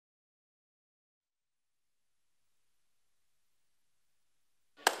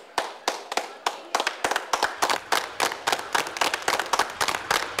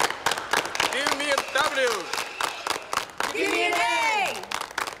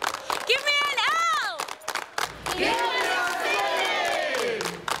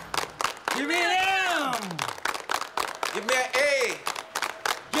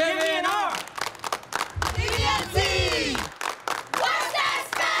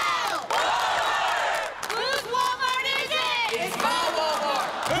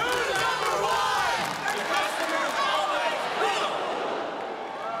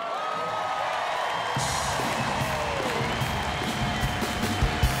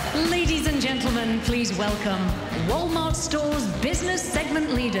and gentlemen, please welcome Walmart Stores Business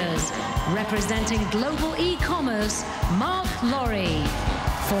Segment Leaders, representing global e-commerce, Mark Lorry.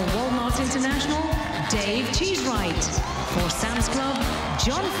 For Walmart International, Dave Cheesewright. For Sam's Club,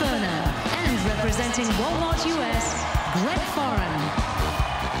 John Furner. And representing Walmart US, Greg Foran.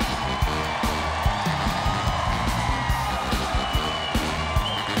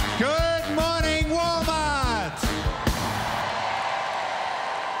 Good morning, Walmart!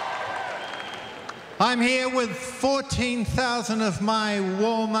 I'm here with 14,000 of my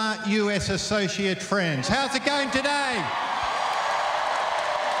Walmart US associate friends. How's it going today?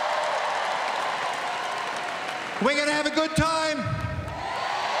 We're going to have a good time?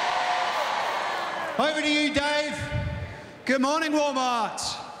 Over to you, Dave. Good morning, Walmart.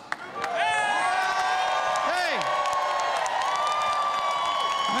 Hey!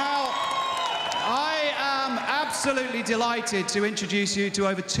 Now, I am absolutely delighted to introduce you to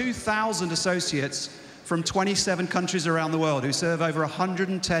over 2,000 associates from 27 countries around the world who serve over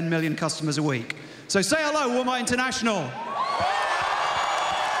 110 million customers a week. So say hello, Walmart International.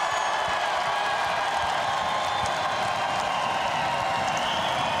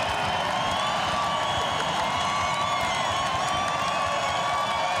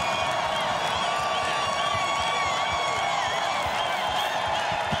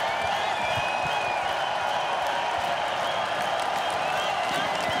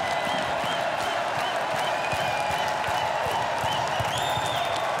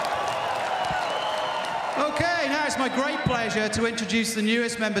 It's my great pleasure to introduce the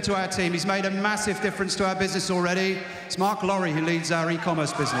newest member to our team. He's made a massive difference to our business already. It's Mark Lorry, who leads our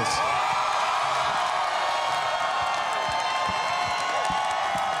e-commerce business.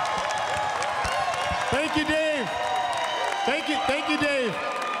 Thank you, Dave. Thank you, Dave.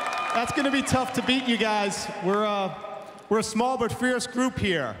 That's going to be tough to beat, you guys. We're a small but fierce group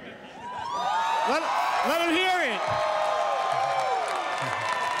here. Let him hear it.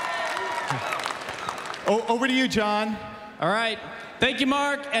 Over to you, John. All right. Thank you,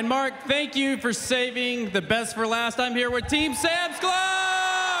 Mark. And Mark, thank you for saving the best for last. I'm here with Team Sam's Club.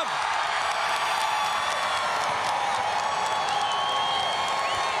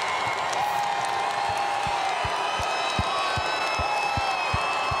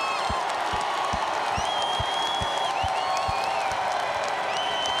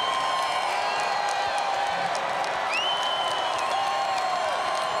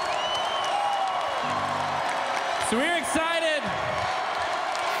 So we're excited.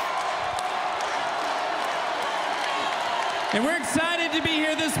 And we're excited to be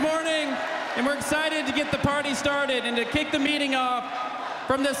here this morning. And we're excited to get the party started and to kick the meeting off.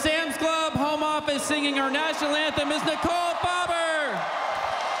 From the Sam's Club home office, singing our national anthem is Nicole Faber.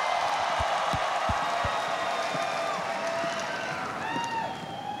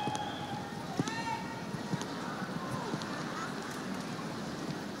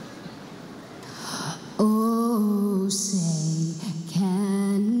 Oh, say,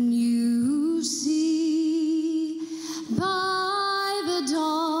 can you see by the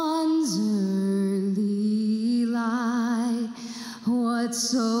dawn's early light what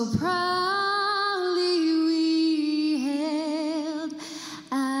so proudly we hailed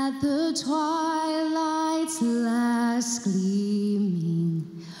at the twilight's last gleaming,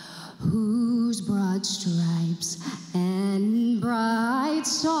 whose broad stripes and bright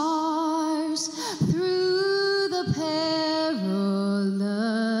stars through the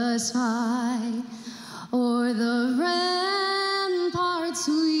perilous fight o'er the ramparts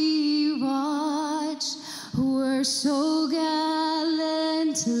we watched were so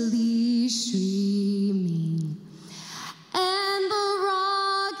gallantly streaming, and the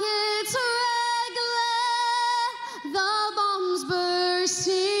rockets' red glare, the bombs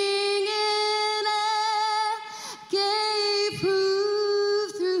bursting in air, gave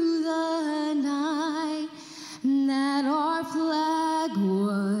proof through the night that our flag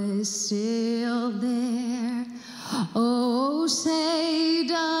was still there. Oh, say,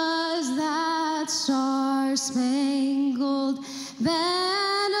 does that star-spangled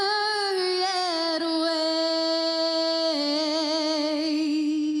banner yet wave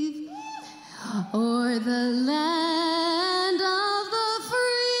o'er the land of the free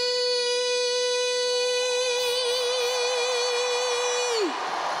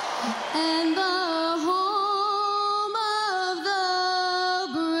and the home of the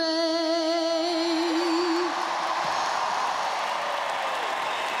brave?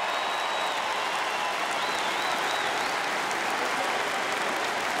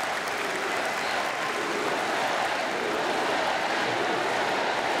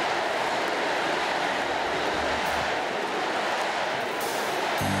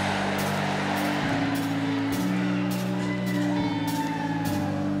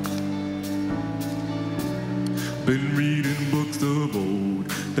 Been reading books of old,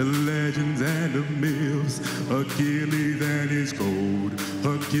 the legends and the myths, Achilles and his gold,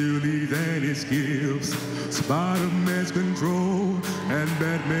 Hercules and his gifts, Spider-Man's control, and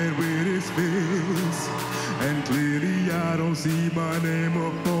Batman with his fists. And clearly I don't see my name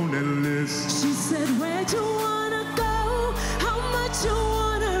up on that list. She said, where'd you wanna go? How much you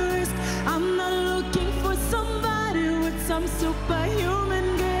wanna risk? I'm not looking for somebody with some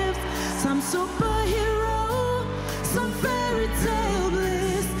superhuman gifts, some superhero, some fairy tale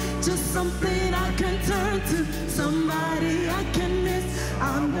bliss. Just something I can turn to, somebody I can miss.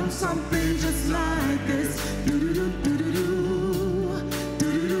 I want something just like this.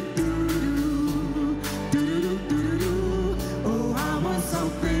 Oh, I want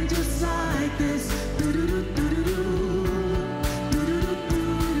something just like this.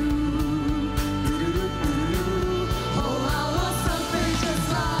 Oh, I want something just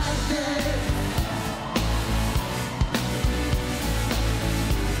like this.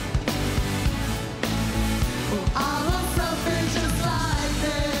 Oh, I want something just like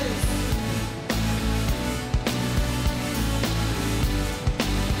this.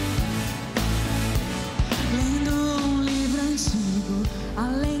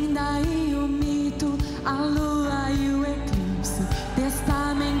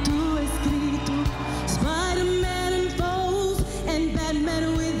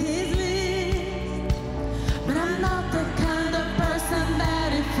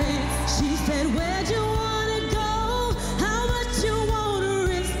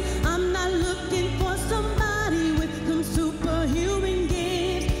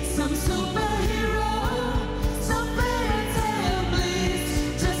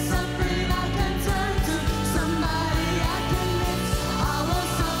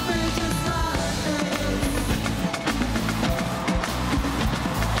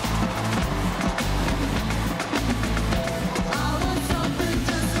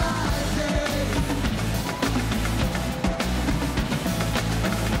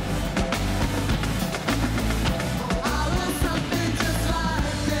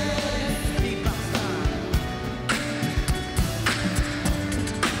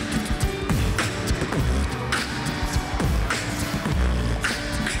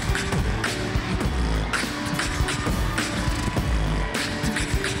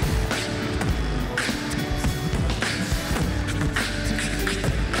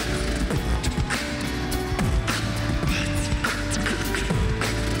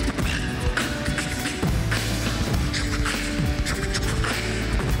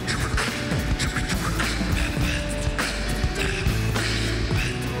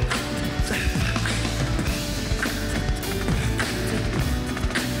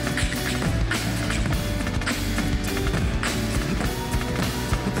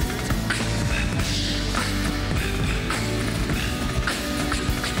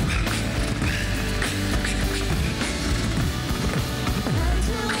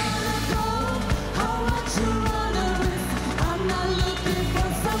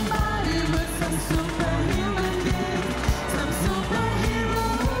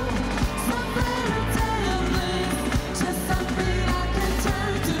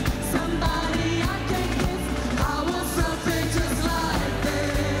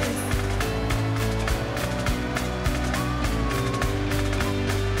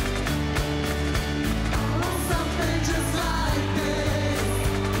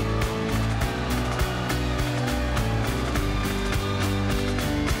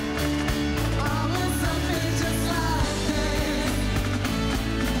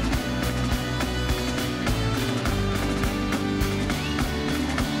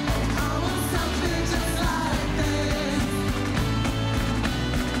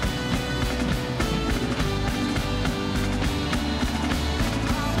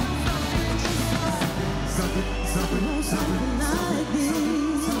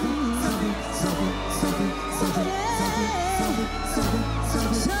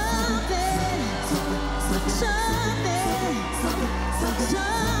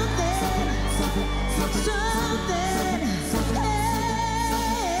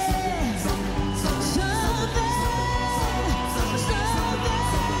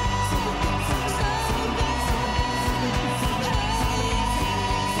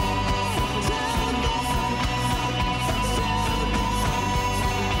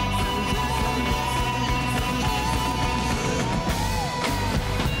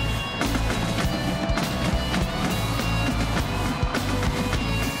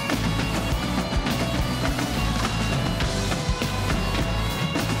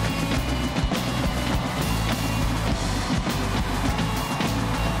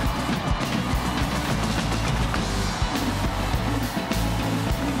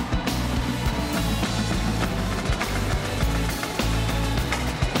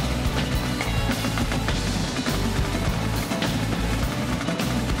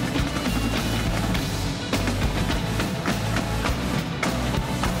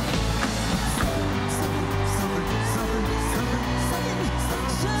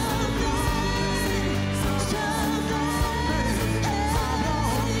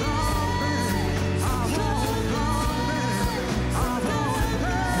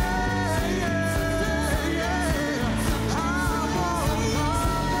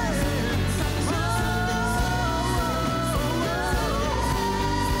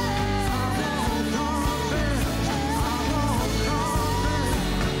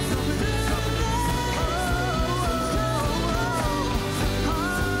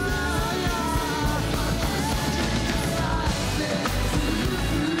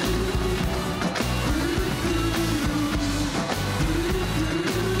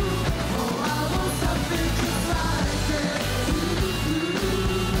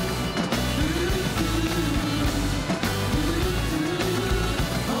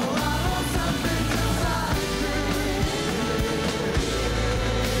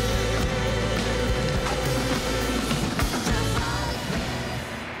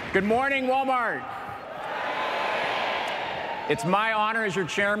 Good morning, Walmart. It's my honor as your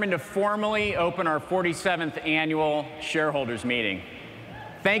chairman to formally open our 47th annual shareholders meeting.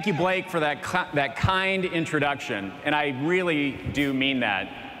 Thank you, Blake, for that kind introduction, and I really do mean that.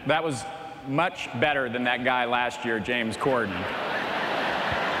 That was much better than that guy last year, James Corden.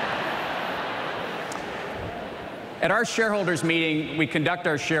 At our shareholders meeting, we conduct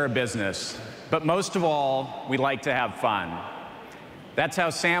our share of business, but most of all, we like to have fun. That's how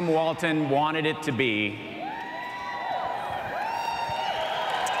Sam Walton wanted it to be.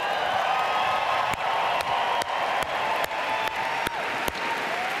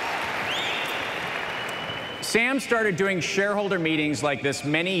 Sam started doing shareholder meetings like this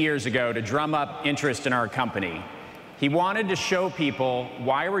many years ago to drum up interest in our company. He wanted to show people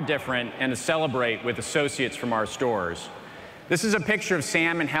why we're different and to celebrate with associates from our stores. This is a picture of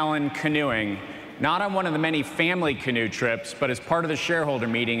Sam and Helen canoeing, not on one of the many family canoe trips, but as part of the shareholder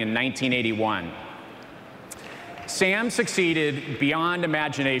meeting in 1981. Sam succeeded beyond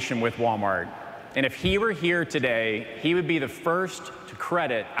imagination with Walmart, and if he were here today, he would be the first to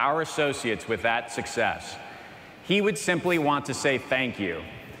credit our associates with that success. He would simply want to say thank you.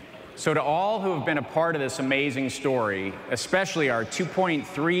 So to all who have been a part of this amazing story, especially our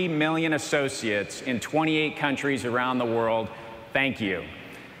 2.3 million associates in 28 countries around the world, thank you.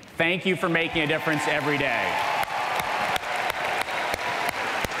 Thank you for making a difference every day.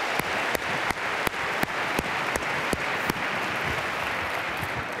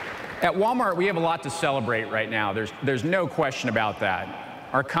 At Walmart, we have a lot to celebrate right now. There's no question about that.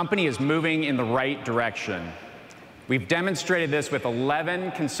 Our company is moving in the right direction. We've demonstrated this with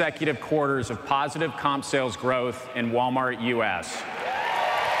 11 consecutive quarters of positive comp sales growth in Walmart US.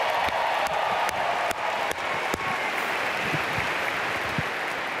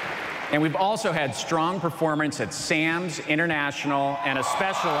 And we've also had strong performance at Sam's, International, and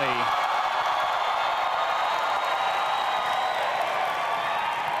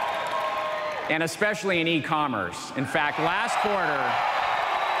especially in e-commerce. In fact, last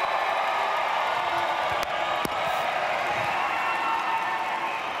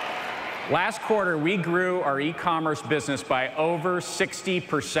quarter, we grew our e-commerce business by over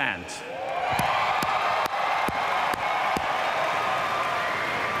 60%.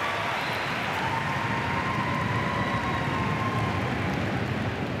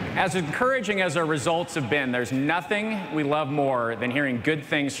 As encouraging as our results have been, there's nothing we love more than hearing good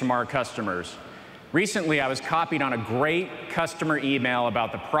things from our customers. Recently, I was copied on a great customer email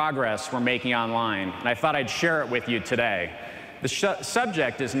about the progress we're making online, and I thought I'd share it with you today. The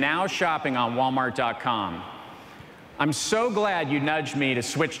subject is now shopping on Walmart.com. I'm so glad you nudged me to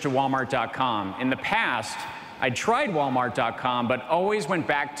switch to Walmart.com. In the past, I tried Walmart.com, but always went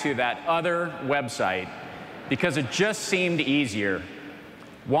back to that other website because it just seemed easier.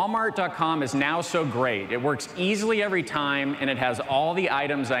 Walmart.com is now so great. It works easily every time, and it has all the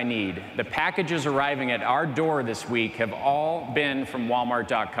items I need. The packages arriving at our door this week have all been from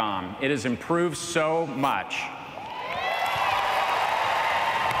Walmart.com. It has improved so much.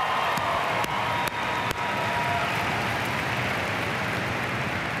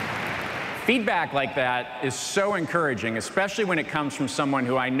 Feedback like that is so encouraging, especially when it comes from someone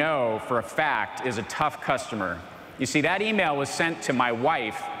who I know for a fact is a tough customer. You see, that email was sent to my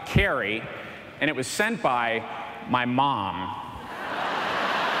wife, Carrie, and it was sent by my mom.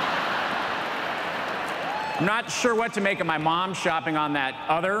 I'm not sure what to make of my mom shopping on that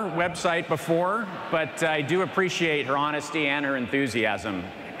other website before, but I do appreciate her honesty and her enthusiasm.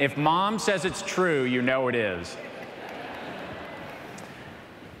 If Mom says it's true, you know it is.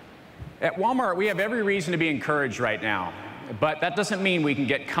 At Walmart, we have every reason to be encouraged right now, but that doesn't mean we can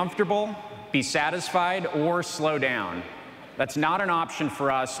get comfortable, be satisfied, or slow down. That's not an option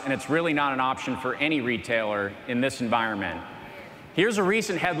for us, and it's really not an option for any retailer in this environment. Here's a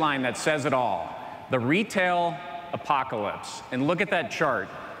recent headline that says it all: the retail apocalypse. And look at that chart.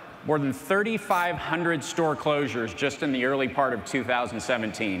 More than 3,500 store closures just in the early part of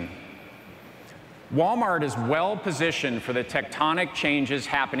 2017. Walmart is well positioned for the tectonic changes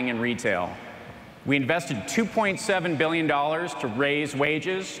happening in retail. We invested $2.7 billion to raise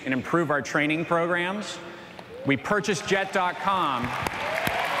wages and improve our training programs. We purchased Jet.com.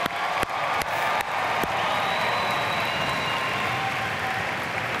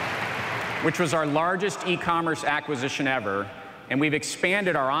 which was our largest e-commerce acquisition ever, and we've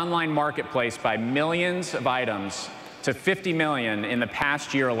expanded our online marketplace by millions of items to 50 million in the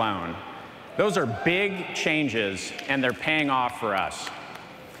past year alone. Those are big changes, and they're paying off for us.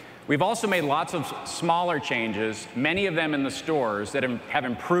 We've also made lots of smaller changes, many of them in the stores, that have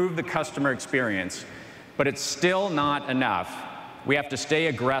improved the customer experience, but it's still not enough. We have to stay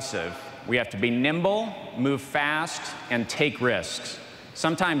aggressive. We have to be nimble, move fast, and take risks,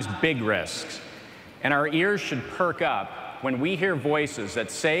 sometimes big risks. And our ears should perk up when we hear voices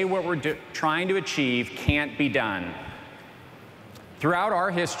that say what we're trying to achieve can't be done. Throughout our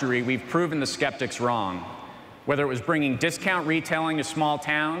history, we've proven the skeptics wrong, whether it was bringing discount retailing to small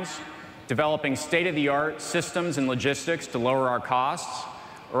towns, developing state-of-the-art systems and logistics to lower our costs,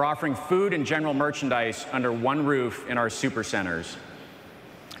 or offering food and general merchandise under one roof in our supercenters.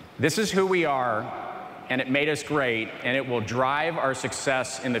 This is who we are, and it made us great, and it will drive our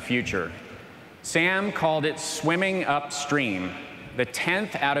success in the future. Sam called it swimming upstream, the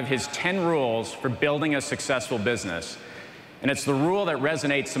 10th out of his 10 rules for building a successful business. And it's the rule that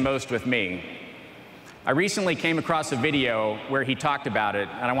resonates the most with me. I recently came across a video where he talked about it,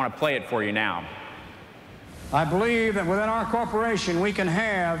 and I want to play it for you now. I believe that within our corporation we can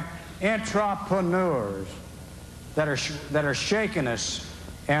have entrepreneurs that are shaking us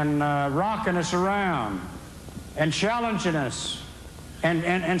and rocking us around and challenging us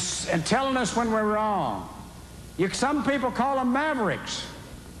and telling us when we're wrong. Some people call them mavericks.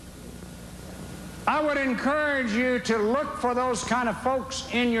 I would encourage you to look for those kind of folks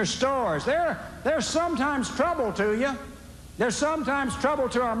in your stores. There's sometimes trouble to you. There's sometimes trouble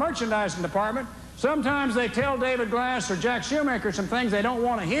to our merchandising department. Sometimes they tell David Glass or Jack Shoemaker some things they don't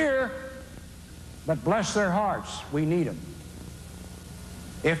want to hear, but bless their hearts, we need them.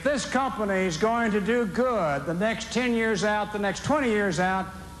 If this company is going to do good the next 10 years out, the next 20 years out,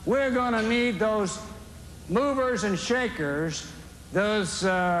 we're going to need those movers and shakers, those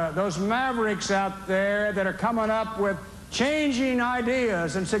mavericks out there that are coming up with changing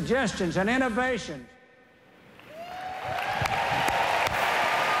ideas and suggestions and innovations.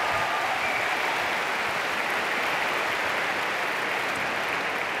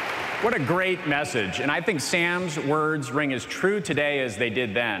 What a great message. And I think Sam's words ring as true today as they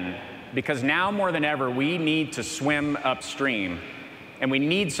did then, because now more than ever, we need to swim upstream, and we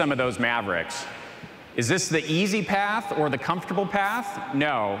need some of those mavericks. Is this the easy path or the comfortable path?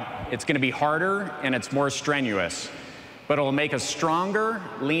 No, it's going to be harder and it's more strenuous, but it'll make us stronger,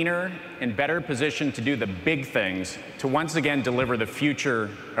 leaner, and better positioned to do the big things to once again deliver the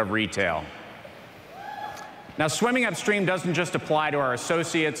future of retail. Now, swimming upstream doesn't just apply to our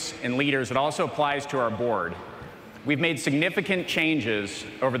associates and leaders, it also applies to our board. We've made significant changes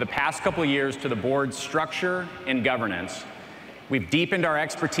over the past couple of years to the board's structure and governance. We've deepened our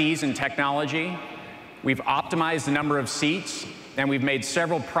expertise in technology, we've optimized the number of seats, and we've made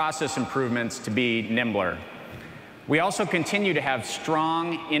several process improvements to be nimbler. We also continue to have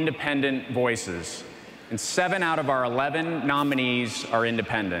strong, independent voices, and 7 out of our 11 nominees are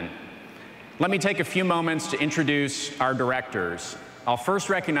independent. Let me take a few moments to introduce our directors. I'll first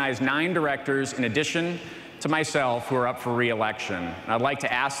recognize 9 directors in addition to myself who are up for re-election. I'd like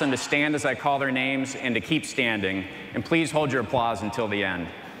to ask them to stand as I call their names and to keep standing, and please hold your applause until the end.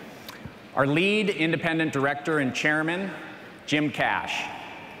 Our lead independent director and chairman, Jim Cash.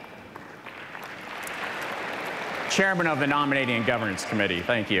 Chairman of the Nominating and Governance Committee,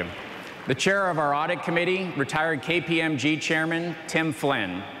 thank you. The chair of our audit committee, retired KPMG chairman, Tim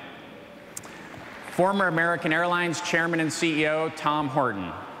Flynn. Former American Airlines Chairman and CEO, Tom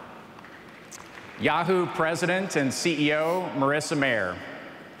Horton. Yahoo President and CEO, Marissa Mayer.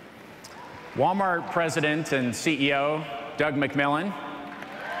 Walmart President and CEO, Doug McMillon.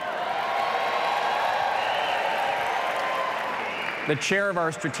 The chair of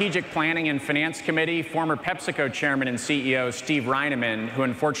our Strategic Planning and Finance Committee, former PepsiCo Chairman and CEO, Steve Reineman, who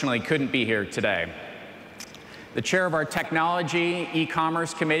unfortunately couldn't be here today. The chair of our Technology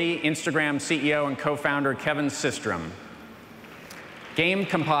E-Commerce Committee, Instagram CEO and co-founder Kevin Systrom. Game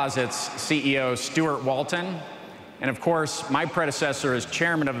Composites CEO Stuart Walton. And of course, my predecessor as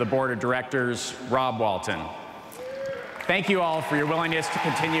chairman of the board of directors, Rob Walton. Thank you all for your willingness to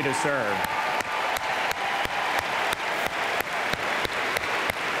continue to serve.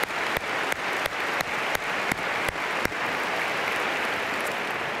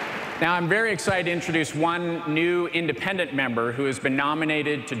 Now, I'm very excited to introduce one new independent member who has been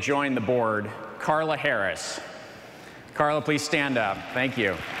nominated to join the board, Carla Harris. Carla, please stand up. Thank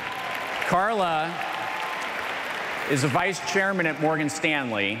you. Carla is a vice chairman at Morgan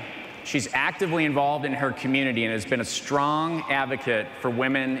Stanley. She's actively involved in her community and has been a strong advocate for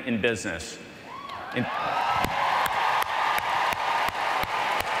women in business.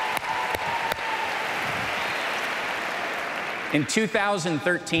 In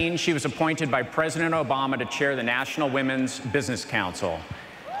 2013, she was appointed by President Obama to chair the National Women's Business Council.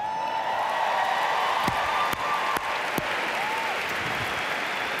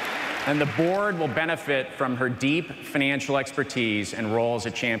 And the board will benefit from her deep financial expertise and role as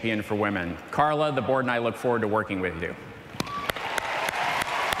a champion for women. Carla, the board and I look forward to working with you.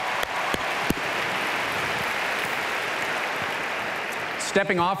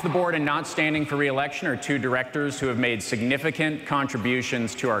 Stepping off the board and not standing for re-election are two directors who have made significant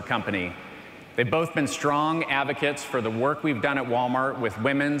contributions to our company. They've both been strong advocates for the work we've done at Walmart with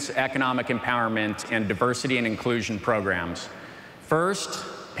women's economic empowerment and diversity and inclusion programs. First,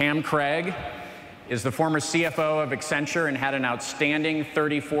 Pam Craig is the former CFO of Accenture and had an outstanding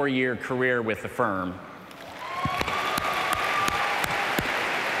 34-year career with the firm.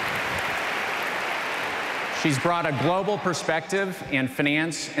 She's brought a global perspective and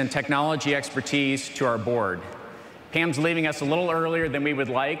finance and technology expertise to our board. Pam's leaving us a little earlier than we would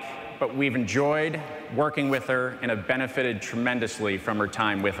like, but we've enjoyed working with her and have benefited tremendously from her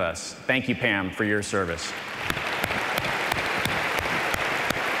time with us. Thank you, Pam, for your service.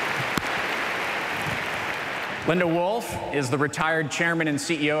 Linda Wolf is the retired chairman and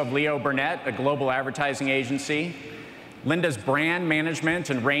CEO of Leo Burnett, a global advertising agency. Linda's brand management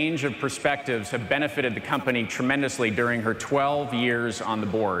and range of perspectives have benefited the company tremendously during her 12 years on the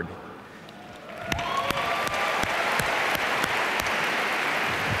board.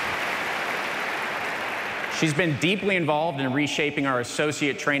 She's been deeply involved in reshaping our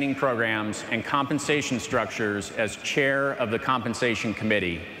associate training programs and compensation structures as chair of the Compensation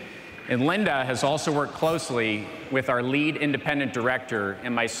Committee. And Linda has also worked closely with our lead independent director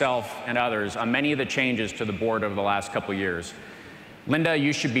and myself and others on many of the changes to the board over the last couple of years. Linda,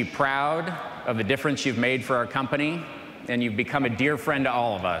 you should be proud of the difference you've made for our company, and you've become a dear friend to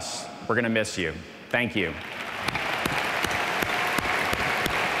all of us. We're going to miss you. Thank you.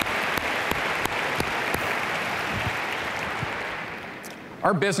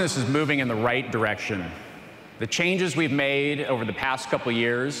 Our business is moving in the right direction. The changes we've made over the past couple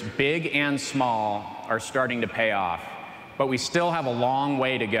years, big and small, are starting to pay off, but we still have a long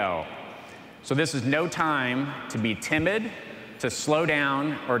way to go. So this is no time to be timid, to slow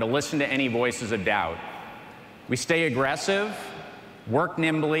down, or to listen to any voices of doubt. We stay aggressive, work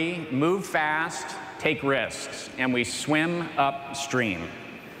nimbly, move fast, take risks, and we swim upstream.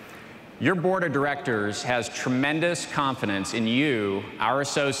 Your board of directors has tremendous confidence in you, our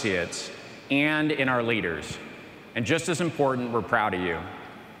associates, and in our leaders. And just as important, we're proud of you.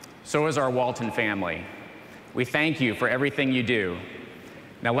 So is our Walton family. We thank you for everything you do.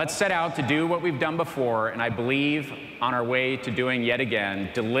 Now let's set out to do what we've done before, and I believe on our way to doing yet again,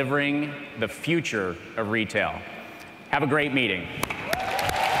 delivering the future of retail. Have a great meeting.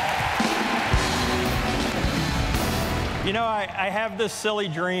 You know, I have this silly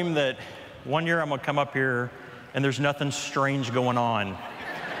dream that one year I'm gonna come up here and there's nothing strange going on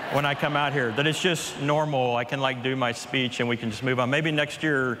when I come out here, that it's just normal. I can like do my speech and we can just move on. Maybe next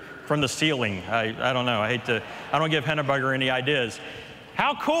year from the ceiling. I don't know, I don't give Henneberger any ideas.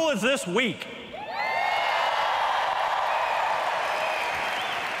 How cool is this week?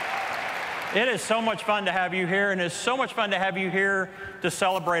 It is so much fun to have you here, and it's so much fun to have you here to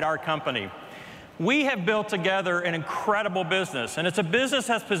celebrate our company. We have built together an incredible business, and it's a business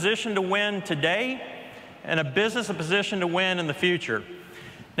that's positioned to win today and a business that's positioned to win in the future.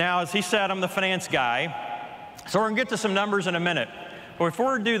 Now, as he said, I'm the finance guy, so we're gonna get to some numbers in a minute. But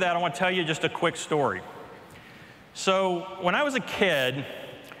before we do that, I want to tell you just a quick story. So when I was a kid,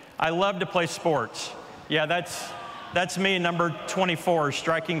 I loved to play sports. Yeah, that's me, number 24,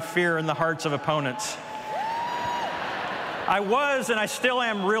 striking fear in the hearts of opponents. I was, and I still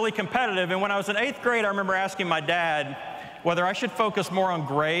am, really competitive, and when I was in 8th grade, I remember asking my dad whether I should focus more on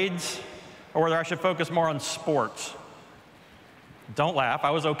grades or whether I should focus more on sports. Don't laugh,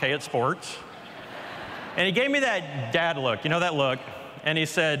 I was okay at sports. And he gave me that dad look, you know that look, and he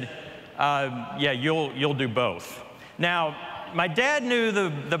said, yeah, you'll do both. Now, my dad knew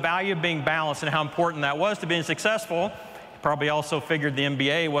the value of being balanced and how important that was to being successful. He probably also figured the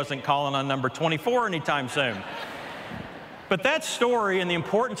NBA wasn't calling on number 24 anytime soon. But that story and the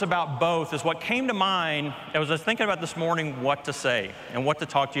importance about both is what came to mind as I was thinking about this morning what to say and what to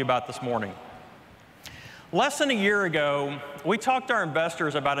talk to you about this morning. Less than a year ago, we talked to our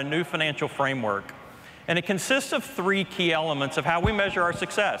investors about a new financial framework, and it consists of 3 key elements of how we measure our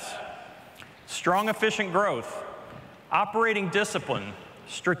success: strong, efficient growth, operating discipline,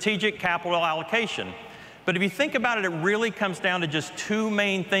 strategic capital allocation. But if you think about it, it really comes down to just 2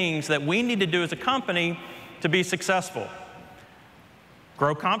 main things that we need to do as a company to be successful.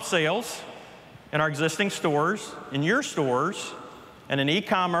 Grow comp sales in our existing stores, in your stores, and in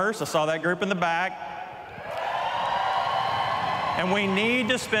e-commerce. I saw that group in the back. And we need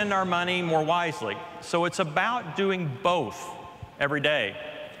to spend our money more wisely. So it's about doing both every day.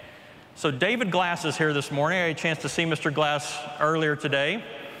 So David Glass is here this morning. I had a chance to see Mr. Glass earlier today.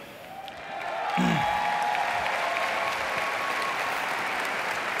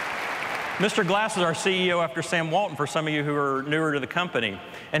 Mr. Glass is our CEO after Sam Walton, for some of you who are newer to the company.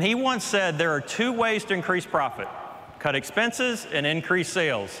 And he once said there are 2 ways to increase profit: cut expenses and increase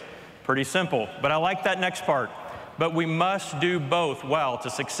sales. Pretty simple, but I like that next part. But we must do both well to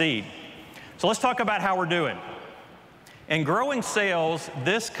succeed. So let's talk about how we're doing. In growing sales,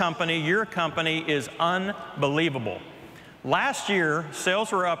 this company, your company, is unbelievable. Last year,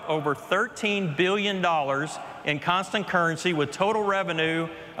 sales were up over $13 billion in constant currency with total revenue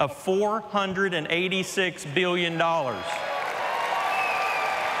of $486 billion.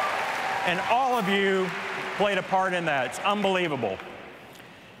 And all of you played a part in that. It's unbelievable.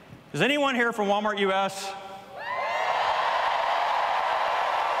 Is anyone here from Walmart US?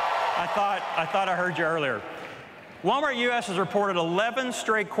 I thought I heard you earlier. Walmart US has reported 11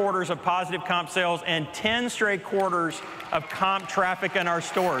 straight quarters of positive comp sales and 10 straight quarters of comp traffic in our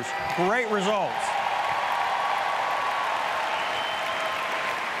stores. Great results.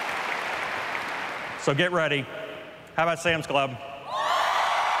 So get ready. How about Sam's Club?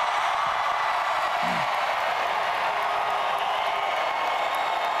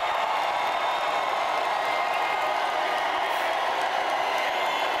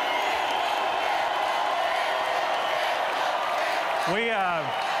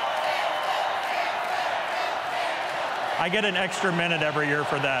 I get an extra minute every year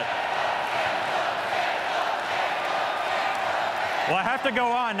for that. Well, I have to go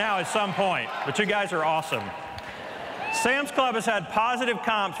on now at some point, but you guys are awesome. Sam's Club has had positive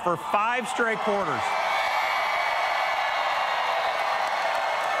comps for 5 straight quarters.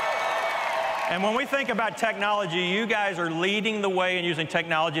 And when we think about technology, you guys are leading the way in using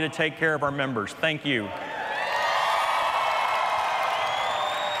technology to take care of our members. Thank you.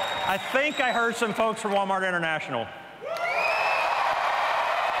 I think I heard some folks from Walmart International.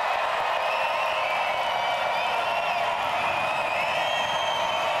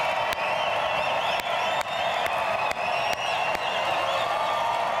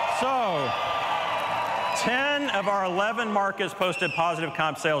 So, 10 of our 11 markets posted positive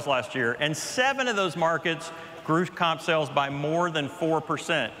comp sales last year, and 7 of those markets grew comp sales by more than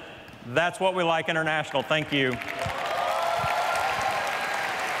 4%. That's what we like international. Thank you.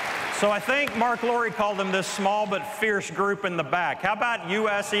 So I think Mark Laurie called them this small but fierce group in the back. How about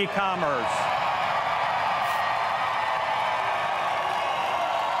U.S. e-commerce?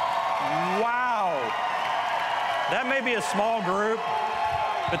 Wow. That may be a small group,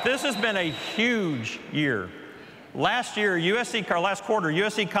 but this has been a huge year. Last year, last quarter,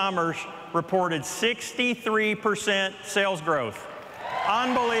 U.S. e-commerce reported 63% sales growth.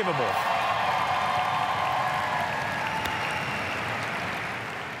 Unbelievable.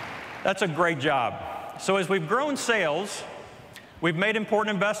 That's a great job. So as we've grown sales, we've made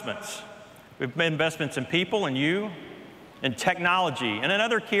important investments. We've made investments in people and you, in technology, and in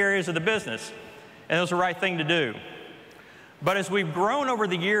other key areas of the business. And it was the right thing to do. But as we've grown over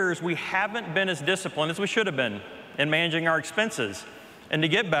the years, we haven't been as disciplined as we should have been in managing our expenses. And to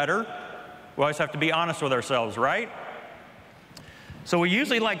get better, we always have to be honest with ourselves, right? So we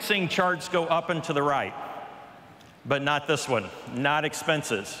usually like seeing charts go up and to the right, but not this one, not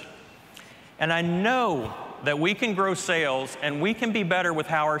expenses. And I know that we can grow sales and we can be better with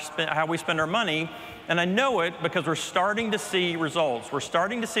how we spend our money. And I know it because we're starting to see results. We're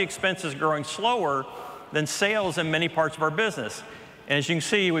starting to see expenses growing slower than sales in many parts of our business. And as you can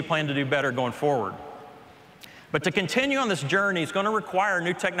see, we plan to do better going forward. But to continue on this journey is going to require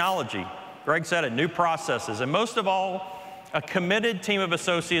new technology. Greg said it, new processes, and most of all, a committed team of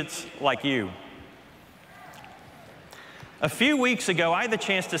associates like you. A few weeks ago, I had the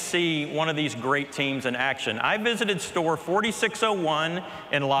chance to see one of these great teams in action. I visited store 4601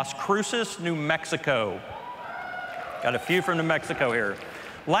 in Las Cruces, New Mexico. Got a few from New Mexico here.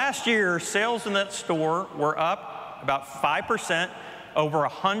 Last year, sales in that store were up about 5%, over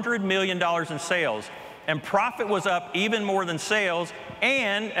 $100 million in sales. And profit was up even more than sales,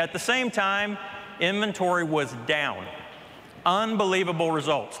 and at the same time, inventory was down. Unbelievable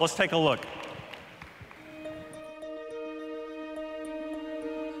results. Let's take a look.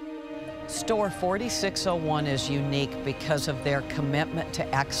 Store 4601 is unique because of their commitment to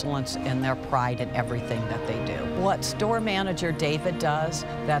excellence and their pride in everything that they do. What store manager David does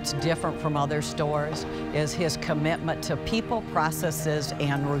that's different from other stores is his commitment to people, processes,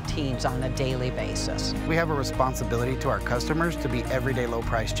 and routines on a daily basis. We have a responsibility to our customers to be everyday low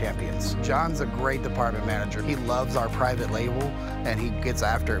price champions. John's a great department manager. He loves our private label and he gets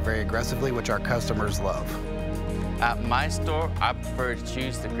after it very aggressively, which our customers love. At my store, I prefer to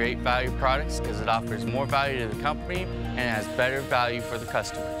choose the great value products because it offers more value to the company and it has better value for the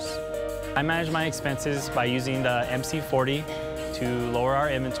customers. I manage my expenses by using the MC40 to lower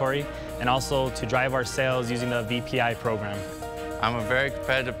our inventory and also to drive our sales using the VPI program. I'm a very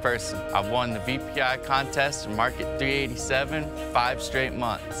competitive person. I've won the VPI contest in Market 387 5 straight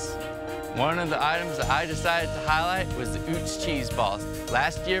months. One of the items that I decided to highlight was the Oots cheese balls.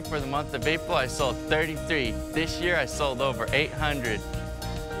 Last year for the month of April, I sold 33. This year I sold over 800.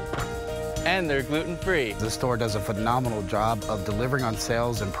 And they're gluten-free. The store does a phenomenal job of delivering on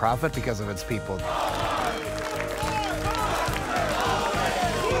sales and profit because of its people.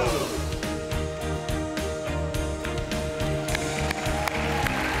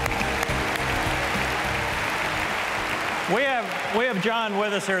 We have John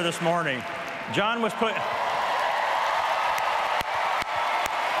with us here this morning. John was put...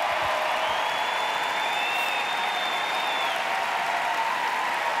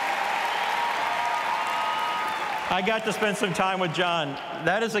 I got to spend some time with John.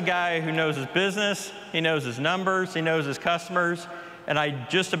 That is a guy who knows his business, he knows his numbers, he knows his customers, and I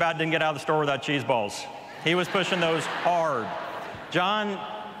just about didn't get out of the store without cheese balls. He was pushing those hard. John,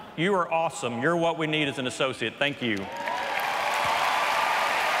 you are awesome. You're what we need as an associate. Thank you.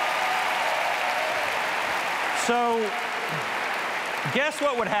 So, guess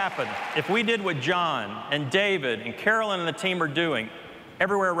what would happen if we did what John and David and Carolyn and the team are doing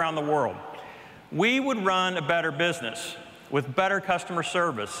everywhere around the world? We would run a better business with better customer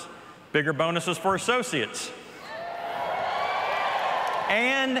service, bigger bonuses for associates,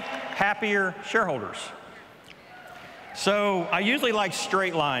 and happier shareholders. So I usually like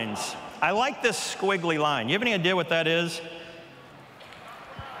straight lines. I like this squiggly line. You have any idea what that is?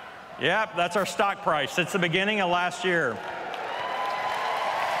 Yep, that's our stock price since the beginning of last year.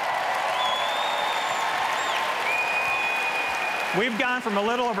 We've gone from a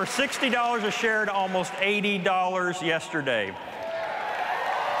little over $60 a share to almost $80 yesterday.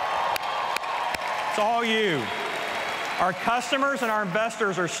 It's all you. Our customers and our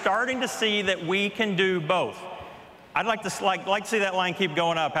investors are starting to see that we can do both. I'd like to see that line keep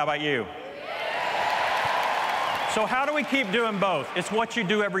going up. How about you? So how do we keep doing both? It's what you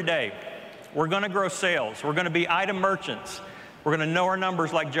do every day. We're going to grow sales. We're going to be item merchants. We're going to know our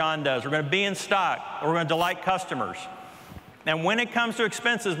numbers like John does. We're going to be in stock. We're going to delight customers. And when it comes to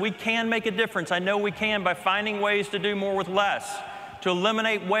expenses, we can make a difference. I know we can by finding ways to do more with less, to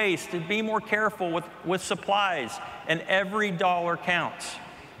eliminate waste, to be more careful with supplies, and every dollar counts.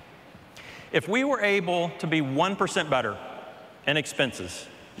 If we were able to be 1% better in expenses,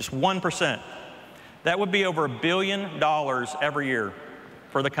 just 1%, that would be over $1 billion every year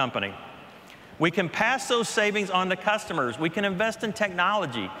for the company. We can pass those savings on to customers. We can invest in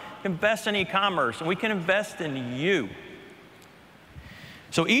technology, invest in e-commerce, and we can invest in you.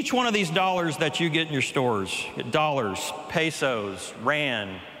 So each one of these dollars that you get in your stores, dollars, pesos,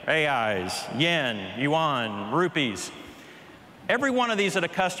 rand, AIs, yen, yuan, rupees, every one of these that a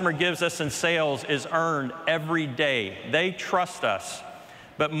customer gives us in sales is earned every day. They trust us.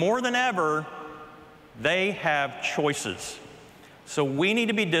 But more than ever, they have choices. So we need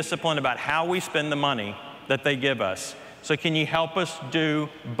to be disciplined about how we spend the money that they give us. So can you help us do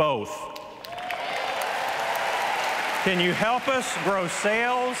both? Can you help us grow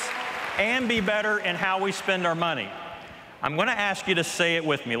sales and be better in how we spend our money? I'm going to ask you to say it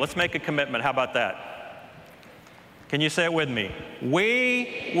with me. Let's make a commitment. How about that? Can you say it with me?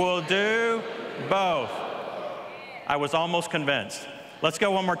 We will do both. I was almost convinced. Let's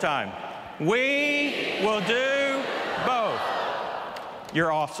go one more time. We will do both.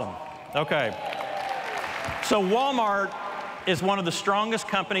 You're awesome. Okay. So Walmart is one of the strongest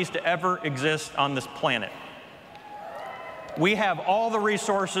companies to ever exist on this planet. We have all the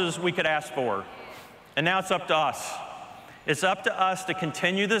resources we could ask for, and now it's up to us. It's up to us to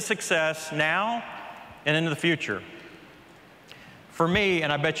continue the success now and into the future. For me,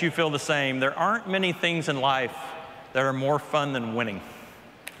 and I bet you feel the same, there aren't many things in life that are more fun than winning.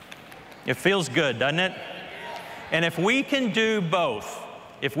 It feels good, doesn't it? And if we can do both,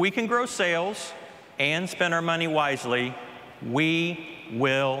 if we can grow sales and spend our money wisely, we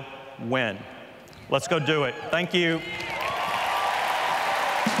will win. Let's go do it. Thank you.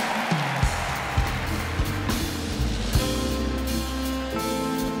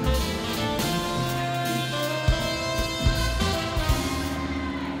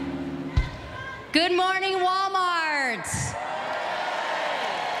 Good morning, Walmart.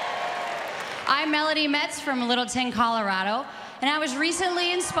 I'm Melody Metz from Littleton, Colorado, and I was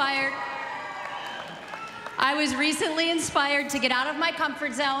recently inspired to get out of my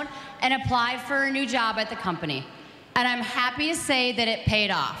comfort zone and apply for a new job at the company. and I'm happy to say that it paid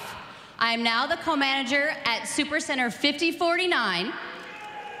off. I am now the co-manager at Supercenter 5049,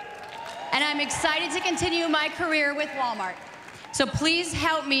 and I'm excited to continue my career with Walmart. So please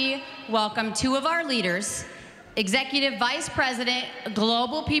help me welcome two of our leaders, Executive Vice President,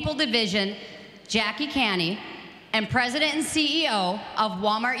 Global People Division, Jackie Canny, and President and CEO of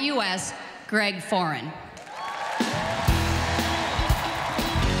Walmart US, Greg Foran.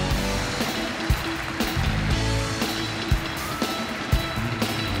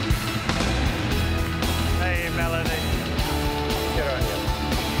 Hey, Melody. Good on you.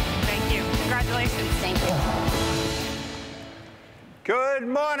 Thank you. Congratulations. Thank you. Good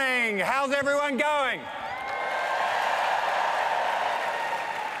morning. How's everyone going?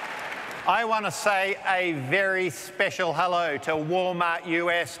 I want to say a very special hello to Walmart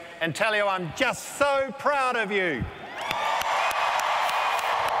US and tell you I'm just so proud of you.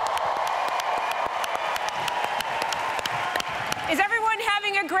 Is everyone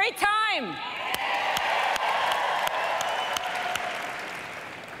having a great time?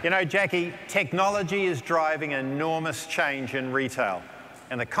 You know, Jackie, technology is driving enormous change in retail,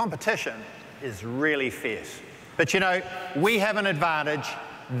 and the competition is really fierce. But you know, we have an advantage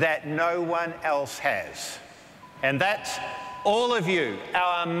that no one else has. And that's all of you,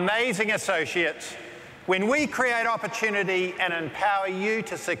 our amazing associates. When we create opportunity and empower you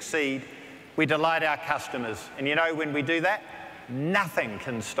to succeed, we delight our customers. And you know, when we do that, nothing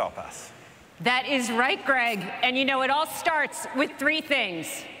can stop us. That is right, Greg. And you know, it all starts with three things.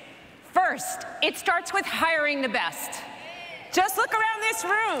 First, it starts with hiring the best. Just look around this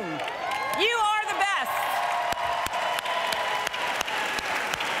room. You are the best.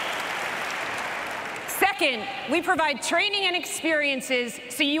 Second, we provide training and experiences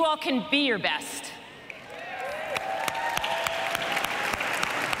so you all can be your best.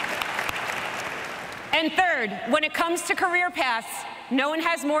 And third, when it comes to career paths, no one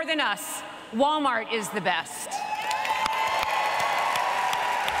has more than us. Walmart is the best.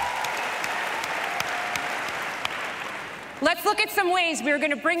 Let's look at some ways we are going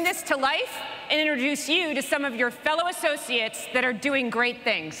to bring this to life and introduce you to some of your fellow associates that are doing great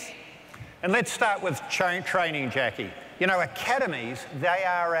things. And let's start with training, Jackie. You know, academies, they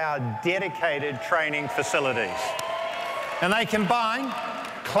are our dedicated training facilities. And they combine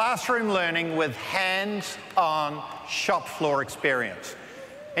classroom learning with hands-on shop floor experience.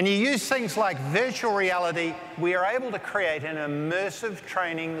 And you use things like virtual reality, we are able to create an immersive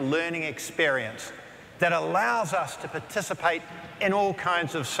training learning experience that allows us to participate in all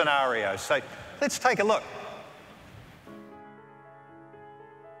kinds of scenarios. So let's take a look.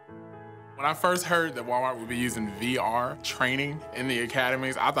 When I first heard that Walmart would be using VR training in the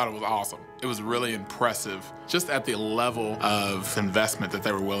academies, I thought it was awesome. It was really impressive, just at the level of investment that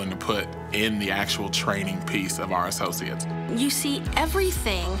they were willing to put in the actual training piece of our associates. You see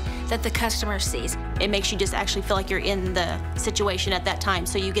everything that the customer sees. It makes you just actually feel like you're in the situation at that time,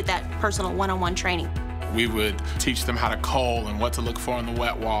 so you get that personal one-on-one training. We would teach them how to cull and what to look for on the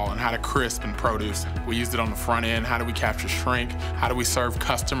wet wall and how to crisp and produce. We used it on the front end. How do we capture shrink? How do we serve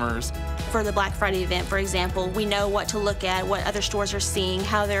customers? For the Black Friday event, for example, we know what to look at, what other stores are seeing,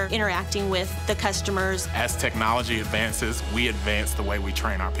 how they're interacting with the customers. As technology advances, we advance the way we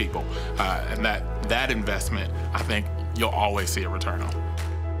train our people. And that investment, I think you'll always see a return on.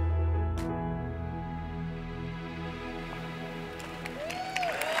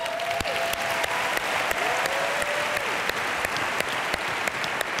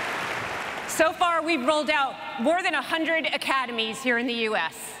 So far, we've rolled out more than 100 academies here in the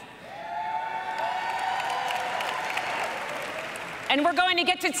US. And we're going to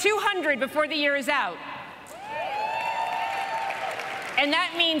get to 200 before the year is out. And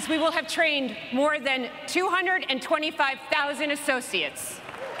that means we will have trained more than 225,000 associates.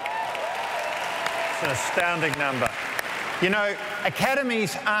 It's an astounding number. You know,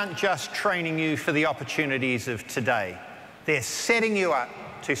 academies aren't just training you for the opportunities of today. They're setting you up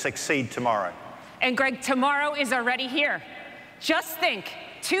to succeed tomorrow. And Greg, tomorrow is already here. Just think,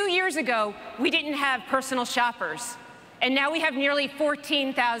 2 years ago, we didn't have personal shoppers. And now we have nearly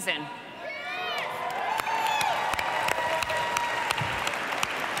 14,000.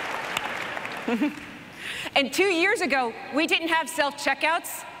 And 2 years ago, we didn't have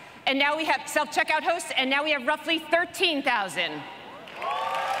self-checkouts. And now we have self-checkout hosts, and now we have roughly 13,000.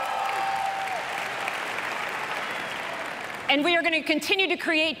 And we are going to continue to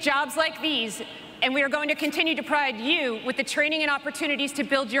create jobs like these, and we are going to continue to provide you with the training and opportunities to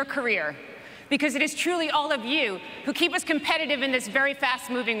build your career, because it is truly all of you who keep us competitive in this very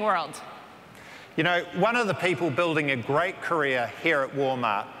fast-moving world. You know, one of the people building a great career here at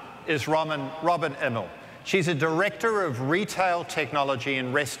Walmart is Robin Immel. She's a director of retail technology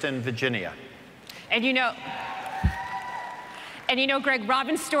in Reston, Virginia. And you know, Greg,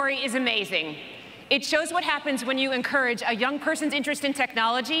 Robin's story is amazing. It shows what happens when you encourage a young person's interest in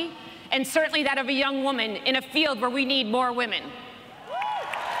technology, and certainly that of a young woman in a field where we need more women.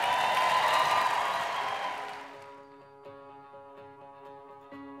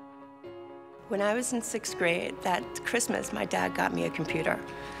 When I was in 6th grade, that Christmas, my dad got me a computer.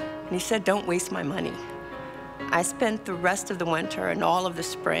 And he said, don't waste my money. I spent the rest of the winter and all of the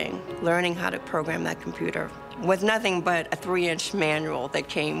spring learning how to program that computer with nothing but a 3-inch manual that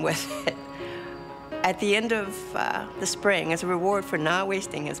came with it. At the end of the spring, as a reward for not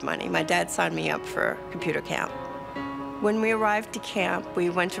wasting his money, my dad signed me up for computer camp. When we arrived to camp, we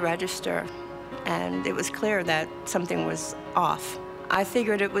went to register, and it was clear that something was off. I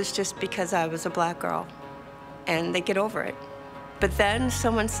figured it was just because I was a black girl, and they'd get over it. But then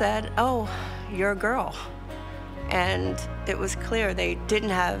someone said, oh, you're a girl. And it was clear they didn't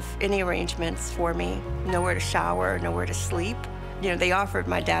have any arrangements for me, nowhere to shower, nowhere to sleep. You know, they offered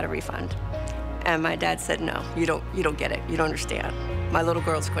my dad a refund. And my dad said, no, you don't get it, you don't understand. My little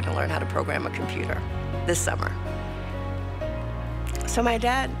girl's going to learn how to program a computer this summer. So my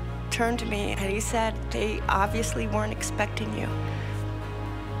dad turned to me and he said, they obviously weren't expecting you.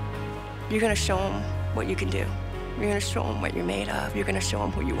 You're going to show them what you can do. You're going to show them what you're made of. You're going to show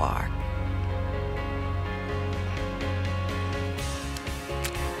them who you are.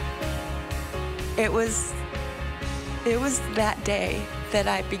 It was that day that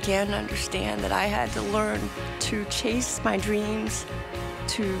I began to understand that I had to learn to chase my dreams,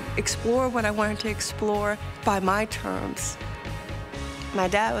 to explore what I wanted to explore by my terms. My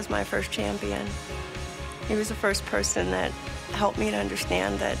dad was my first champion. He was the first person that helped me to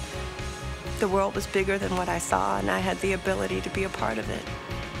understand that the world was bigger than what I saw, and I had the ability to be a part of it.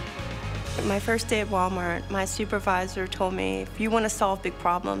 My first day at Walmart, my supervisor told me, if you want to solve big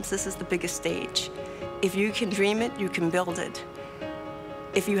problems, this is the biggest stage. If you can dream it, you can build it.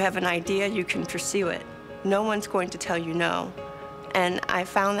 If you have an idea, you can pursue it. No one's going to tell you no. And I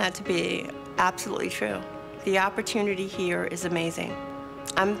found that to be absolutely true. The opportunity here is amazing.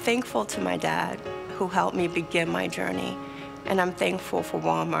 I'm thankful to my dad, who helped me begin my journey, and I'm thankful for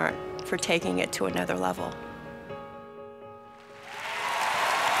Walmart for taking it to another level.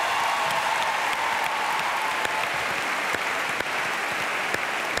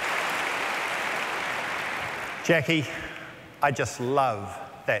 Jackie, I just love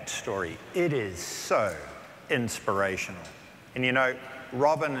that story. It is so inspirational. And you know,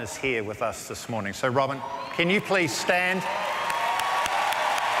 Robin is here with us this morning. So Robin, can you please stand?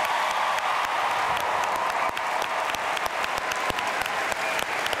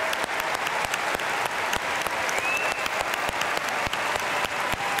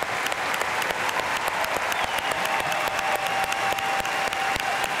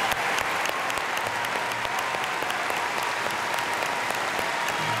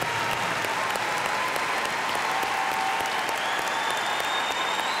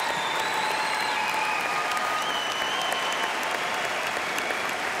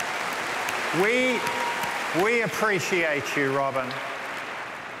 We appreciate you, Robin.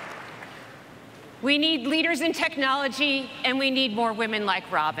 We need leaders in technology, and we need more women like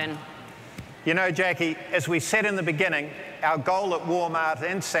Robin. You know, Jackie, as we said in the beginning, our goal at Walmart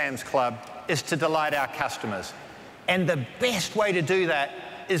and Sam's Club is to delight our customers. And the best way to do that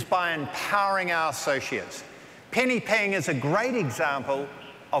is by empowering our associates. Penny Peng is a great example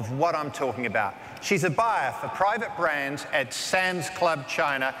of what I'm talking about. She's a buyer for private brands at Sam's Club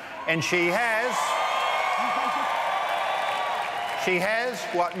China, and she has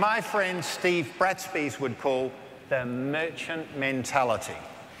what my friend Steve Bratsby's would call the merchant mentality.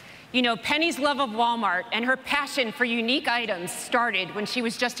 You know, Penny's love of Walmart and her passion for unique items started when she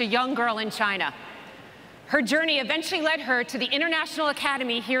was just a young girl in China. Her journey eventually led her to the International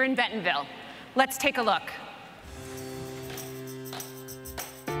Academy here in Bentonville. Let's take a look.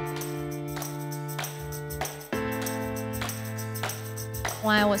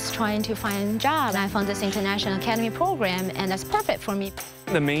 When I was trying to find a job, I found this International Academy program, and that's perfect for me.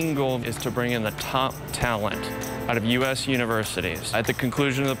 The main goal is to bring in the top talent out of U.S. universities. At the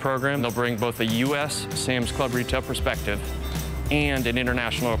conclusion of the program, they'll bring both a U.S. Sam's Club retail perspective and an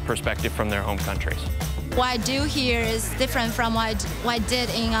international perspective from their home countries. What I do here is different from what I did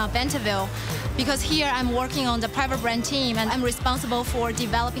in Bentonville, because here I'm working on the private brand team, and I'm responsible for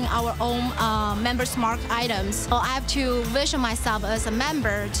developing our own members mark items. So I have to vision myself as a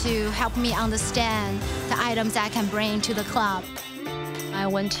member to help me understand the items that I can bring to the club. I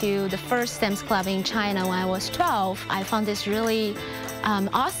went to the first Sam's Club in China when I was 12. I found this really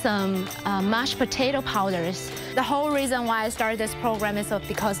awesome mashed potato powders. The whole reason why I started this program is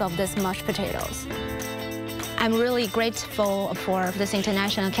because of this mashed potatoes. I'm really grateful for this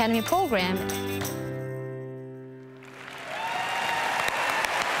International Academy program.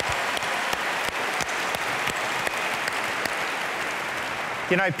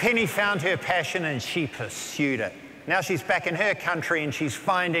 You know, Penny found her passion and she pursued it. Now she's back in her country and she's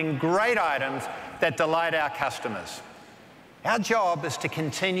finding great items that delight our customers. Our job is to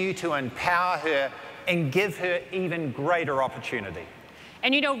continue to empower her and give her even greater opportunity.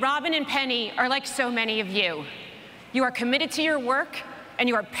 And you know, Robin and Penny are like so many of you. You are committed to your work and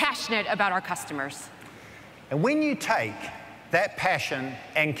you are passionate about our customers. And when you take that passion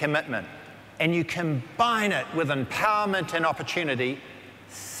and commitment and you combine it with empowerment and opportunity,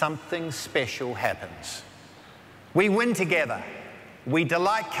 something special happens. We win together, we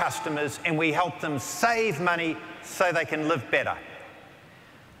delight customers, and we help them save money so they can live better.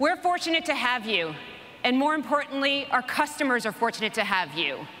 We're fortunate to have you, and more importantly, our customers are fortunate to have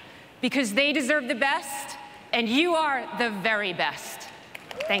you, because they deserve the best, and you are the very best.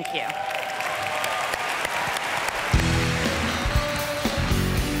 Thank you.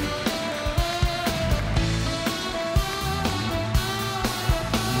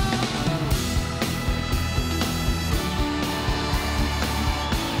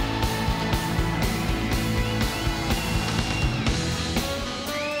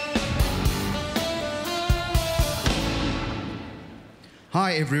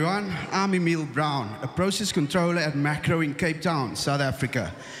 Hi everyone, I'm Emil Brown, a process controller at Macro in Cape Town, South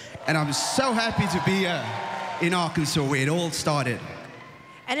Africa. And I'm so happy to be here in Arkansas where it all started.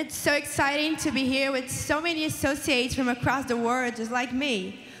 And it's so exciting to be here with so many associates from across the world, just like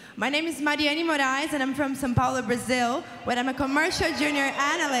me. My name is Mariane Moraes and I'm from São Paulo, Brazil, where I'm a commercial junior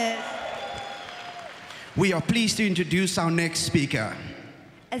analyst. We are pleased to introduce our next speaker.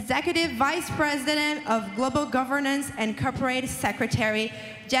 Executive Vice President of Global Governance and Corporate Secretary,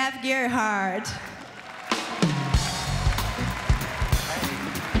 Jeff Gerhardt.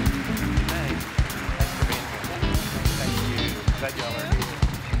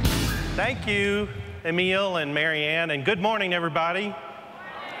 Thank you, Emil and Marianne, and good morning, everybody.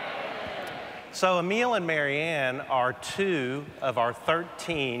 So Emil and Marianne are 2 of our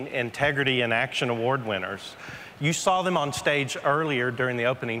 13 Integrity in Action Award winners. You saw them on stage earlier during the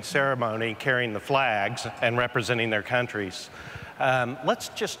opening ceremony carrying the flags and representing their countries. Let's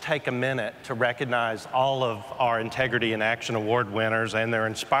just take a minute to recognize all of our Integrity in Action Award winners and their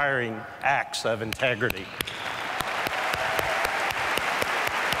inspiring acts of integrity.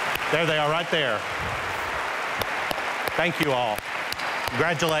 There they are right there. Thank you all.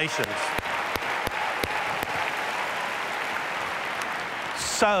 Congratulations.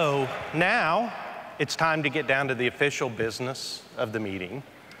 So now, it's time to get down to the official business of the meeting.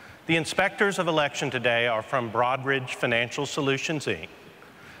 The inspectors of election today are from Broadridge Financial Solutions, Inc.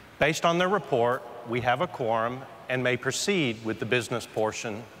 Based on their report, we have a quorum and may proceed with the business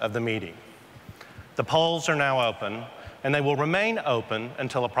portion of the meeting. The polls are now open, and they will remain open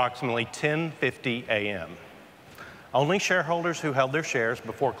until approximately 10:50 a.m. Only shareholders who held their shares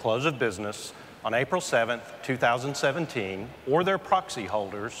before close of business on April 7th, 2017, or their proxy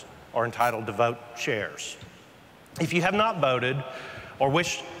holders are entitled to vote shares. If you have not voted or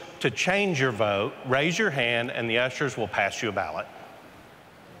wish to change your vote, raise your hand and the ushers will pass you a ballot.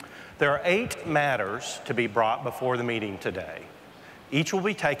 There are 8 matters to be brought before the meeting today. Each will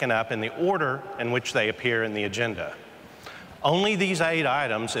be taken up in the order in which they appear in the agenda. Only these 8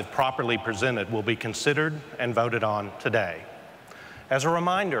 items, if properly presented, will be considered and voted on today. As a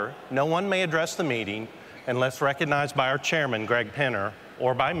reminder, no one may address the meeting unless recognized by our chairman, Greg Penner,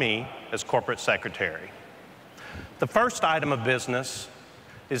 or by me as corporate secretary. The first item of business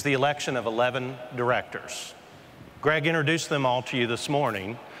is the election of 11 directors. Greg introduced them all to you this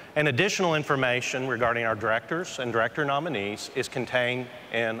morning, and additional information regarding our directors and director nominees is contained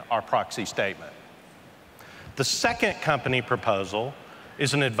in our proxy statement. The second company proposal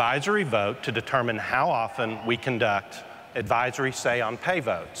is an advisory vote to determine how often we conduct advisory say-on-pay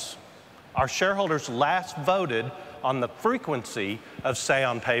votes. Our shareholders last voted on the frequency of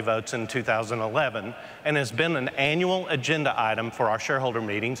say-on-pay votes in 2011 and has been an annual agenda item for our shareholder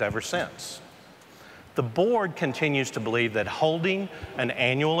meetings ever since. The board continues to believe that holding an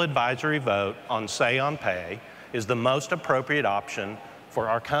annual advisory vote on say-on-pay is the most appropriate option for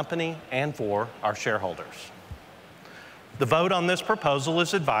our company and for our shareholders. The vote on this proposal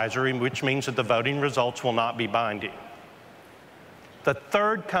is advisory, which means that the voting results will not be binding. The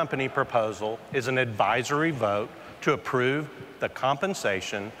third company proposal is an advisory vote to approve the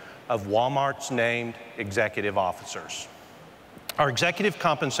compensation of Walmart's named executive officers. Our executive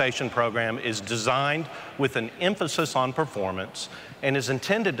compensation program is designed with an emphasis on performance and is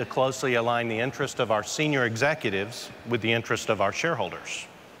intended to closely align the interest of our senior executives with the interest of our shareholders.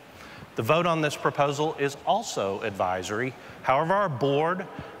 The vote on this proposal is also advisory. However, our board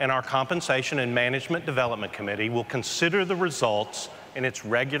and our Compensation and Management Development Committee will consider the results in its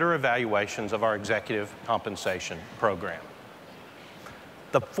regular evaluations of our executive compensation program.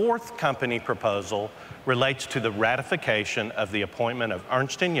 The fourth company proposal relates to the ratification of the appointment of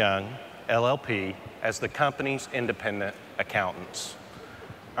Ernst & Young, LLP, as the company's independent accountants.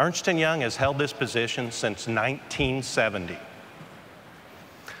 Ernst & Young has held this position since 1970.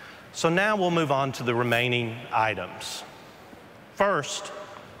 So now we'll move on to the remaining items. First,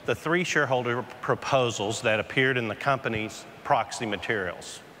 the three shareholder proposals that appeared in the company's proxy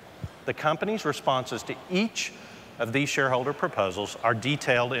materials. The company's responses to each of these shareholder proposals are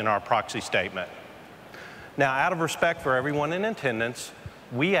detailed in our proxy statement. Now, out of respect for everyone in attendance,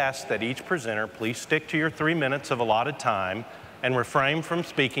 we ask that each presenter please stick to your 3 minutes of allotted time and refrain from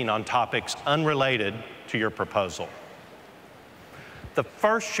speaking on topics unrelated to your proposal. The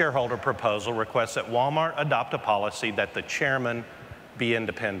first shareholder proposal requests that Walmart adopt a policy that the chairman be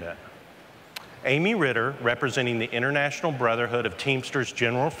independent. Amy Ritter, representing the International Brotherhood of Teamsters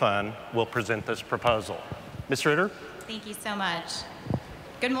General Fund, will present this proposal. Ms. Ritter? Thank you so much.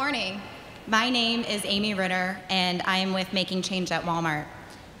 Good morning. My name is Amy Ritter, and I am with Making Change at Walmart.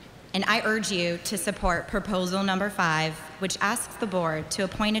 And I urge you to support proposal number 5, which asks the board to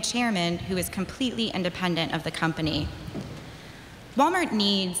appoint a chairman who is completely independent of the company. Walmart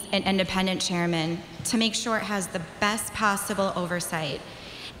needs an independent chairman to make sure it has the best possible oversight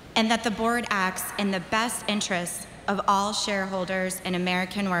and that the board acts in the best interests of all shareholders and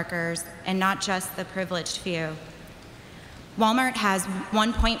American workers and not just the privileged few. Walmart has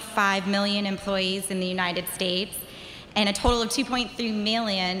 1.5 million employees in the United States and a total of 2.3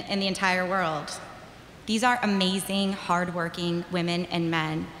 million in the entire world. These are amazing, hardworking women and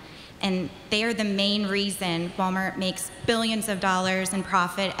men, and they are the main reason Walmart makes billions of dollars in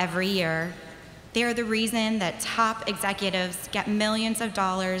profit every year. They are the reason that top executives get millions of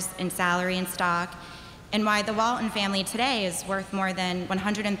dollars in salary and stock, and why the Walton family today is worth more than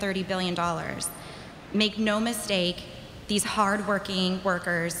 $130 billion. Make no mistake, these hardworking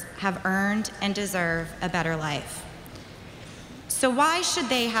workers have earned and deserve a better life. So why should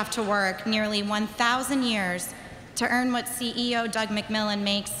they have to work nearly 1,000 years to earn what CEO Doug McMillon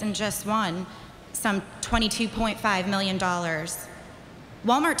makes in just one, some $22.5 million?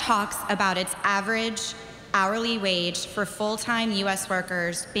 Walmart talks about its average hourly wage for full-time US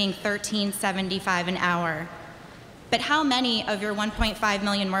workers being $13.75 an hour. But how many of your 1.5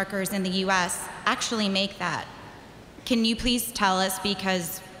 million workers in the US actually make that? Can you please tell us,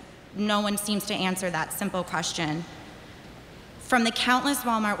 because no one seems to answer that simple question. From the countless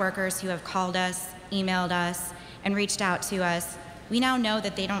Walmart workers who have called us, emailed us, and reached out to us, we now know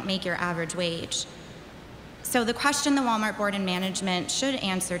that they don't make your average wage. So the question the Walmart board and management should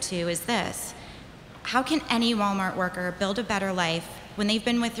answer to is this: how can any Walmart worker build a better life when they've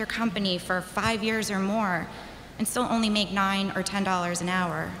been with your company for 5 years or more and still only make $9 or $10 an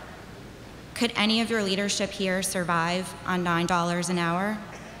hour? Could any of your leadership here survive on $9 an hour?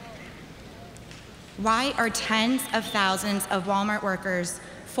 Why are tens of thousands of Walmart workers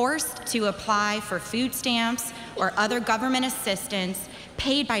forced to apply for food stamps or other government assistance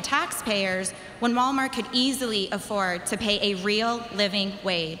paid by taxpayers when Walmart could easily afford to pay a real living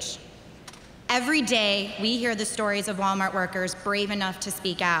wage? Every day, we hear the stories of Walmart workers brave enough to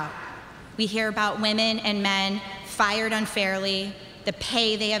speak out. We hear about women and men fired unfairly, the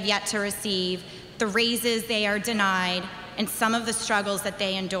pay they have yet to receive, the raises they are denied, and some of the struggles that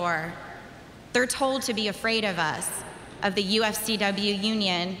they endure. They're told to be afraid of us, of the UFCW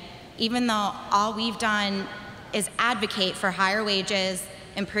union, even though all we've done is advocate for higher wages,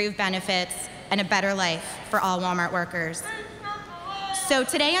 improved benefits, and a better life for all Walmart workers. So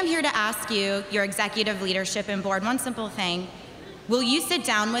today I'm here to ask you, your executive leadership and board, one simple thing. Will you sit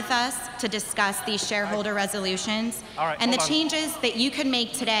down with us to discuss these shareholder resolutions and the changes that you could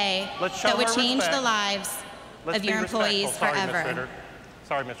make today that would change the lives of your employees forever?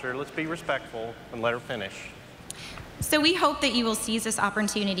 Sorry, Ms. Ritter, let's be respectful and let her finish. So we hope that you will seize this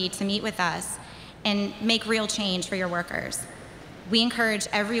opportunity to meet with us and make real change for your workers. We encourage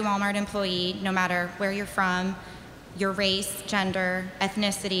every Walmart employee, no matter where you're from, your race, gender,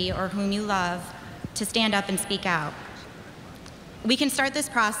 ethnicity, or whom you love, to stand up and speak out. We can start this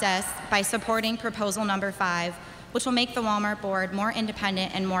process by supporting proposal number 5, which will make the Walmart board more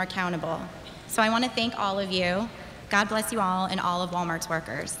independent and more accountable. So I want to thank all of you. God bless you all and all of Walmart's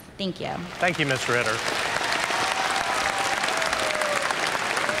workers. Thank you. Thank you, Ms. Ritter.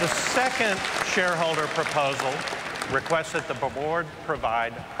 The second shareholder proposal requests that the board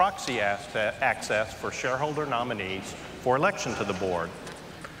provide proxy access for shareholder nominees for election to the board.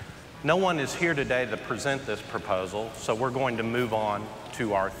 No one is here today to present this proposal, so we're going to move on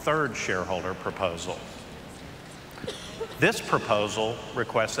to our third shareholder proposal. This proposal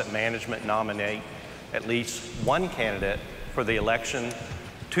requests that management nominate at least one candidate for the election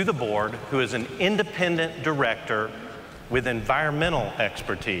to the board who is an independent director with environmental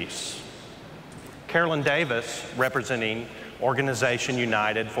expertise. Carolyn Davis, representing Organization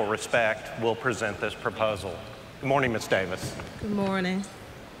United for Respect, will present this proposal. Good morning, Ms. Davis. Good morning.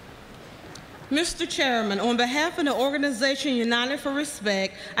 Mr. Chairman, on behalf of the Organization United for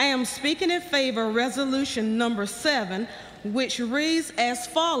Respect, I am speaking in favor of Resolution Number 7, which reads as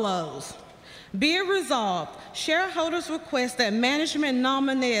follows. Be it resolved, shareholders request that management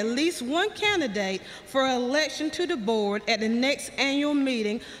nominate at least one candidate for election to the board at the next annual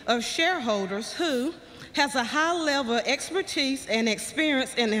meeting of shareholders who has a high level of expertise and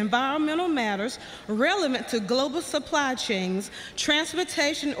experience in environmental matters relevant to global supply chains,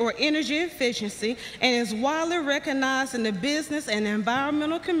 transportation, or energy efficiency, and is widely recognized in the business and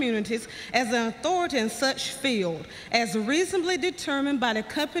environmental communities as an authority in such field, as reasonably determined by the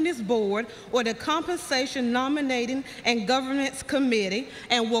company's board or the Compensation, Nominating, and Governance Committee,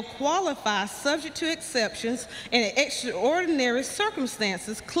 and will qualify subject to exceptions in extraordinary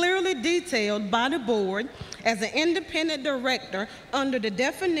circumstances clearly detailed by the board as an independent director under the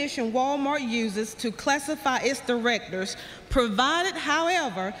definition Walmart uses to classify its directors, provided,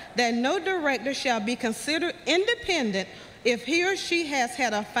 however, that no director shall be considered independent if he or she has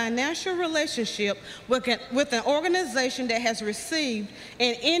had a financial relationship with an organization that has received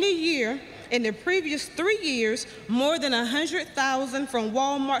in any year in the previous 3 years more than $100,000 from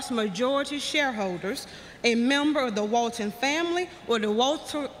Walmart's majority shareholders, a member of the Walton family or the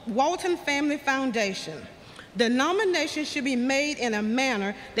Walton Family Foundation. The nomination should be made in a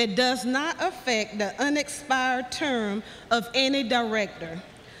manner that does not affect the unexpired term of any director.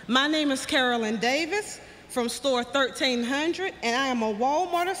 My name is Carolyn Davis from store 1300, and I am a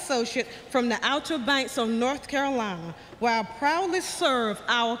Walmart associate from the Outer Banks of North Carolina, where I proudly serve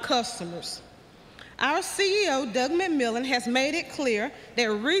our customers. Our CEO, Doug McMillon, has made it clear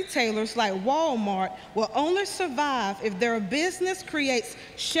that retailers like Walmart will only survive if their business creates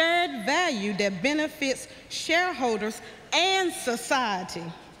shared value that benefits shareholders and society.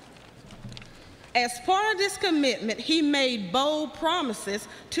 As part of this commitment, he made bold promises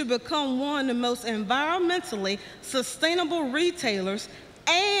to become one of the most environmentally sustainable retailers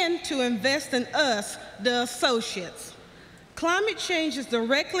and to invest in us, the associates. Climate change is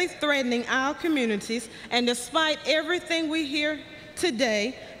directly threatening our communities, and despite everything we hear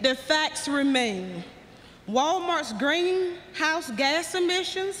today, the facts remain. Walmart's greenhouse gas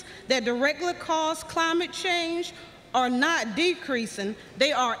emissions that directly cause climate change are not decreasing,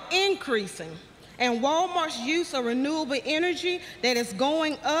 they are increasing. And Walmart's use of renewable energy that is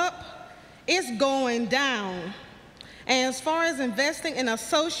going up, it's going down. And as far as investing in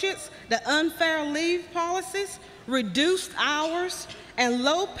associates, the unfair leave policies, reduced hours, and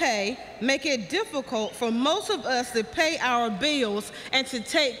low pay make it difficult for most of us to pay our bills and to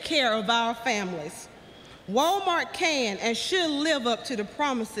take care of our families. Walmart can and should live up to the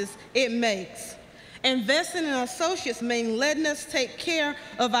promises it makes. Investing in associates means letting us take care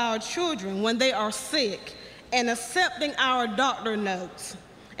of our children when they are sick and accepting our doctor notes.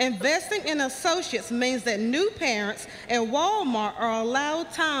 Investing in associates means that new parents at Walmart are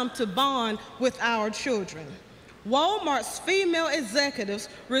allowed time to bond with our children. Walmart's female executives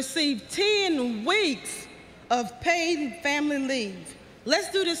receive 10 weeks of paid family leave.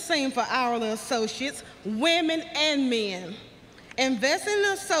 Let's do the same for hourly associates, women and men. Investing in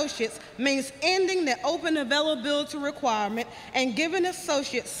associates means ending the open availability requirement and giving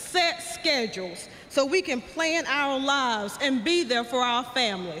associates set schedules so we can plan our lives and be there for our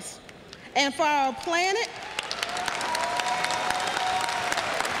families. And for our planet,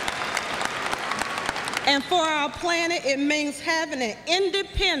 it means having an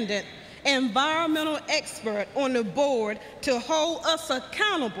independent environmental expert on the board to hold us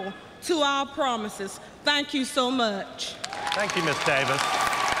accountable to our promises. Thank you so much. Thank you, Ms. Davis.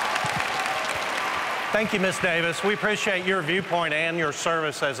 Thank you, Ms. Davis. We appreciate your viewpoint and your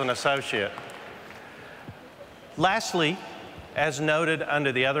service as an associate. Lastly, as noted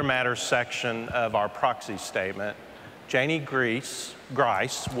under the Other Matters section of our proxy statement, Janie Grice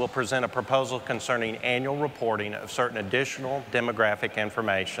will present a proposal concerning annual reporting of certain additional demographic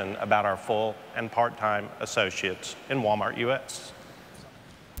information about our full and part-time associates in Walmart U.S.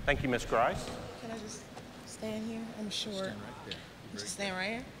 Thank you, Ms. Grice. Can I just stand here? I'm short. Just stand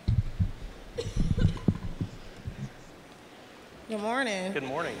right here. Good morning. Good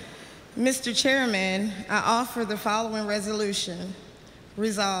morning. Mr. Chairman, I offer the following resolution.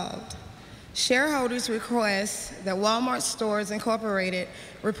 Resolved. Shareholders request that Walmart Stores Incorporated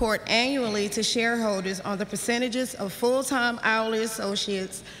report annually to shareholders on the percentages of full-time hourly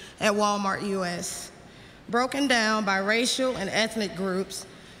associates at Walmart US, broken down by racial and ethnic groups,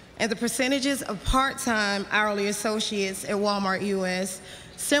 and the percentages of part-time hourly associates at Walmart US,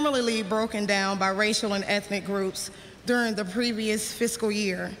 similarly broken down by racial and ethnic groups during the previous fiscal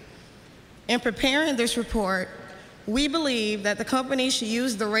year. In preparing this report, we believe that the company should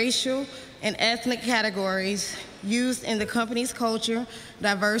use the racial and ethnic categories used in the company's culture,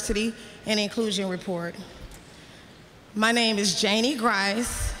 diversity, and inclusion report. My name is Janie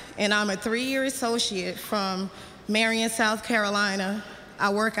Grice, and I'm a 3-year associate from Marion, South Carolina. I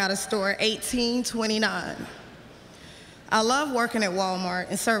work out of store 1829. I love working at Walmart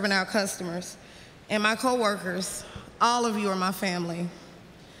and serving our customers. And my coworkers, all of you are my family.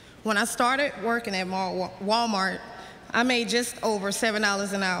 When I started working at Walmart, I made just over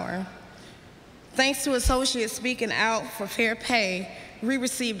 $7 an hour. Thanks to associates speaking out for fair pay, we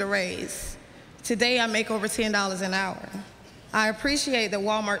received a raise. Today, I make over $10 an hour. I appreciate that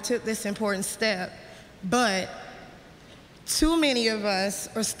Walmart took this important step, but too many of us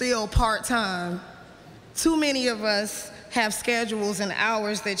are still part-time. Too many of us have schedules and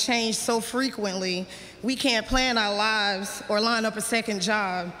hours that change so frequently, we can't plan our lives or line up a second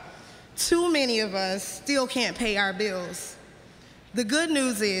job. Too many of us still can't pay our bills. The good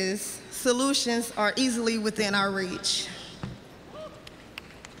news is solutions are easily within our reach.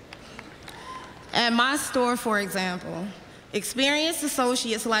 At my store, for example, experienced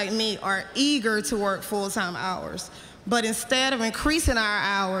associates like me are eager to work full-time hours, but instead of increasing our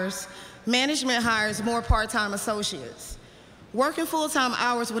hours, management hires more part-time associates. Working full-time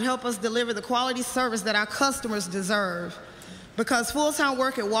hours would help us deliver the quality service that our customers deserve. Because full-time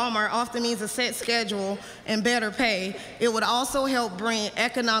work at Walmart often means a set schedule and better pay, it would also help bring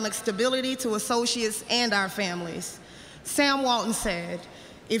economic stability to associates and our families. Sam Walton said,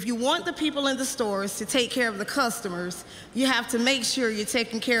 if you want the people in the stores to take care of the customers, you have to make sure you're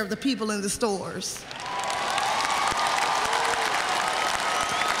taking care of the people in the stores.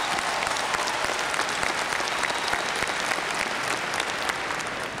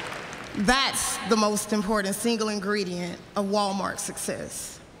 That's the most important single ingredient of Walmart's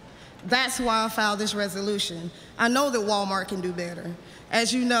success. That's why I filed this resolution. I know that Walmart can do better.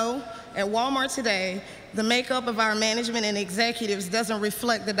 As you know, at Walmart today, the makeup of our management and executives doesn't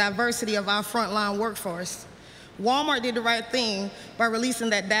reflect the diversity of our frontline workforce. Walmart did the right thing by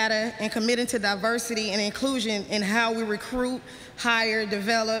releasing that data and committing to diversity and inclusion in how we recruit, hire,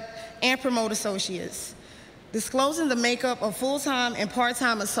 develop, and promote associates. Disclosing the makeup of full-time and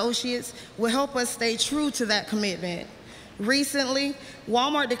part-time associates will help us stay true to that commitment. Recently,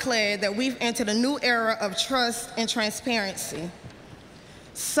 Walmart declared that we've entered a new era of trust and transparency.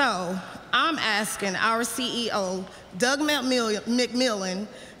 So, I'm asking our CEO, Doug McMillon,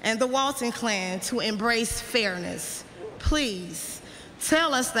 and the Walton clan to embrace fairness. Please,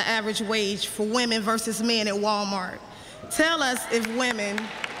 tell us the average wage for women versus men at Walmart. Tell us if women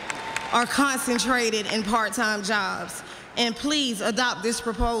are concentrated in part-time jobs. And please adopt this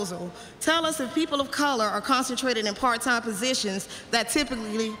proposal. Tell us if people of color are concentrated in part-time positions that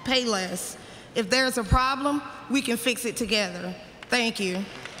typically pay less. If there's a problem, we can fix it together. Thank you.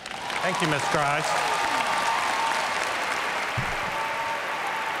 Thank you, Ms. Grice.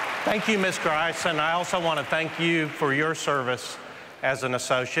 Thank you, Ms. Grice, and I also want to thank you for your service as an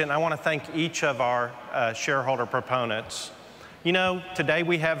associate, and I want to thank each of our shareholder proponents. You know, today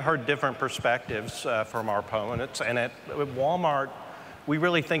we have heard different perspectives from our opponents, and at Walmart, we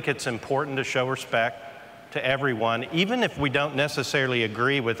really think it's important to show respect to everyone, even if we don't necessarily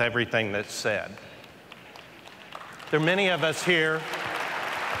agree with everything that's said. There are many of us here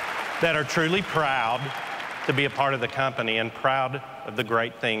that are truly proud to be a part of the company and proud of the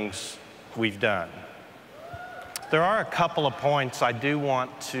great things we've done. There are a couple of points I do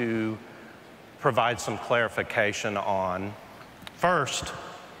want to provide some clarification on. First,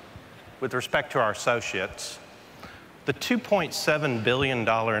 with respect to our associates, the $2.7 billion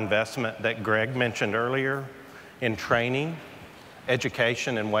investment that Greg mentioned earlier in training,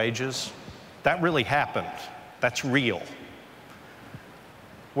 education, and wages, that really happened. That's real.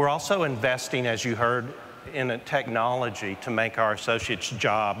 We're also investing, as you heard, in a technology to make our associates'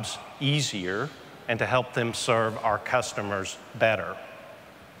 jobs easier and to help them serve our customers better.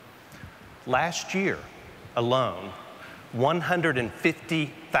 Last year alone,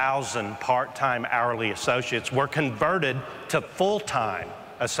 150,000 part-time hourly associates were converted to full-time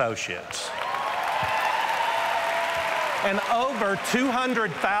associates. And over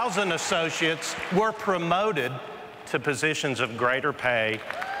 200,000 associates were promoted to positions of greater pay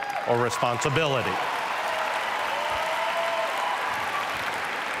or responsibility.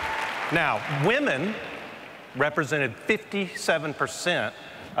 Now, women represented 57%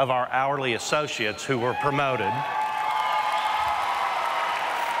 of our hourly associates who were promoted.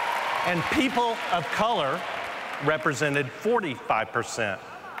 And people of color represented 45%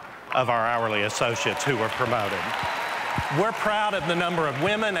 of our hourly associates who were promoted. We're proud of the number of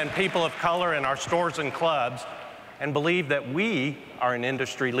women and people of color in our stores and clubs and believe that we are an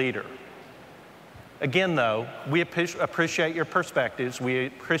industry leader. Again, though, we appreciate your perspectives. We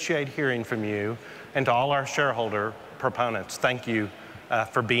appreciate hearing from you. And to all our shareholder proponents, thank you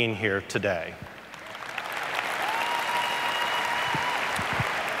for being here today.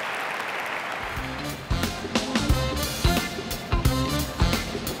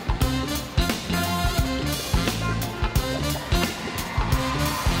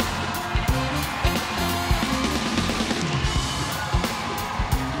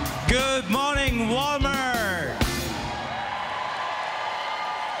 Good morning, Walmart!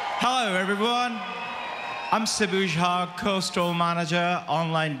 Hello, everyone. I'm Sabuj Ha, Co-Store Manager,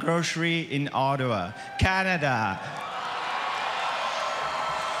 Online Grocery in Ottawa, Canada.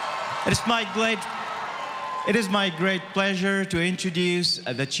 It is my great pleasure to introduce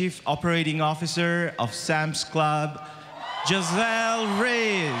the Chief Operating Officer of Sam's Club, Giselle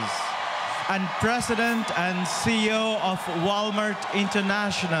Reyes, and President and CEO of Walmart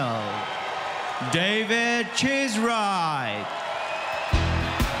International, David Cheesewright.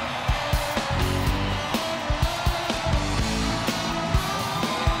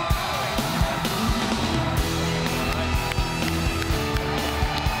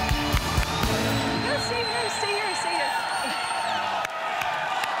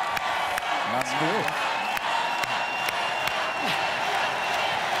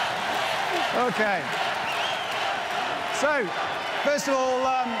 Okay. So, first of all,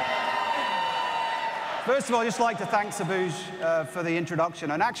 I'd just like to thank Sabuj for the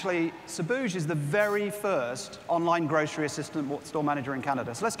introduction. And actually, Sabuj is the very first online grocery assistant store manager in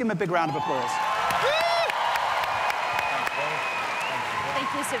Canada. So let's give him a big round of applause.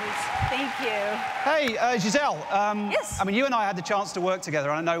 Thank you, Sabuj. Thank you. Hey, Giselle. Yes. I mean, you and I had the chance to work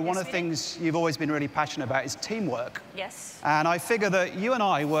together. And I know one of the things you've always been really passionate about is teamwork. Yes. And I figure that you and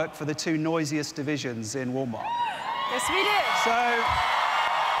I work for the two noisiest divisions in Walmart. Yes, we do.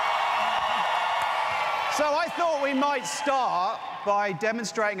 So I thought we might start by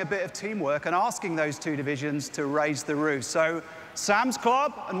demonstrating a bit of teamwork and asking those two divisions to raise the roof. So Sam's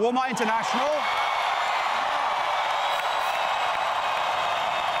Club and Walmart International.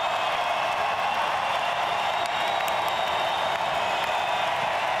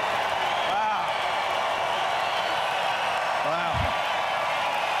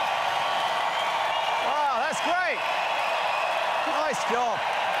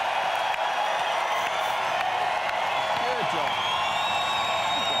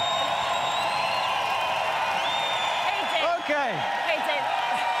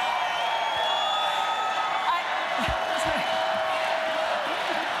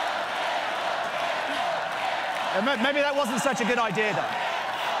 Maybe that wasn't such a good idea, though.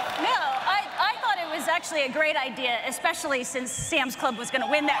 No, I thought it was actually a great idea, especially since Sam's Club was going to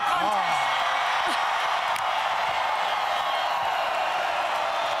win that contest.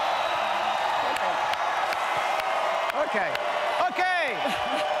 Okay.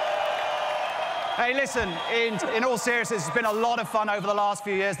 Hey, listen, in all seriousness, it's been a lot of fun over the last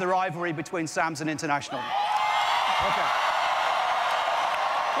few years, the rivalry between Sam's and International. Okay.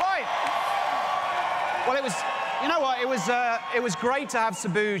 Right. Well, you know what, it was great to have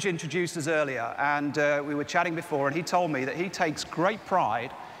Sabuj introduce us earlier, and we were chatting before, and he told me that he takes great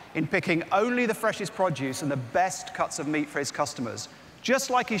pride in picking only the freshest produce and the best cuts of meat for his customers, just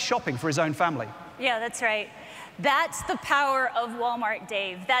like he's shopping for his own family. Yeah, that's right. That's the power of Walmart,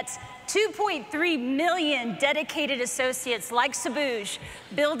 Dave. That's 2.3 million dedicated associates like Sabuj,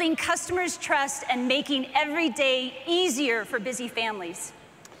 building customers' trust and making every day easier for busy families.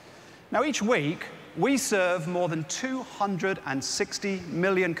 Now, each week, we serve more than 260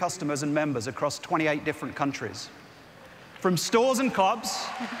 million customers and members across 28 different countries. From stores and clubs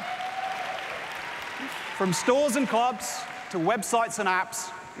to websites and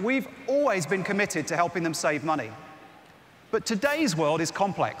apps, we've always been committed to helping them save money. But today's world is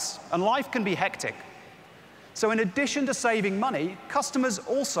complex, and life can be hectic. So in addition to saving money, customers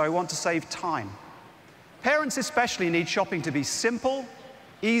also want to save time. Parents especially need shopping to be simple,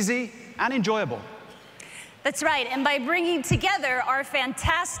 easy, and enjoyable. That's right, and by bringing together our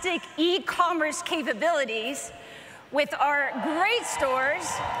fantastic e-commerce capabilities with our great stores,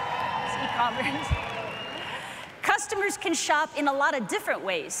 e-commerce, customers can shop in a lot of different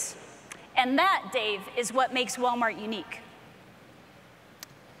ways. And that, Dave, is what makes Walmart unique.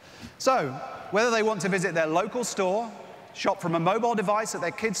 So, whether they want to visit their local store, shop from a mobile device at their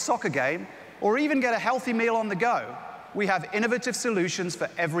kids' soccer game, or even get a healthy meal on the go, we have innovative solutions for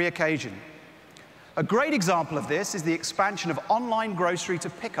every occasion. A great example of this is the expansion of online grocery to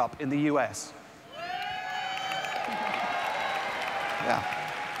pickup in the US. Yeah.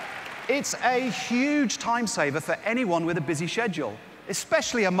 It's a huge time saver for anyone with a busy schedule,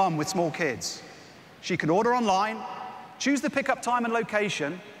 especially a mum with small kids. She can order online, choose the pickup time and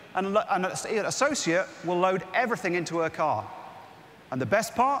location, and an associate will load everything into her car. And the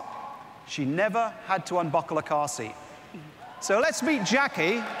best part? She never had to unbuckle a car seat. So let's meet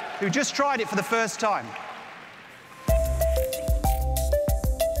Jackie, who just tried it for the first time.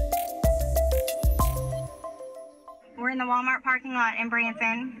 We're in the Walmart parking lot in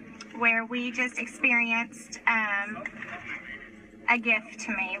Branson, where we just experienced a gift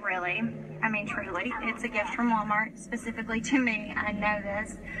to me, really. I mean, truly. It's a gift from Walmart, specifically to me. I know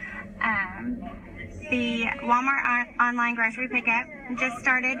this. The Walmart online grocery pickup just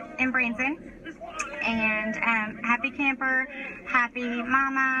started in Branson. And happy camper, happy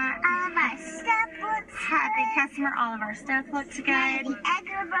mama, all of our stuff looks happy good. Customer, all of our stuff looks good. None of the eggs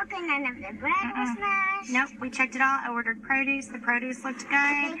were broken, none of the bread was smashed. Nope, we checked it all. I ordered produce. The produce looked good.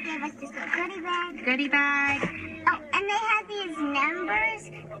 They gave us just a goodie bag. Goodie bag. Oh, and they have these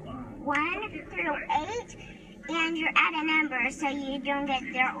numbers, 1 through 8. And you add a number so you don't get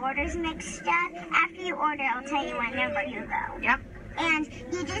their orders mixed up. After you order, it'll tell you what number you go. Yep. And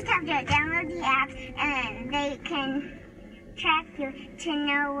you just have to download the app, and they can track you to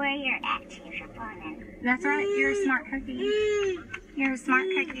know where you're at. That's right. You're a smart cookie. You're a smart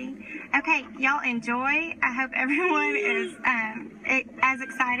cookie. Okay, y'all enjoy. I hope everyone is as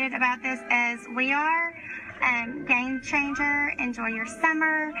excited about this as we are. Game changer. Enjoy your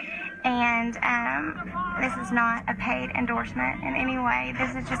summer. And this is not a paid endorsement in any way.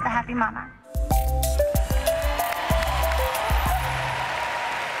 This is just a happy mama.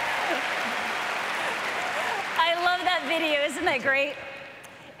 Video, isn't that great?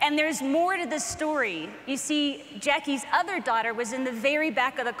 And there's more to the story. You see, Jackie's other daughter was in the very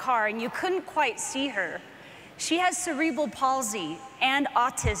back of the car, and you couldn't quite see her. She has cerebral palsy and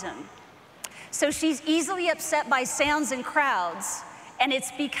autism. So she's easily upset by sounds and crowds. And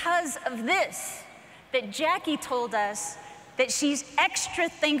it's because of this that Jackie told us that she's extra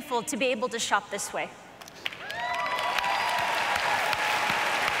thankful to be able to shop this way.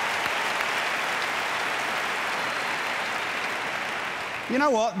 You know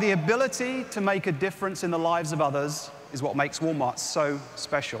what? The ability to make a difference in the lives of others is what makes Walmart so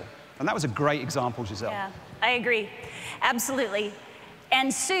special. And that was a great example, Giselle. Yeah, I agree. Absolutely.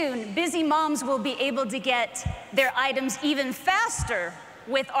 And soon, busy moms will be able to get their items even faster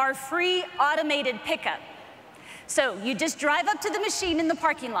with our free automated pickup. So you just drive up to the machine in the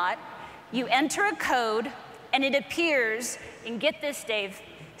parking lot, you enter a code, and it appears, and get this, Dave,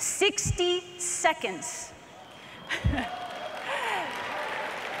 60 seconds.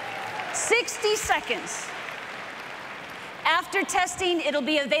 60 seconds. After testing, it'll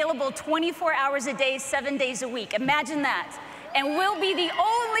be available 24 hours a day, 7 days a week. Imagine that. And we'll be the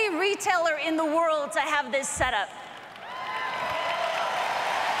only retailer in the world to have this set up.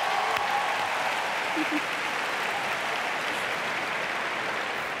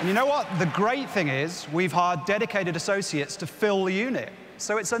 And you know what? The great thing is we've hired dedicated associates to fill the unit.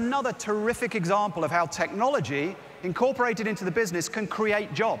 So it's another terrific example of how technology incorporated into the business can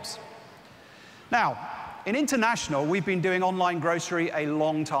create jobs. Now, in international, we've been doing online grocery a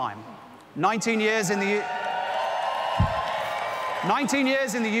long time. 19 years in the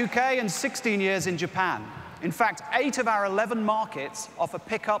UK and 16 years in Japan. In fact, 8 of our 11 markets offer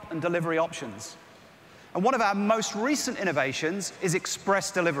pickup and delivery options. And one of our most recent innovations is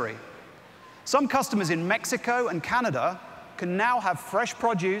express delivery. Some customers in Mexico and Canada can now have fresh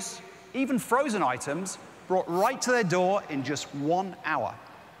produce, even frozen items, brought right to their door in just 1 hour.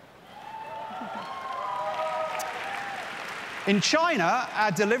 In China,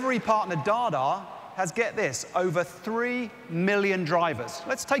 our delivery partner Dada has, get this, over 3 million drivers.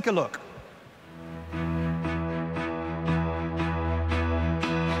 Let's take a look.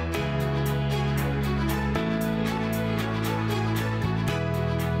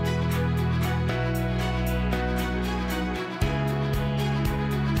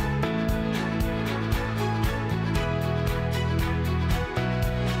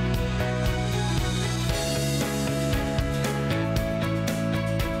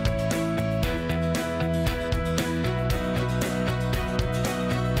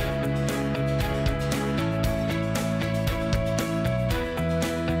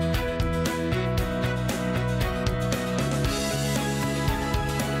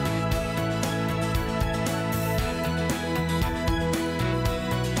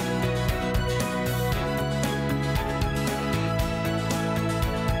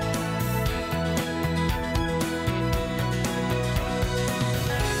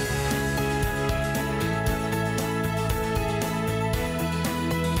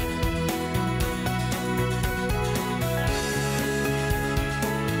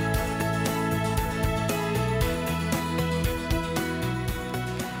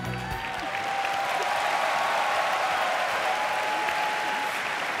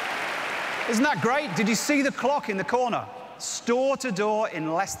 Isn't that great? Did you see the clock in the corner? Store to door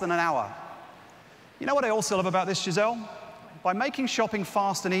in less than an hour. You know what I also love about this, Giselle? By making shopping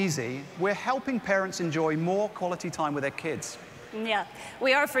fast and easy, we're helping parents enjoy more quality time with their kids. Yeah,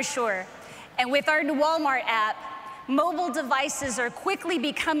 we are for sure. And with our new Walmart app, mobile devices are quickly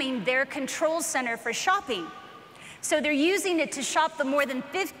becoming their control center for shopping. So they're using it to shop the more than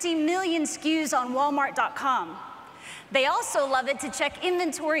 50 million SKUs on Walmart.com. They also love it to check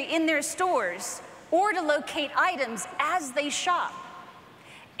inventory in their stores or to locate items as they shop.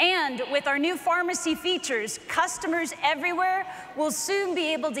 And with our new pharmacy features, customers everywhere will soon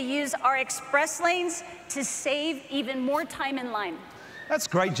be able to use our express lanes to save even more time in line. That's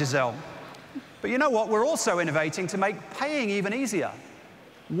great, Giselle. But you know what? We're also innovating to make paying even easier.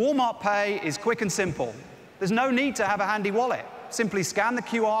 Walmart Pay is quick and simple. There's no need to have a handy wallet. Simply scan the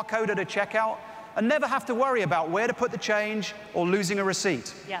QR code at a checkout and never have to worry about where to put the change or losing a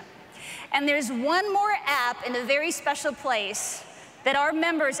receipt. Yeah. And there's one more app in a very special place that our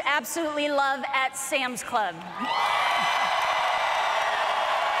members absolutely love at Sam's Club.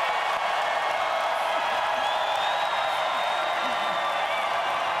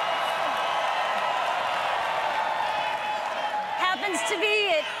 Happens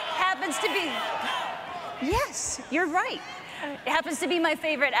to be, yes, you're right. It happens to be my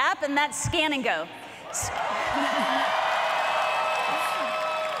favorite app, and that's Scan and Go.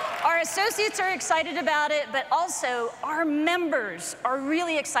 Our associates are excited about it, but also our members are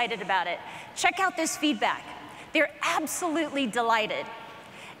really excited about it. Check out this feedback. They're absolutely delighted.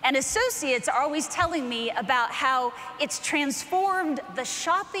 And associates are always telling me about how it's transformed the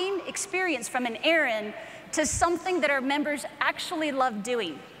shopping experience from an errand to something that our members actually love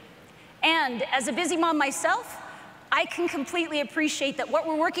doing. And as a busy mom myself, I can completely appreciate that what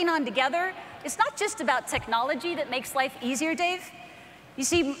we're working on together is not just about technology that makes life easier, Dave. You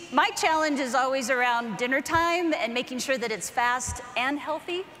see, my challenge is always around dinner time and making sure that it's fast and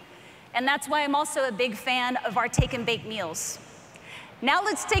healthy. And that's why I'm also a big fan of our take and bake meals. Now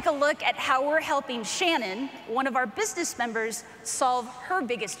let's take a look at how we're helping Shannon, one of our business members, solve her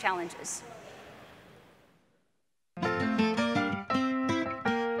biggest challenges.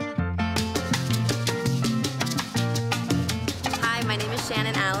 Hi, my name is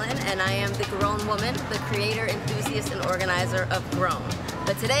Shannon Allen, and I am the Grown Woman, the creator, enthusiast, and organizer of Grown.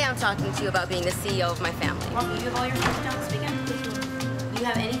 But today I'm talking to you about being the CEO of my family. Well, you have all your stuff done this weekend? Do you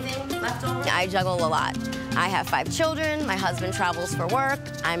have anything left over? I juggle a lot. I have 5 children, my husband travels for work,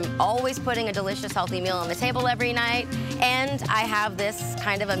 I'm always putting a delicious, healthy meal on the table every night, and I have this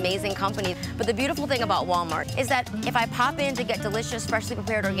kind of amazing company. But the beautiful thing about Walmart is that if I pop in to get delicious, freshly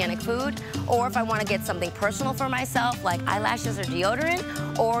prepared organic food, or if I want to get something personal for myself, like eyelashes or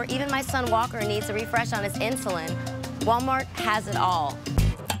deodorant, or even my son Walker needs a refresh on his insulin, Walmart has it all.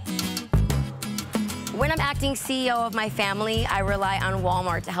 When I'm acting CEO of my family, I rely on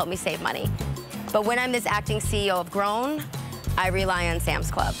Walmart to help me save money. But when I'm this acting CEO of Grown, I rely on Sam's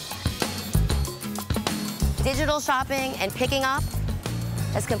Club. Digital shopping and picking up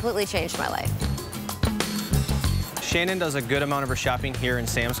has completely changed my life. Shannon does a good amount of her shopping here in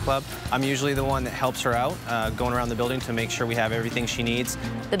Sam's Club. I'm usually the one that helps her out, going around the building to make sure we have everything she needs.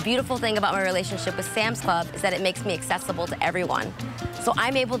 The beautiful thing about my relationship with Sam's Club is that it makes me accessible to everyone. So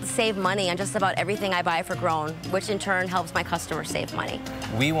I'm able to save money on just about everything I buy for Grown, which in turn helps my customers save money.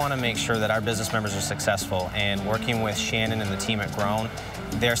 We want to make sure that our business members are successful, and working with Shannon and the team at Grown,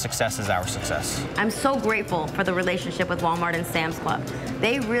 their success is our success. I'm so grateful for the relationship with Walmart and Sam's Club.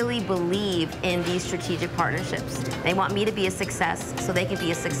 They really believe in these strategic partnerships. They want me to be a success so they can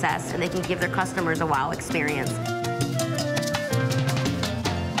be a success and they can give their customers a wow experience.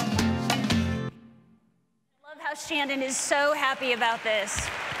 How Shannon is so happy about this.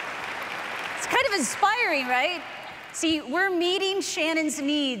 It's kind of inspiring, right? See, we're meeting Shannon's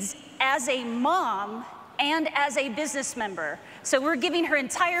needs as a mom and as a business member. So we're giving her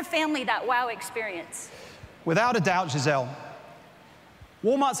entire family that wow experience. Without a doubt, Giselle,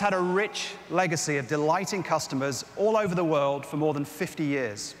 Walmart's had a rich legacy of delighting customers all over the world for more than 50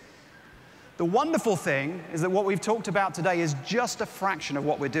 years. The wonderful thing is that what we've talked about today is just a fraction of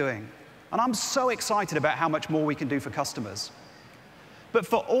what we're doing. And I'm so excited about how much more we can do for customers. But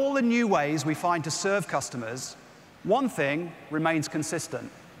for all the new ways we find to serve customers, one thing remains consistent,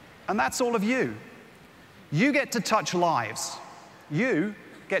 and that's all of you. You get to touch lives. You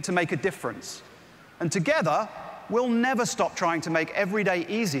get to make a difference. And together, we'll never stop trying to make every day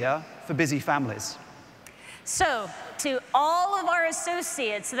easier for busy families. So, to all of our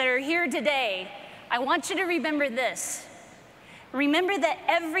associates that are here today, I want you to remember this. Remember that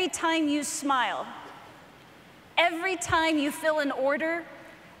every time you smile, every time you fill an order,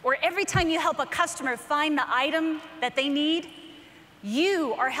 or every time you help a customer find the item that they need,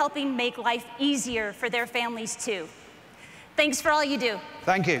 you are helping make life easier for their families too. Thanks for all you do.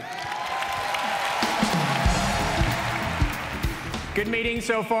 Thank you. Good meeting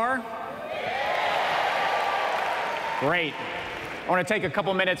so far? Great. I want to take a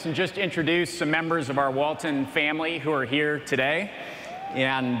couple minutes and just introduce some members of our Walton family who are here today.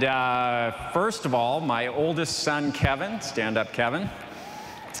 And first of all, my oldest son, Kevin. Stand up, Kevin.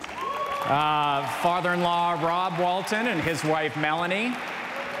 Father-in-law, Rob Walton, and his wife, Melanie.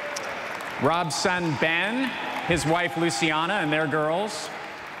 Rob's son, Ben, his wife, Luciana, and their girls.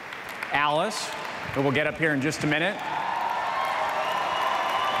 Alice, who will get up here in just a minute.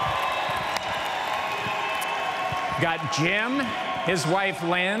 Got Jim, his wife,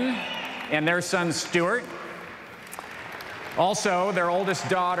 Lynn, and their son, Stuart. Also, their oldest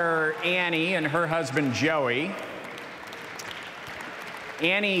daughter, Annie, and her husband, Joey.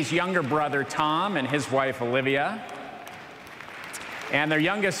 Annie's younger brother, Tom, and his wife, Olivia. And their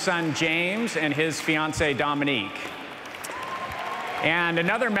youngest son, James, and his fiancée, Dominique. And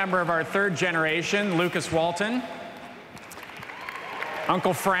another member of our third generation, Lucas Walton.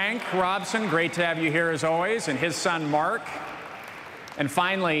 Uncle Frank Robson, great to have you here as always, and his son, Mark. And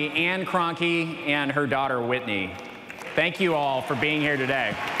finally, Ann Kroenke and her daughter, Whitney. Thank you all for being here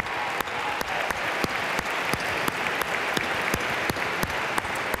today.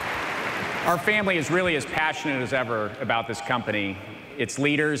 Our family is really as passionate as ever about this company, its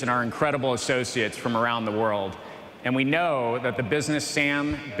leaders, and our incredible associates from around the world. And we know that the business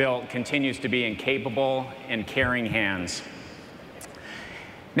Sam built continues to be in capable and caring hands.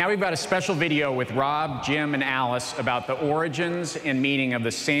 Now we've got a special video with Rob, Jim, and Alice about the origins and meaning of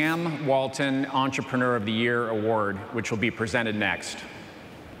the Sam Walton Entrepreneur of the Year Award, which will be presented next.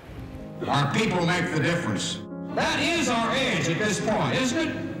 Our people make the difference. That is our edge at this point, isn't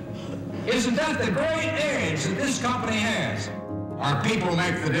it? Isn't that the great edge that this company has? Our people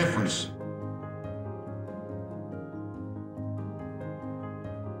make the difference.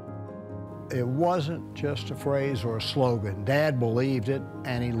 It wasn't just a phrase or a slogan. Dad believed it,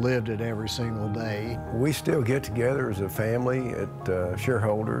 and he lived it every single day. We still get together as a family at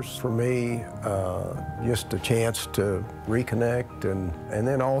Shareholders. For me, just a chance to reconnect and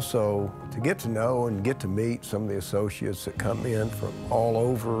then also to get to know and get to meet some of the associates that come in from all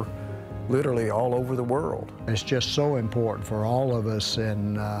over, literally all over the world. It's just so important for all of us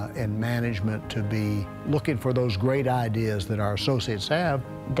in management to be looking for those great ideas that our associates have.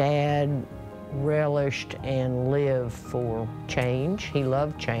 Dad relished and lived for change. He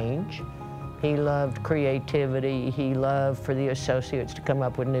loved change. He loved creativity. He loved for the associates to come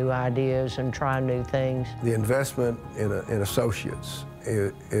up with new ideas and try new things. The investment in associates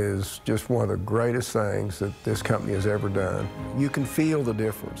is just one of the greatest things that this company has ever done. You can feel the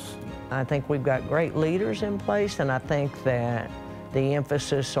difference. I think we've got great leaders in place, and I think that the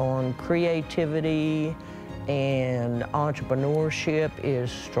emphasis on creativity and entrepreneurship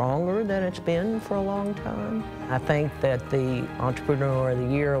is stronger than it's been for a long time. I think that the Entrepreneur of the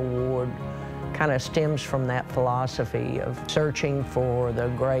Year Award kind of stems from that philosophy of searching for the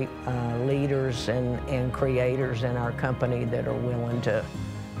great leaders and creators in our company that are willing to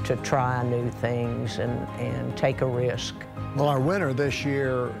try new things and take a risk. Well, our winner this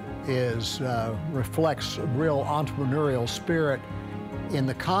year reflects a real entrepreneurial spirit in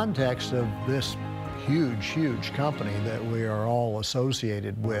the context of this huge company that we are all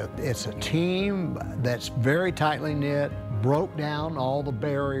associated with. It's a team that's very tightly knit, broke down all the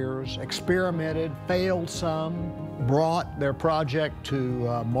barriers, experimented, failed some, brought their project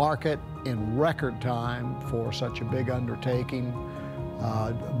to market in record time for such a big undertaking.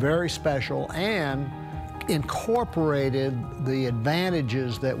 Very special, and incorporated the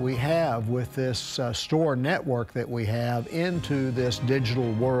advantages that we have with this store network that we have into this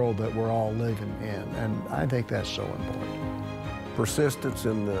digital world that we're all living in, and I think that's so important. Persistence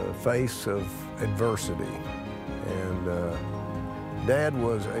in the face of adversity, and Dad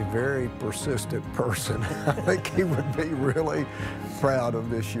was a very persistent person. I think he would be really proud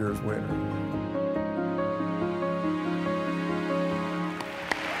of this year's winner.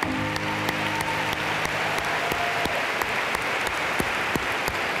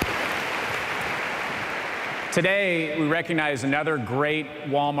 Today, we recognize another great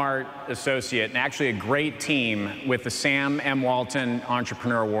Walmart associate, and actually a great team, with the Sam M. Walton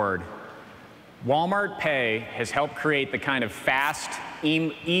Entrepreneur Award. Walmart Pay has helped create the kind of fast,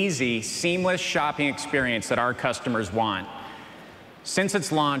 easy, seamless shopping experience that our customers want. Since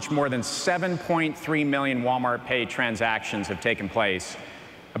its launch, more than 7.3 million Walmart Pay transactions have taken place,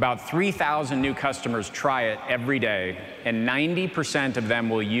 About 3,000 new customers try it every day, and 90% of them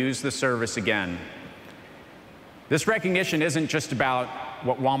will use the service again. This recognition isn't just about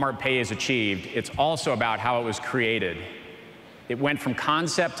what Walmart Pay has achieved, it's also about how it was created. It went from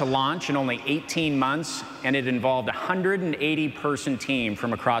concept to launch in only 18 months, and it involved a 180-person team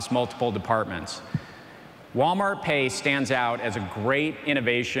from across multiple departments. Walmart Pay stands out as a great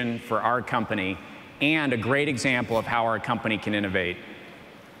innovation for our company and a great example of how our company can innovate.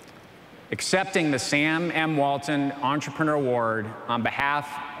 Accepting the Sam M. Walton Entrepreneur Award on behalf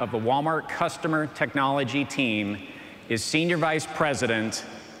of the Walmart Customer Technology Team is Senior Vice President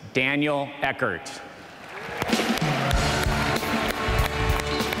Daniel Eckert.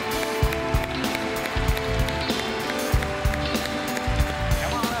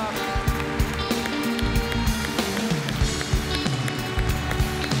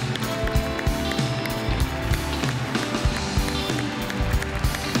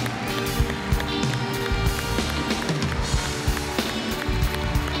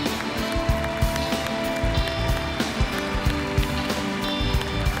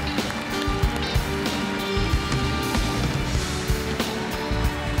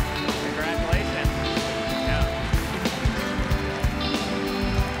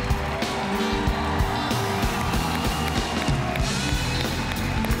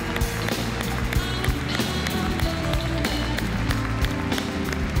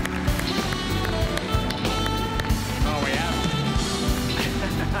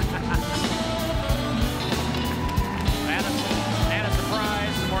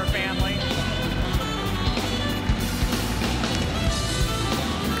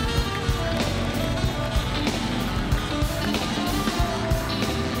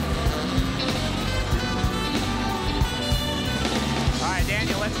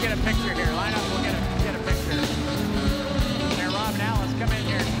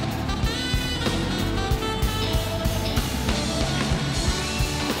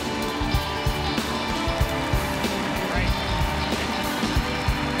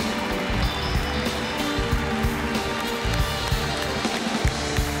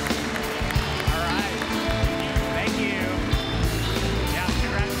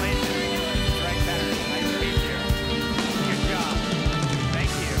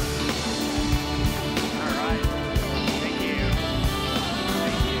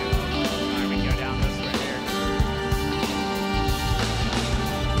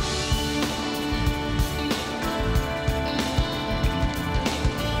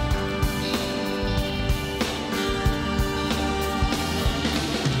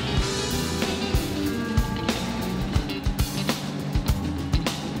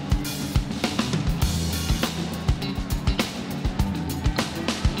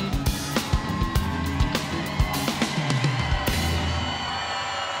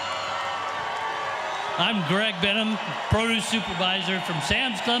 I'm Greg Benham, Produce Supervisor from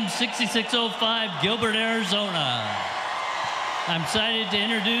Sam's Club 6605, Gilbert, Arizona. I'm excited to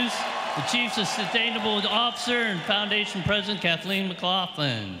introduce the Chief Sustainable Officer and Foundation President, Kathleen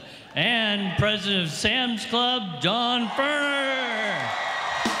McLaughlin, and President of Sam's Club, John Ferner.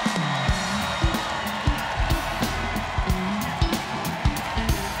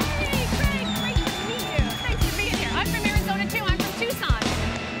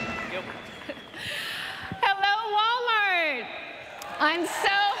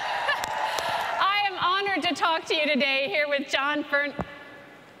 I am honored to talk to you today here with John Fern.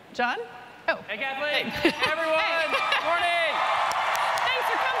 John? Oh. Hey, Kathleen. Hey, everyone. Hey. Morning. Thanks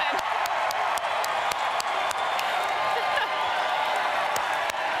for coming.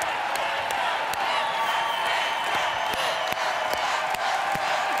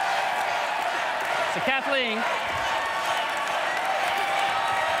 So, Kathleen.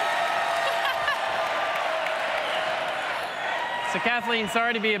 So Kathleen,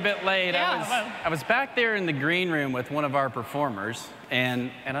 sorry to be a bit late. Yeah, I was back there in the green room with one of our performers, and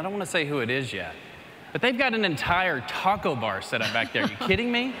I don't want to say who it is yet, but they've got an entire taco bar set up back there. Are you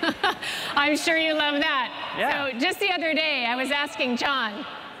kidding me? I'm sure you love that. Yeah. So just the other day, I was asking John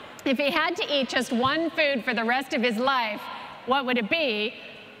if he had to eat just one food for the rest of his life, what would it be?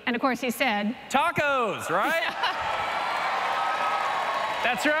 And of course he said, tacos, right?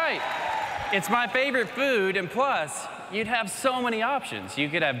 That's right. It's my favorite food, and plus, you'd have so many options. You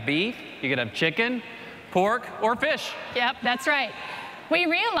could have beef, you could have chicken, pork, or fish. Yep, that's right. We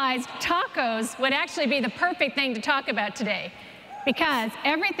realized tacos would actually be the perfect thing to talk about today because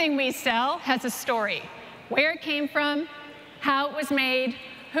everything we sell has a story. Where it came from, how it was made,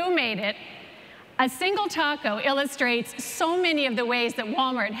 who made it. A single taco illustrates so many of the ways that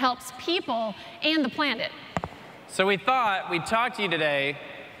Walmart helps people and the planet. So we thought we'd talk to you today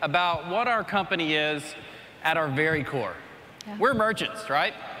about what our company is at our very core. Yeah. We're merchants,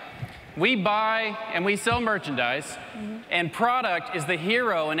 right? We buy and we sell merchandise, and product is the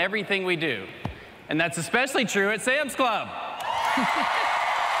hero in everything we do. And that's especially true at Sam's Club.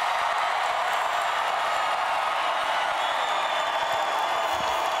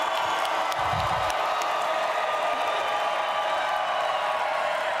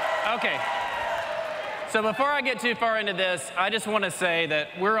 Okay, so before I get too far into this, I just want to say that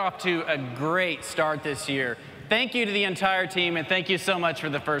we're off to a great start this year. Thank you to the entire team, and thank you so much for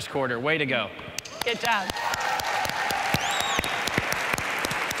the first quarter. Way to go. Good job.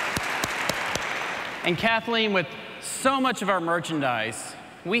 And Kathleen, with so much of our merchandise,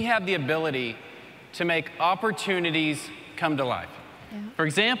 we have the ability to make opportunities come to life. Yeah. For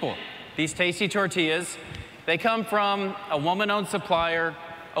example, these tasty tortillas, they come from a woman-owned supplier,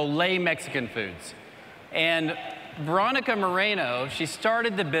 Olay Mexican Foods. And Veronica Moreno, she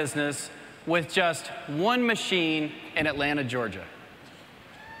started the business with just one machine in Atlanta, Georgia.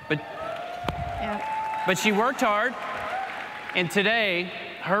 But she worked hard, and today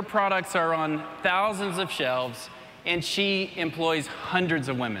her products are on thousands of shelves, and she employs hundreds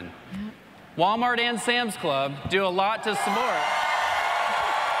of women. Walmart and Sam's Club do a lot to support. I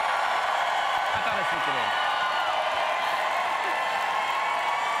thought I sent it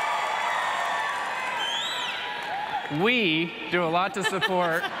in. We do a lot to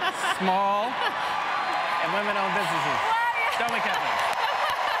support small and women-owned businesses. Don't we, Kathleen?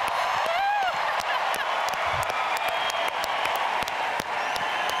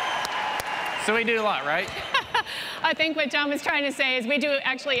 So we do a lot, right? I think what John was trying to say is we do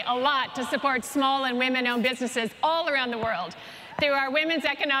actually a lot to support small and women-owned businesses all around the world through our Women's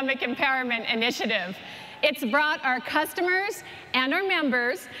Economic Empowerment Initiative. It's brought our customers and our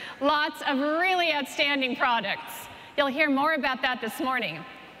members lots of really outstanding products. You'll hear more about that this morning.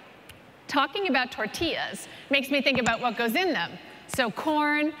 Talking about tortillas makes me think about what goes in them. So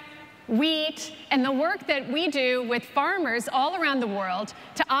corn, wheat, and the work that we do with farmers all around the world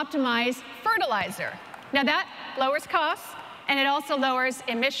to optimize fertilizer. Now that lowers costs, and it also lowers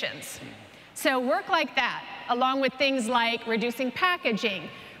emissions. So work like that, along with things like reducing packaging,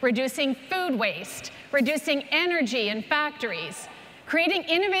 reducing food waste, reducing energy in factories, creating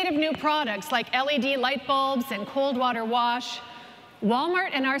innovative new products like LED light bulbs and cold water wash.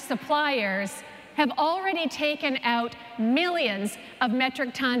 Walmart and our suppliers have already taken out millions of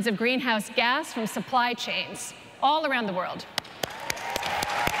metric tons of greenhouse gas from supply chains all around the world.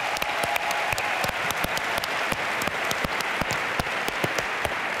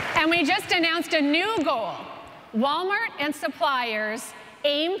 And we just announced a new goal. Walmart and suppliers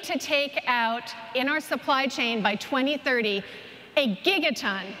aim to take out, in our supply chain by 2030, a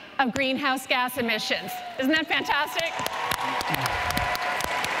gigaton of greenhouse gas emissions. Isn't that fantastic?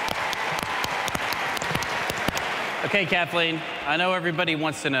 Okay, Kathleen, I know everybody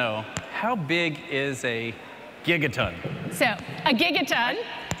wants to know, how big is a gigaton? So a gigaton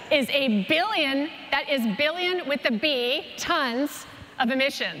is a billion, that is billion with the B, tons of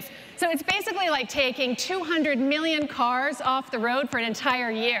emissions. So it's basically like taking 200 million cars off the road for an entire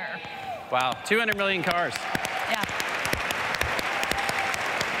year. Wow, 200 million cars. Yeah.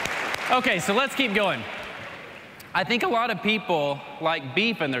 Okay, so let's keep going. I think a lot of people like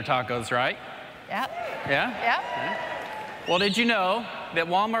beef in their tacos, right? Yep. Yeah? Yep. Well, did you know that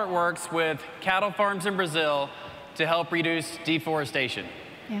Walmart works with cattle farms in Brazil to help reduce deforestation?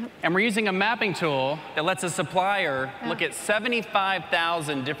 Yep. And we're using a mapping tool that lets a supplier look at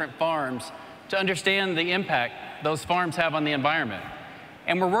 75,000 different farms to understand the impact those farms have on the environment.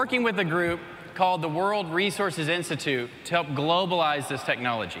 And we're working with a group called the World Resources Institute to help globalize this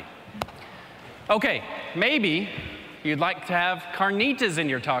technology. Okay, maybe you'd like to have carnitas in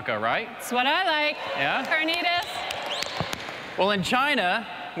your taco, right? That's what I like. Yeah? Carnitas. Well, in China,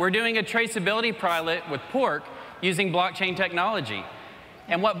 we're doing a traceability pilot with pork using blockchain technology.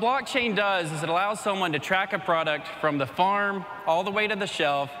 And what blockchain does is it allows someone to track a product from the farm all the way to the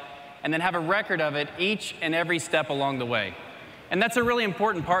shelf and then have a record of it each and every step along the way. And that's a really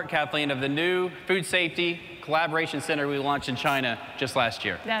important part, Kathleen, of the new Food Safety Collaboration Center we launched in China just last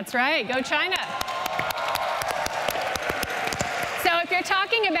year. That's right, go China. So if you're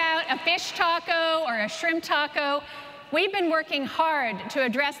talking about a fish taco or a shrimp taco, we've been working hard to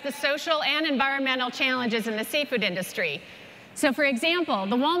address the social and environmental challenges in the seafood industry. So for example,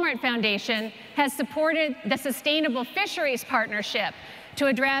 the Walmart Foundation has supported the Sustainable Fisheries Partnership to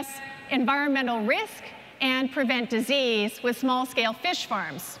address environmental risk and prevent disease with small-scale fish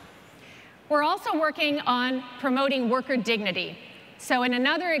farms. We're also working on promoting worker dignity. So in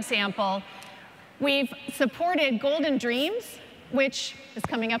another example, we've supported Golden Dreams which is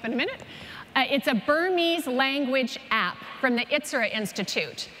coming up in a minute. It's a Burmese language app from the Itzra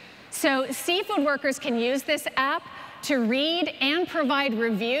Institute. So seafood workers can use this app to read and provide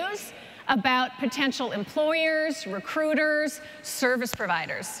reviews about potential employers, recruiters, service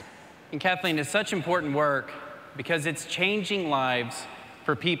providers. And Kathleen, it's such important work because it's changing lives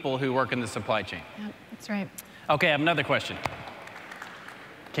for people who work in the supply chain. Yep, that's right. Okay, I have another question.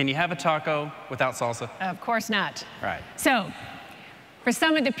 Can you have a taco without salsa? Of course not. Right. So, for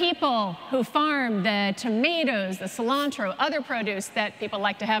some of the people who farm the tomatoes, the cilantro, other produce that people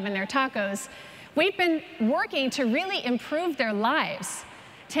like to have in their tacos, we've been working to really improve their lives.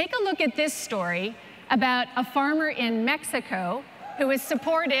 Take a look at this story about a farmer in Mexico who is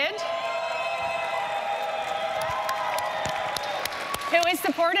supported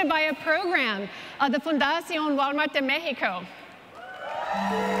by a program of the Fundación Walmart de Mexico.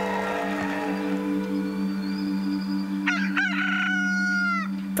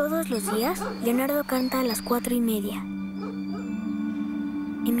 Todos los días, Leonardo canta a las 4:30.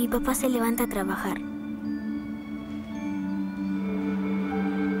 Y mi papá se levanta a trabajar.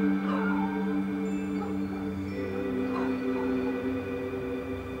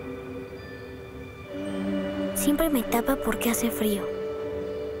 Siempre me tapa porque hace frío.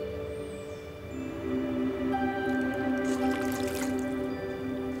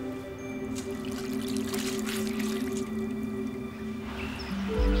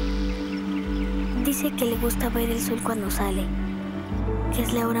 Dice que le gusta ver el sol cuando sale, que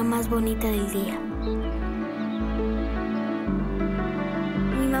es la hora más bonita del día.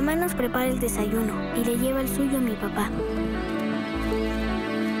 Mi mamá nos prepara el desayuno y le lleva el suyo a mi papá.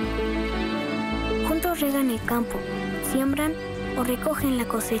 Juntos regan el campo, siembran o recogen la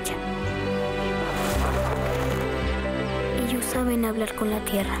cosecha. Ellos saben hablar con la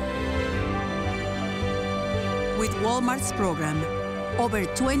tierra. With Walmart's program, over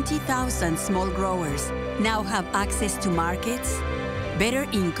 20,000 small growers now have access to markets, better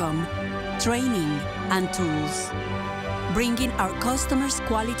income, training, and tools, bringing our customers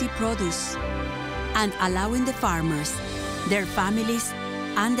quality produce and allowing the farmers, their families,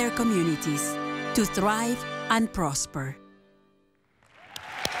 and their communities to thrive and prosper.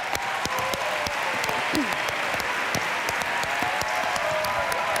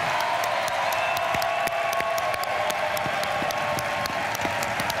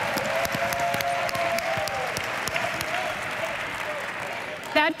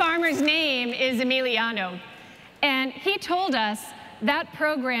 That farmer's name is Emiliano, and he told us that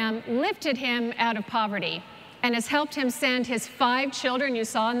program lifted him out of poverty and has helped him send his 5 children you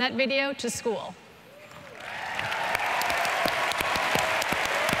saw in that video to school.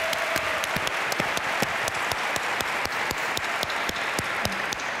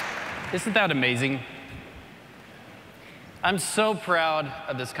 Isn't that amazing? I'm so proud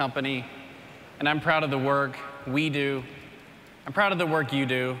of this company, and I'm proud of the work we do. I'm proud of the work you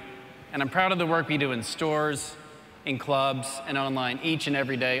do, and I'm proud of the work we do in stores, in clubs, and online each and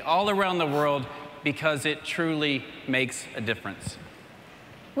every day, all around the world, because it truly makes a difference.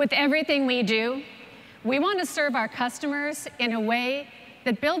 With everything we do, we want to serve our customers in a way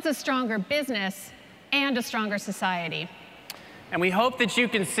that builds a stronger business and a stronger society. And we hope that you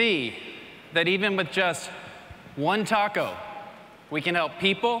can see that even with just one taco, we can help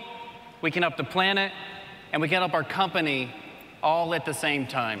people, we can help the planet, and we can help our company all at the same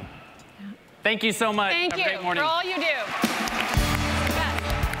time. Thank you so much. Thank Have you a great morning. for all you do.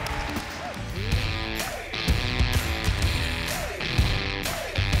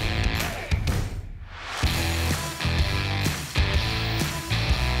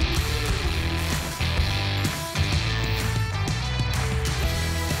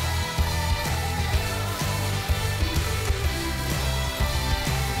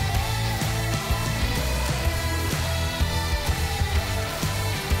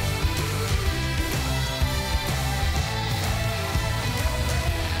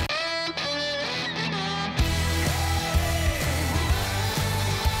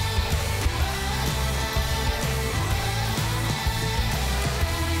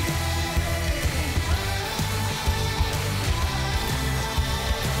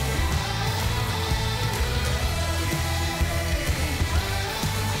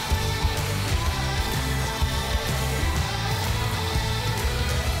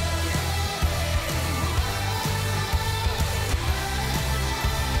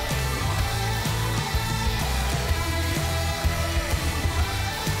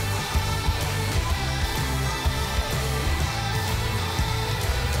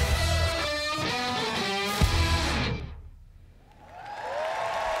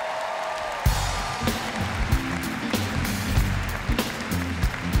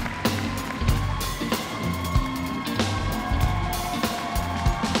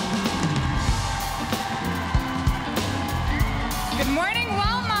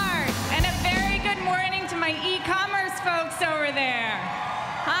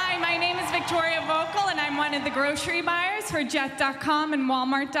 is Victoria Vogel, and I'm one of the grocery buyers for Jet.com and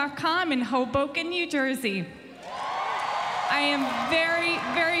Walmart.com in Hoboken, New Jersey. I am very,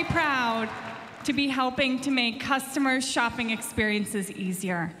 very proud to be helping to make customers' shopping experiences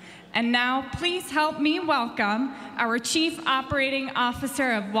easier. And now, please help me welcome our Chief Operating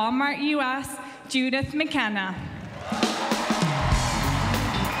Officer of Walmart US, Judith McKenna.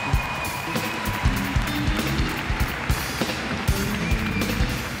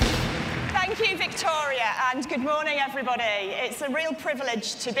 Thank you, Victoria, and good morning, everybody. It's a real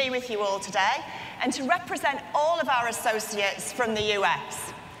privilege to be with you all today and to represent all of our associates from the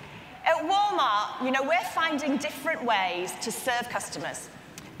US. At Walmart, you know, we're finding different ways to serve customers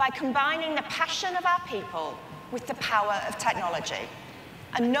by combining the passion of our people with the power of technology.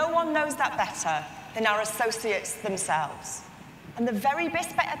 And no one knows that better than our associates themselves. And the very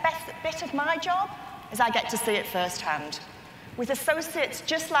best bit of my job is I get to see it firsthand, with associates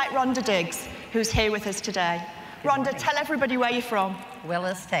just like Rhonda Diggs, who's here with us today. Rhonda, tell everybody where you're from.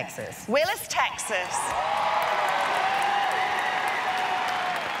 Willis, Texas. Willis, Texas.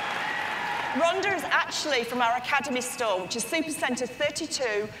 Rhonda is actually from our Academy store, which is Supercenter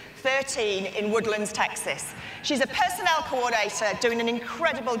 3213 in Woodlands, Texas. She's a personnel coordinator doing an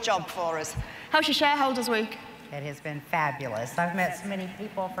incredible job for us. How's your Shareholders Week? It has been fabulous. I've met so many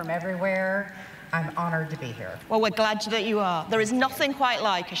people from everywhere. I'm honored to be here. Well, we're glad that you are. There is nothing quite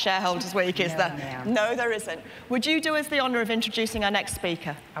like a Shareholders Week, is there? Ma'am. No, there isn't. Would you do us the honor of introducing our next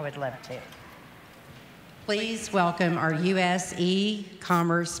speaker? I would love to. Please welcome our U.S.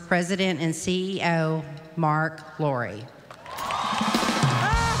 e-commerce president and CEO, Mark Laurie.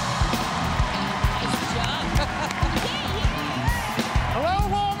 Hello,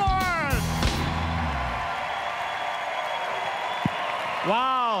 Walmart!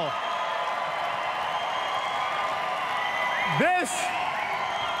 Wow. This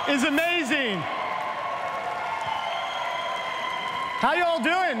is amazing. How y'all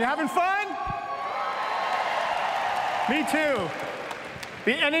doing? You having fun? Me too.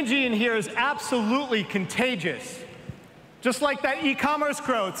 The energy in here is absolutely contagious. Just like that e-commerce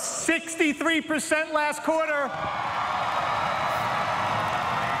growth, 63% last quarter.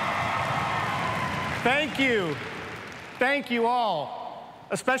 Thank you. Thank you all,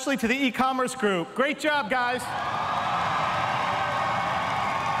 especially to the e-commerce group. Great job, guys.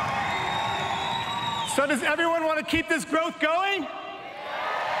 So does everyone want to keep this growth going?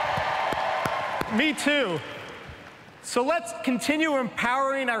 Me too. So let's continue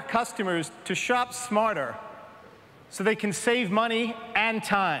empowering our customers to shop smarter so they can save money and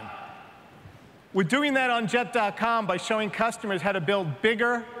time. We're doing that on Jet.com by showing customers how to build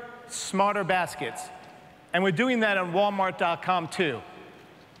bigger, smarter baskets. And we're doing that on Walmart.com too.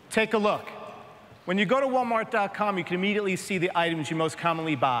 Take a look. When you go to Walmart.com, you can immediately see the items you most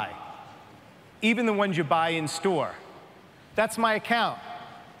commonly buy, even the ones you buy in store. That's my account.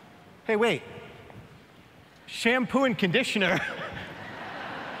 Hey, wait. Shampoo and conditioner.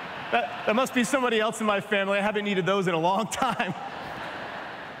 that must be somebody else in my family. I haven't needed those in a long time.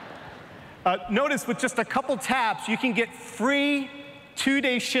 Notice with just a couple taps, you can get free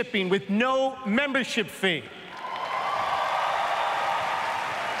 2-day shipping with no membership fee.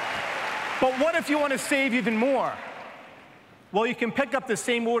 But what if you want to save even more? Well, you can pick up the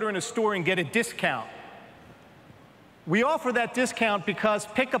same order in a store and get a discount. We offer that discount because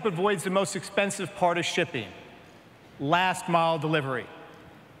pickup avoids the most expensive part of shipping, last mile delivery.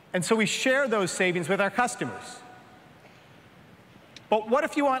 And so we share those savings with our customers. But what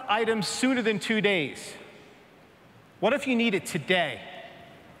if you want items sooner than 2 days? What if you need it today?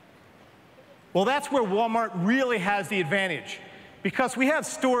 Well, that's where Walmart really has the advantage, because we have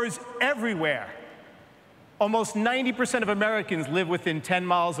stores everywhere. Almost 90% of Americans live within 10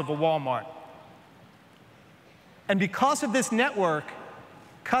 miles of a Walmart. And because of this network,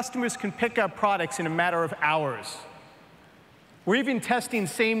 customers can pick up products in a matter of hours. We're even testing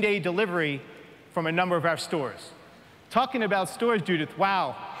same-day delivery from a number of our stores. Talking about stores, Judith,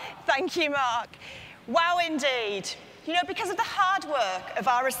 wow. Thank you, Mark. Wow, indeed. You know, because of the hard work of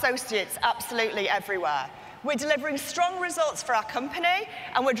our associates absolutely everywhere, we're delivering strong results for our company,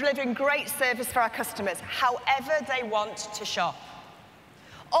 and we're delivering great service for our customers, however they want to shop.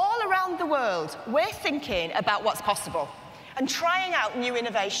 All around the world, we're thinking about what's possible and trying out new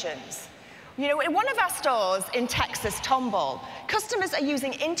innovations. You know, in one of our stores in Texas, Tomball, customers are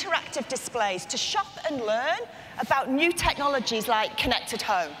using interactive displays to shop and learn about new technologies like connected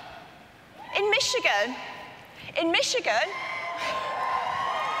home. In Michigan,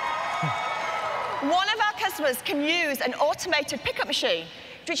 one of our customers can use an automated pickup machine,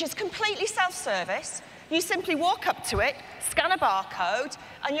 which is completely self-service, You simply walk up to it, scan a barcode,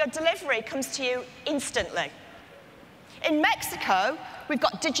 and your delivery comes to you instantly. In Mexico, we've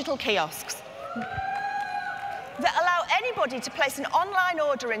got digital kiosks that allow anybody to place an online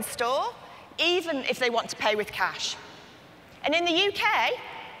order in store, even if they want to pay with cash. And in the UK,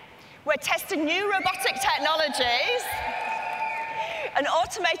 we're testing new robotic technologies and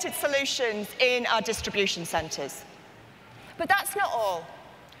automated solutions in our distribution centers. But that's not all.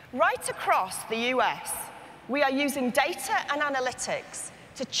 Right across the US, we are using data and analytics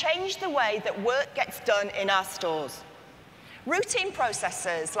to change the way that work gets done in our stores. Routine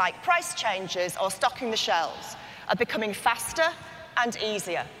processes like price changes or stocking the shelves are becoming faster and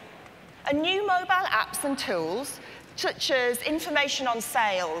easier. And new mobile apps and tools, such as information on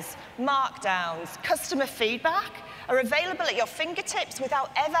sales, markdowns, customer feedback, are available at your fingertips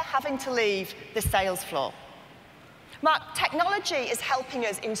without ever having to leave the sales floor. Mark, technology is helping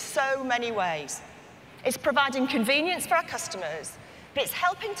us in so many ways. It's providing convenience for our customers, but it's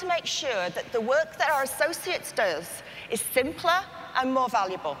helping to make sure that the work that our associates do is simpler and more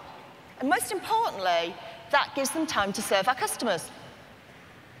valuable. And most importantly, that gives them time to serve our customers.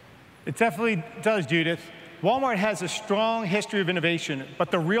 It definitely does, Judith. Walmart has a strong history of innovation, but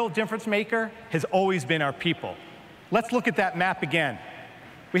the real difference maker has always been our people. Let's look at that map again.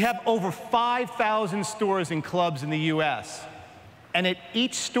 We have over 5,000 stores and clubs in the US. And at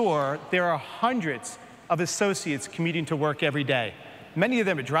each store, there are hundreds of associates commuting to work every day. Many of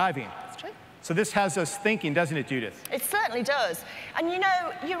them are driving. That's true. So this has us thinking, doesn't it, Judith? It certainly does. And you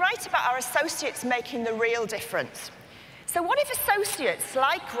know, you're right about our associates making the real difference. So what if associates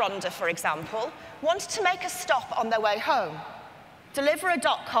like Rhonda, for example, wanted to make a stop on their way home, deliver a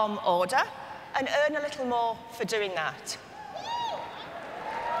 .com order, and earn a little more for doing that?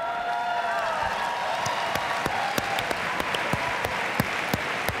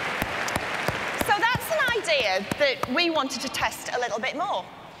 So that's an idea that we wanted to test a little bit more.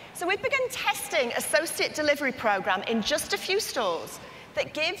 So we've begun testing associate delivery program in just a few stores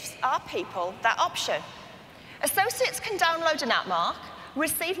that gives our people that option. Associates can download an app, Mark,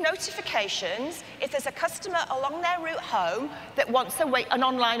 receive notifications if there's a customer along their route home that wants an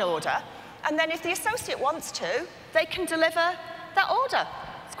online order, and then if the associate wants to, they can deliver that order.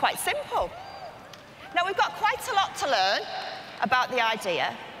 It's quite simple. Now, we've got quite a lot to learn about the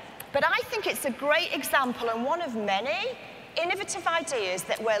idea, but I think it's a great example and one of many innovative ideas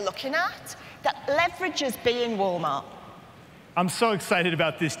that we're looking at that leverages being Walmart. I'm so excited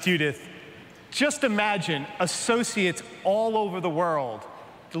about this, Judith. Just imagine associates all over the world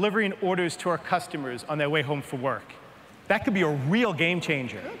delivering orders to our customers on their way home from work. That could be a real game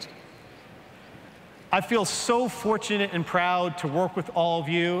changer. Good. I feel so fortunate and proud to work with all of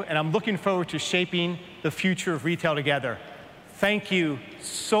you, and I'm looking forward to shaping the future of retail together. Thank you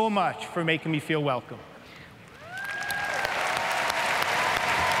so much for making me feel welcome.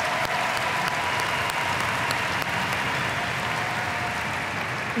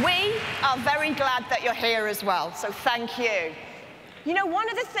 We are very glad that you're here as well, so thank you. You know, one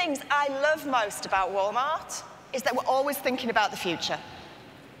of the things I love most about Walmart is that we're always thinking about the future.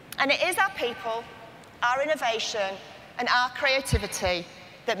 And it is our people, our innovation, and our creativity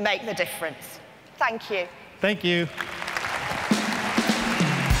that make the difference. Thank you. Thank you.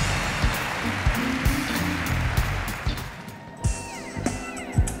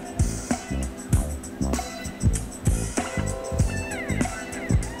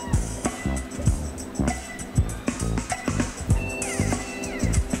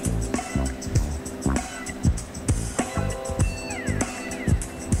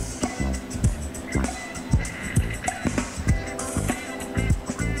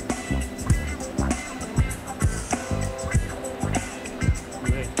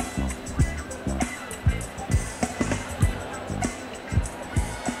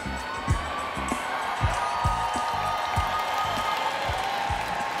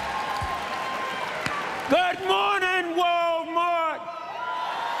 Good morning, Walmart.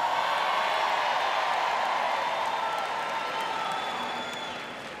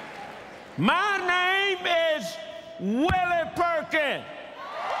 My name is Willie Perkins.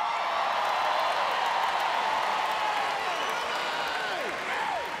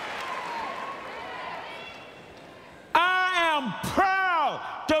 I am proud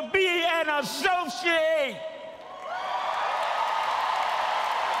to be an associate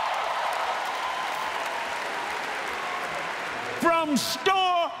from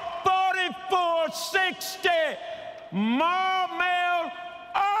store 4460, Maumelle,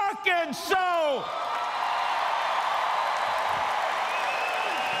 Arkansas.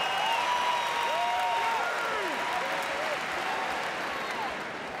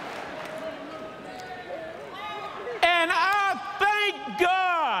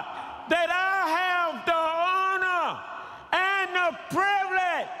 that I have the honor and the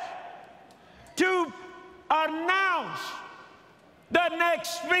privilege to announce the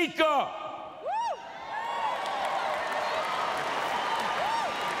next speaker.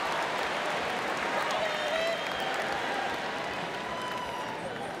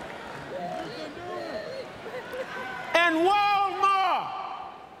 And Walmart,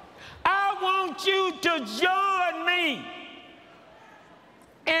 I want you to join me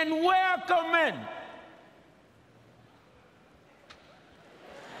in welcoming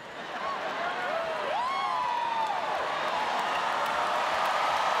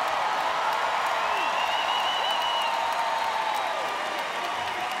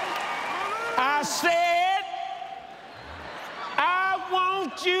I said, I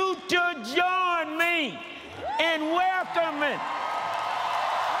want you to join me in welcoming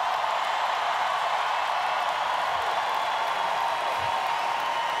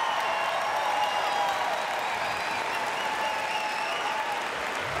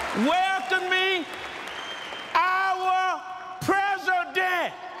our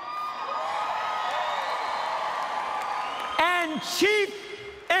President and Chief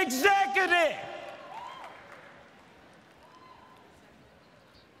Executive,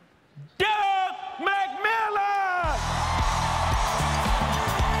 Doug McMillan.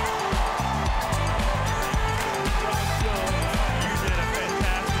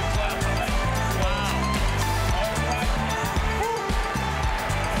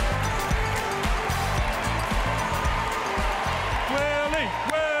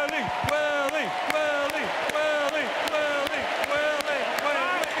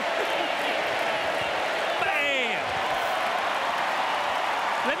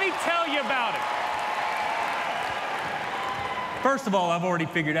 First of all, I've already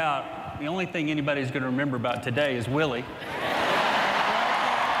figured out the only thing anybody's going to remember about today is Willie.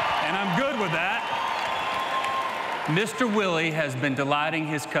 And I'm good with that. Mr. Willie has been delighting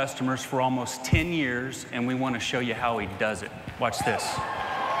his customers for almost 10 years, and we want to show you how he does it. Watch this.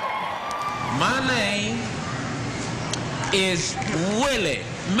 My name is Willie,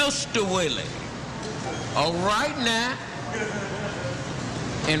 Mr. Willie. All right now.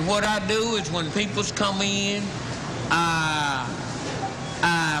 And what I do is when people come in,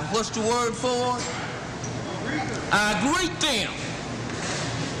 what's the word for it? I greet them.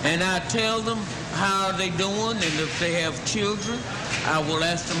 And I tell them how they doing, and if they have children, I will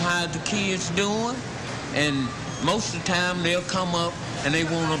ask them how the kids doing. And most of the time they'll come up and they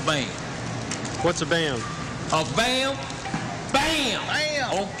want a bam. What's a bam? A bam? Bam!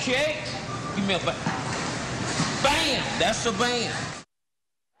 Bam! Okay. Give me a bam. Bam! That's a bam.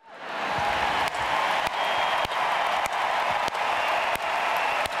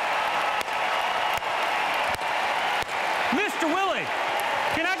 Mr. Willie,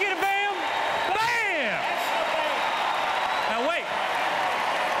 can I get a bam? Bam! Now wait.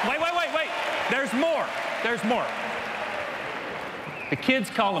 Wait. There's more. There's more. The kids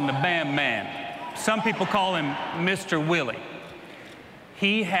call him the Bam Man. Some people call him Mr. Willie.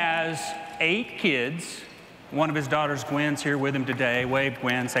 He has 8 kids. One of his daughters, Gwen's, here with him today. Wave,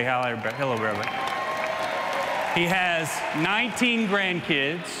 Gwen. Say hello, everybody. He has 19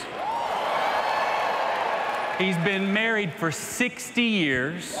 grandkids. He's been married for 60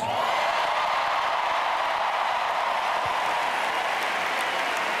 years.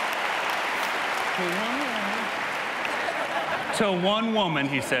 To one woman,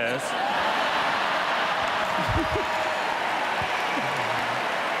 he says.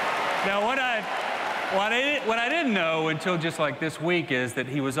 Now, what I didn't know until just like this week is that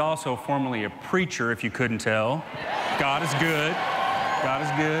he was also formerly a preacher, if you couldn't tell. God is good. God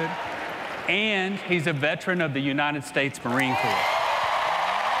is good. And he's a veteran of the United States Marine Corps.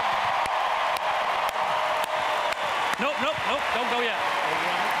 Nope, don't go yet.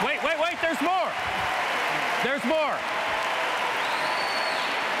 Wait, there's more. There's more.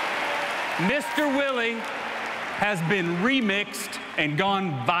 Mr. Willie has been remixed and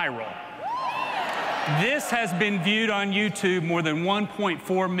gone viral. This has been viewed on YouTube more than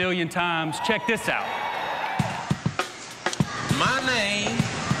 1.4 million times. Check this out. My name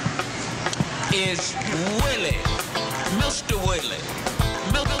is Willie, Mr. Willie,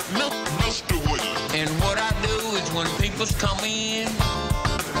 Mr. Willie. And what I do is when people come in,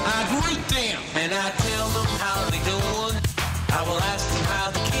 I greet them and I tell them how they doing. I will ask them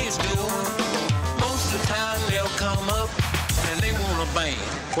how the kids doing. Most of the time they'll come up and they want a bam.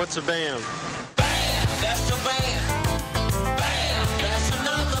 What's a bam? Bam, that's a bam. Bam, that's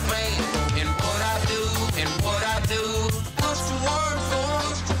another bam. And what I do, what's the word for?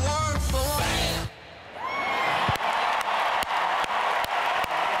 What's the word for? Bam.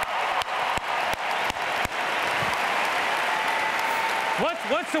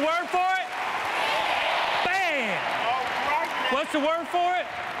 What's the word for it? Bam! What's the word for it?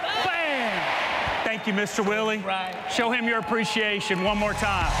 Bam! Thank you, Mr. Willie. Right. Show him your appreciation one more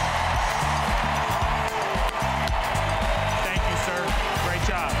time. Thank you, sir. Great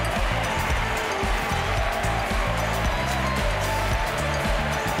job.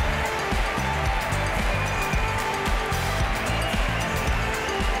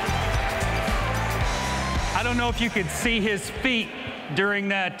 I don't know if you could see his feet during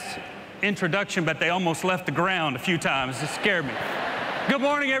that introduction, but they almost left the ground a few times. It scared me. Good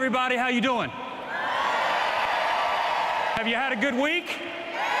morning, everybody. How you doing? Have you had a good week?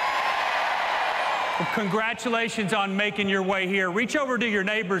 Well, congratulations on making your way here. Reach over to your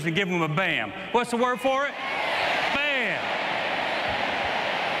neighbors and give them a bam. What's the word for it? Bam.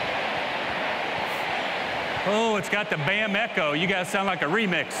 Oh, it's got the bam echo. You guys sound like a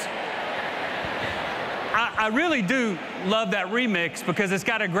remix. I really do love that remix because it's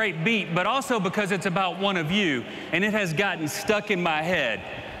got a great beat, but also because it's about one of you, and it has gotten stuck in my head.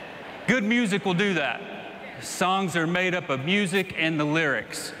 Good music will do that. Songs are made up of music and the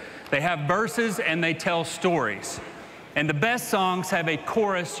lyrics. They have verses and they tell stories. And the best songs have a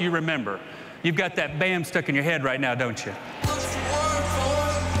chorus you remember. You've got that bam stuck in your head right now, don't you?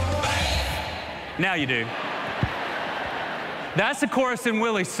 Now you do. That's the chorus in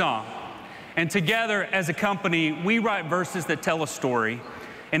Willie's song. And together as a company, we write verses that tell a story.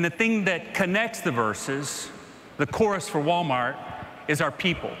 And the thing that connects the verses, the chorus for Walmart, is our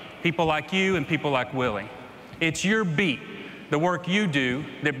people. People like you and people like Willie. It's your beat, the work you do,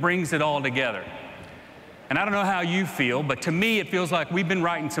 that brings it all together. And I don't know how you feel, but to me, it feels like we've been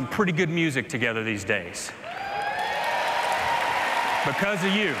writing some pretty good music together these days. Because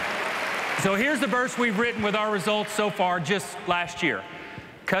of you. So here's the verse we've written with our results so far just last year.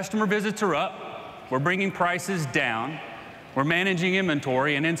 Customer visits are up. We're bringing prices down. We're managing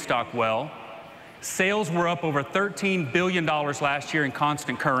inventory and in-stock well. Sales were up over $13 billion last year in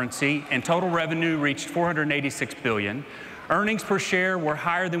constant currency, and total revenue reached $486 billion. Earnings per share were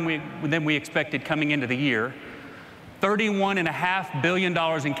higher than we expected coming into the year. $31.5 billion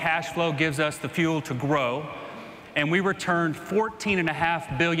in cash flow gives us the fuel to grow, and we returned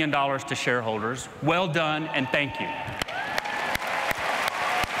 $14.5 billion to shareholders. Well done, and thank you.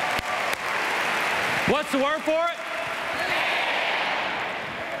 What's the word for it?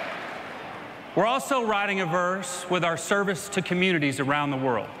 We're also writing a verse with our service to communities around the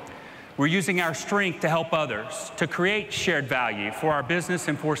world. We're using our strength to help others, to create shared value for our business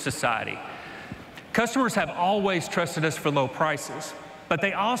and for society. Customers have always trusted us for low prices, but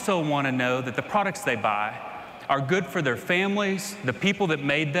they also want to know that the products they buy are good for their families, the people that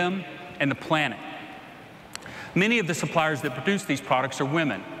made them, and the planet. Many of the suppliers that produce these products are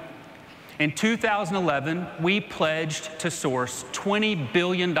women. In 2011, we pledged to source $20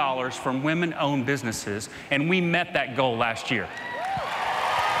 billion from women-owned businesses, and we met that goal last year.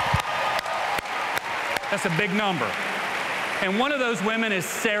 That's a big number. And one of those women is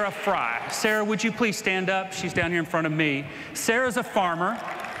Sarah Fry. Sarah, would you please stand up? She's down here in front of me. Sarah's a farmer,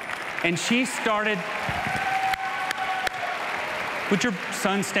 and she started... Would your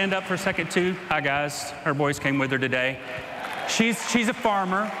son stand up for a second, too? Hi, guys. Her boys came with her today. She's a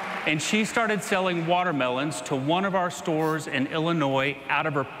farmer. And she started selling watermelons to one of our stores in Illinois out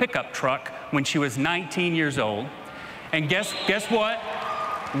of her pickup truck when she was 19 years old. And guess what?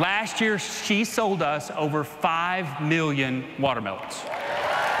 Last year, she sold us over 5 million watermelons.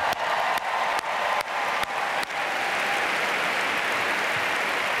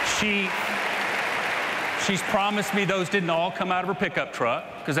 She's promised me those didn't all come out of her pickup truck,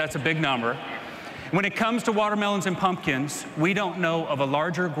 because that's a big number. When it comes to watermelons and pumpkins, we don't know of a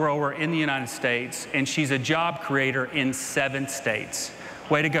larger grower in the United States, and she's a job creator in 7 states.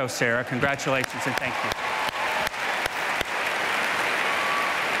 Way to go, Sarah. Congratulations and thank you.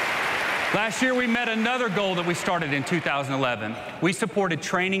 Last year, we met another goal that we started in 2011. We supported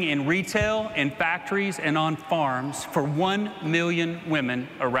training in retail, in factories, and on farms for 1 million women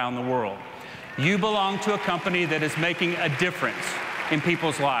around the world. You belong to a company that is making a difference in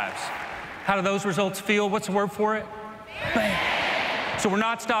people's lives. How do those results feel? What's the word for it? Bam. So we're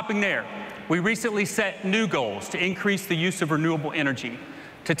not stopping there. We recently set new goals to increase the use of renewable energy,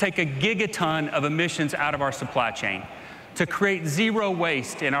 to take a gigaton of emissions out of our supply chain, to create zero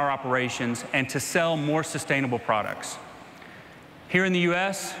waste in our operations, and to sell more sustainable products. Here in the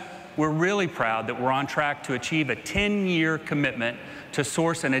U.S., we're really proud that we're on track to achieve a 10-year commitment to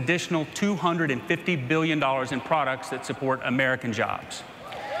source an additional $250 billion in products that support American jobs.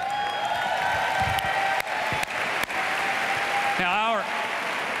 Now,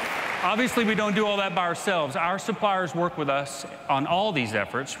 Obviously, we don't do all that by ourselves. Our suppliers work with us on all these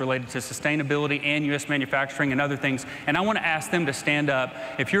efforts related to sustainability and U.S. manufacturing and other things. And I want to ask them to stand up.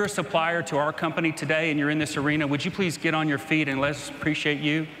 If you're a supplier to our company today and you're in this arena, would you please get on your feet and let's appreciate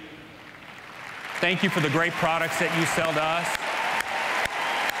you? Thank you for the great products that you sell to us.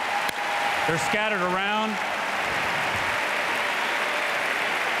 They're scattered around.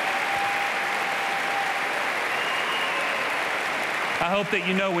 I hope that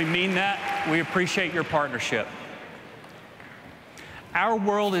you know we mean that. We appreciate your partnership. Our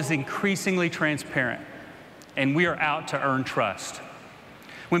world is increasingly transparent, and we are out to earn trust.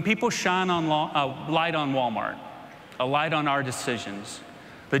 When people shine a light on Walmart, a light on our decisions,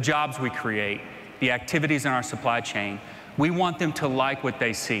 the jobs we create, the activities in our supply chain, we want them to like what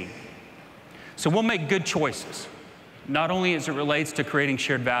they see. So we'll make good choices, not only as it relates to creating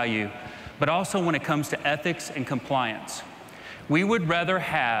shared value, but also when it comes to ethics and compliance. We would rather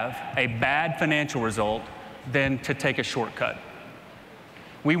have a bad financial result than to take a shortcut.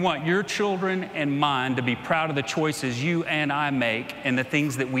 We want your children and mine to be proud of the choices you and I make and the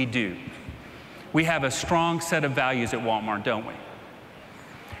things that we do. We have a strong set of values at Walmart, don't we?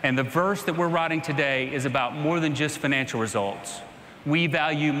 And the verse that we're writing today is about more than just financial results. We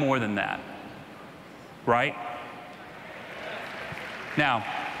value more than that, right? Now,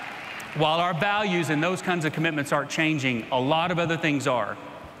 while our values and those kinds of commitments aren't changing, a lot of other things are.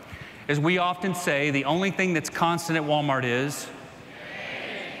 As we often say, the only thing that's constant at Walmart is,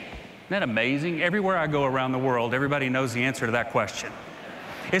 isn't that amazing? Everywhere I go around the world, everybody knows the answer to that question.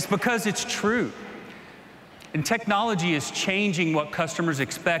 It's because it's true. And technology is changing what customers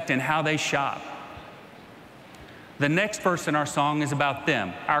expect and how they shop. The next verse in our song is about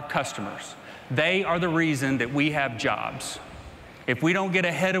them, our customers. They are the reason that we have jobs. If we don't get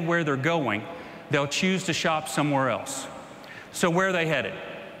ahead of where they're going, they'll choose to shop somewhere else. So where are they headed?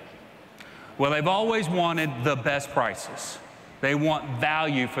 Well, they've always wanted the best prices. They want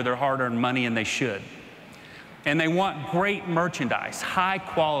value for their hard-earned money, and they should. And they want great merchandise, high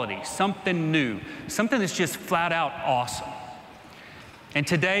quality, something new, something that's just flat out awesome. And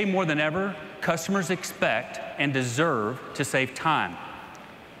today, more than ever, customers expect and deserve to save time.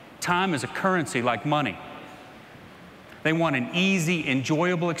 Time is a currency like money. They want an easy,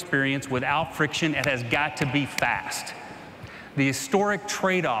 enjoyable experience without friction. It has got to be fast. The historic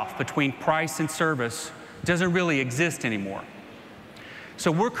trade-off between price and service doesn't really exist anymore.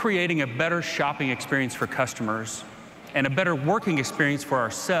 So we're creating a better shopping experience for customers and a better working experience for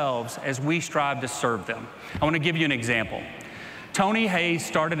ourselves as we strive to serve them. I want to give you an example. Tony Hayes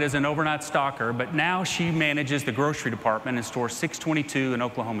started as an overnight stocker, but now she manages the grocery department in store 622 in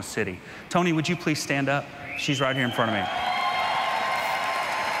Oklahoma City. Tony, would you please stand up? She's right here in front of me.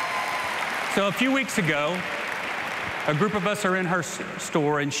 So a few weeks ago, a group of us are in her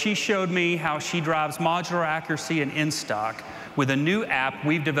store, and she showed me how she drives modular accuracy and in-stock with a new app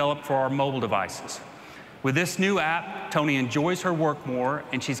we've developed for our mobile devices. With this new app, Tony enjoys her work more,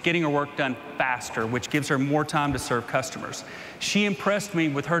 and she's getting her work done faster, which gives her more time to serve customers. She impressed me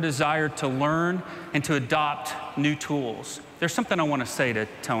with her desire to learn and to adopt new tools. There's something I want to say to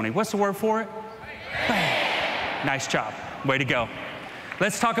Tony. What's the word for it? Nice job. Way to go.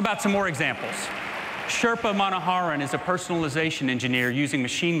 Let's talk about some more examples. Sherpa Manoharan is a personalization engineer using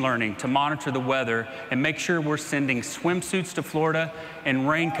machine learning to monitor the weather and make sure we're sending swimsuits to Florida and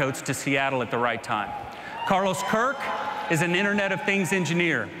raincoats to Seattle at the right time. Carlos Kirk is an Internet of Things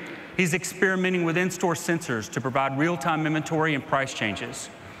engineer. He's experimenting with in-store sensors to provide real-time inventory and price changes.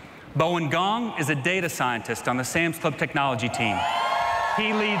 Bowen Gong is a data scientist on the Sam's Club technology team.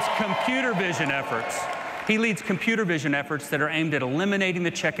 He leads computer vision efforts. That are aimed at eliminating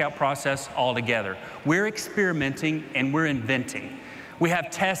the checkout process altogether. We're experimenting and we're inventing. We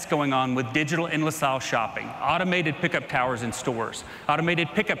have tests going on with digital endless aisle shopping, automated pickup towers in stores, automated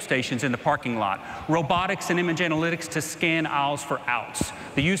pickup stations in the parking lot, robotics and image analytics to scan aisles for outs,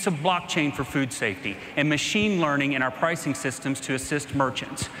 the use of blockchain for food safety, and machine learning in our pricing systems to assist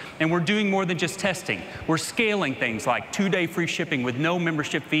merchants. And we're doing more than just testing. We're scaling things like 2-day free shipping with no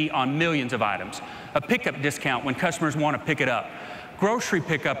membership fee on millions of items, a pickup discount when customers want to pick it up, grocery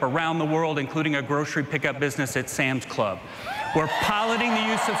pickup around the world, including a grocery pickup business at Sam's Club. We're piloting the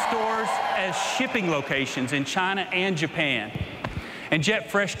use of stores as shipping locations in China and Japan. And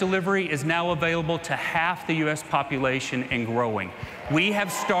Jet Fresh delivery is now available to half the U.S. population and growing. We have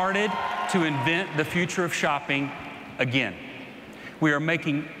started to invent the future of shopping again. We are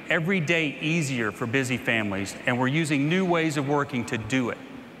making every day easier for busy families, and we're using new ways of working to do it.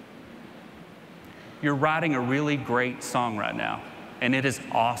 You're writing a really great song right now, and it is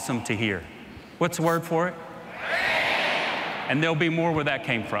awesome to hear. What's the word for it? And there'll be more where that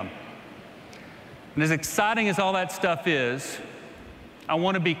came from. And as exciting as all that stuff is, I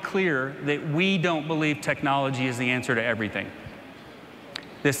want to be clear that we don't believe technology is the answer to everything.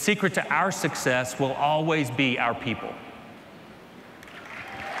 The secret to our success will always be our people.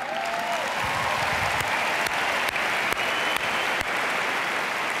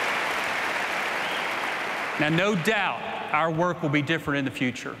 Now, no doubt, our work will be different in the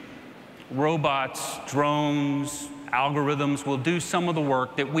future. Robots, drones, algorithms will do some of the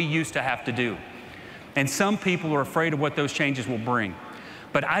work that we used to have to do. And some people are afraid of what those changes will bring.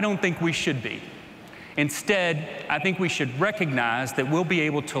 But I don't think we should be. Instead, I think we should recognize that we'll be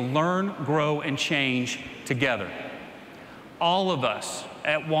able to learn, grow, and change together. All of us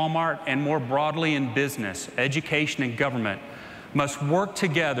at Walmart and more broadly in business, education, and government must work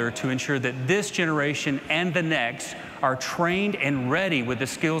together to ensure that this generation and the next are trained and ready with the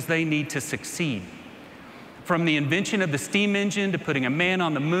skills they need to succeed. From the invention of the steam engine to putting a man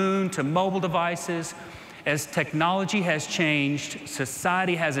on the moon to mobile devices, as technology has changed,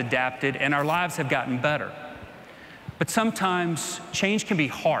 society has adapted, and our lives have gotten better. But sometimes change can be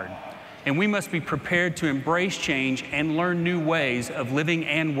hard, and we must be prepared to embrace change and learn new ways of living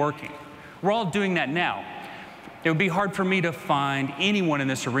and working. We're all doing that now. It would be hard for me to find anyone in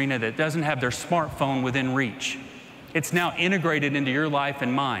this arena that doesn't have their smartphone within reach. It's now integrated into your life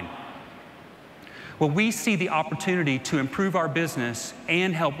and mine. Well, we see the opportunity to improve our business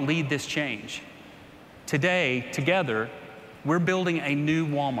and help lead this change. Today, together, we're building a new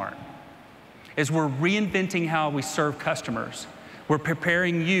Walmart. As we're reinventing how we serve customers, we're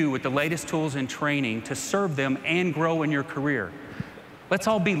preparing you with the latest tools and training to serve them and grow in your career. Let's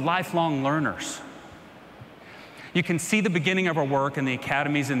all be lifelong learners. You can see the beginning of our work in the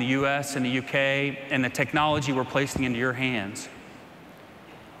academies in the US and the UK and the technology we're placing into your hands.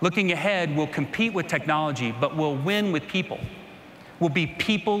 Looking ahead, we'll compete with technology, but we'll win with people. We'll be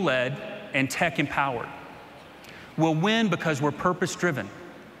people-led and tech-empowered. We'll win because we're purpose-driven,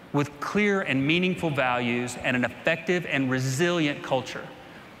 with clear and meaningful values and an effective and resilient culture.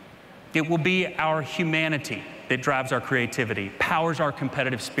 It will be our humanity that drives our creativity, powers our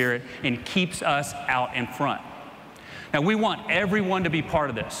competitive spirit, and keeps us out in front. Now, we want everyone to be part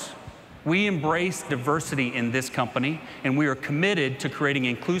of this. We embrace diversity in this company, and we are committed to creating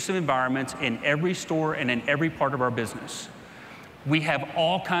inclusive environments in every store and in every part of our business. We have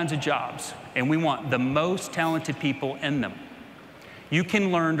all kinds of jobs, and we want the most talented people in them. You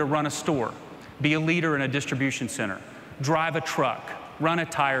can learn to run a store, be a leader in a distribution center, drive a truck, run a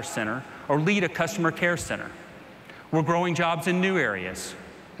tire center, or lead a customer care center. We're growing jobs in new areas.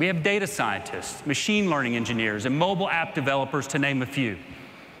 We have data scientists, machine learning engineers, and mobile app developers, to name a few.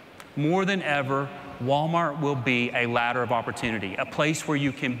 More than ever, Walmart will be a ladder of opportunity, a place where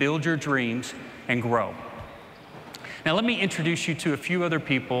you can build your dreams and grow. Now, let me introduce you to a few other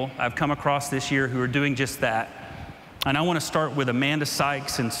people I've come across this year who are doing just that. And I want to start with Amanda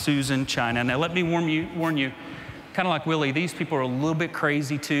Sykes and Susan China. Now, let me warn you, kind of like Willie, these people are a little bit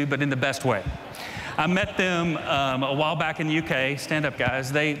crazy too, but in the best way. I met them a while back in the UK. Stand up,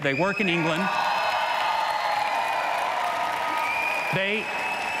 guys. They work in England. They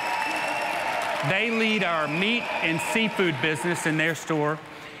lead our meat and seafood business in their store,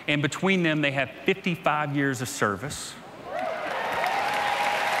 and between them, they have 55 years of service.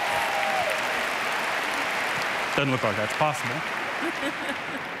 Doesn't look like that's possible.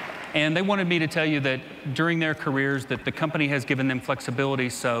 And they wanted me to tell you that during their careers that the company has given them flexibility,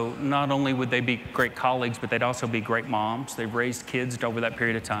 so not only would they be great colleagues, but they'd also be great moms. They've raised kids over that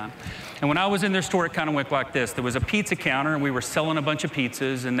period of time. And when I was in their store, it kind of went like this. There was a pizza counter, and we were selling a bunch of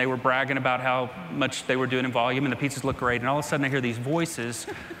pizzas, and they were bragging about how much they were doing in volume, and the pizzas looked great. And all of a sudden, I hear these voices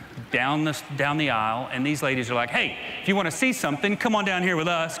down the aisle, and these ladies are like, hey, if you want to see something, come on down here with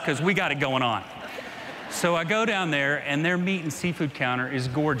us, because we got it going on. So I go down there, and their meat and seafood counter is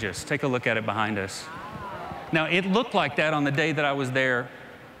gorgeous. Take a look at it behind us. Now, it looked like that on the day that I was there,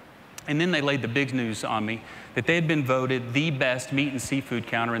 and then they laid the big news on me that they had been voted the best meat and seafood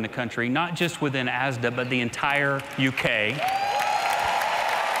counter in the country, not just within ASDA, but the entire UK.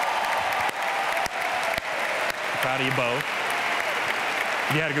 I'm proud of you both.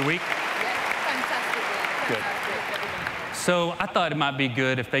 You had a good week? Fantastic week. Good. So I thought it might be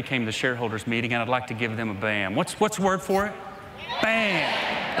good if they came to the shareholders meeting, and I'd like to give them a BAM. What's the word for it?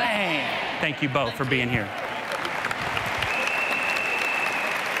 BAM, BAM. Thank you both for being here.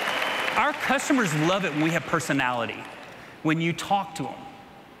 Our customers love it when we have personality, when you talk to them.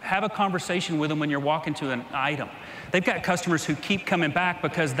 Have a conversation with them when you're walking to an item. They've got customers who keep coming back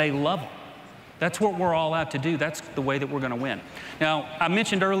because they love them. That's what we're all out to do. That's the way that we're going to win. Now, I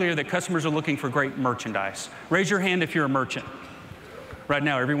mentioned earlier that customers are looking for great merchandise. Raise your hand if you're a merchant. Right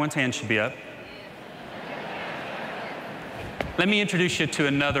now, everyone's hand should be up. Let me introduce you to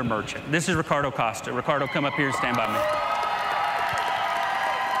another merchant. This is Ricardo Costa. Ricardo, come up here and stand by me.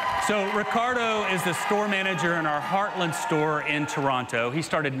 So Ricardo is the store manager in our Heartland store in Toronto. He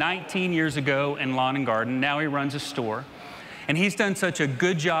started 19 years ago in lawn and garden. Now he runs a store. And he's done such a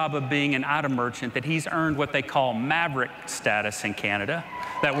good job of being an item merchant that he's earned what they call maverick status in Canada.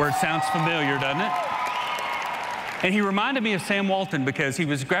 That word sounds familiar, doesn't it? And he reminded me of Sam Walton because he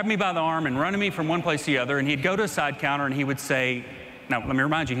was grabbing me by the arm and running me from one place to the other, and he'd go to a side counter and he would say, now let me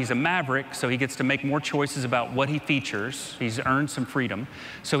remind you, he's a maverick, so he gets to make more choices about what he features. He's earned some freedom.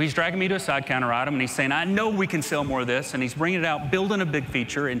 So he's dragging me to a side counter item and he's saying, I know we can sell more of this, and he's bringing it out, building a big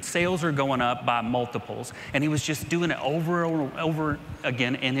feature, and sales are going up by multiples. And he was just doing it over and over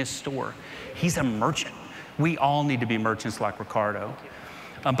again in his store. He's a merchant. We all need to be merchants like Ricardo.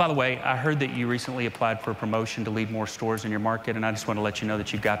 By the way, I heard that you recently applied for a promotion to lead more stores in your market, and I just want to let you know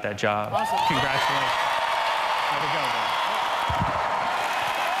that you got that job. Awesome. Congratulations. Way to go, man.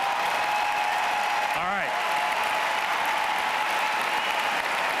 All right.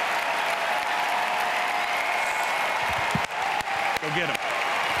 Go get them.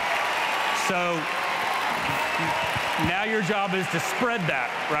 So now your job is to spread that,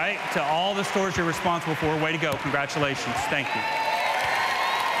 right, to all the stores you're responsible for. Way to go. Congratulations. Thank you.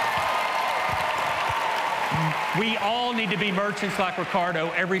 We all need to be merchants like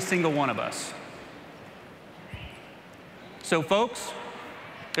Ricardo, every single one of us. So folks,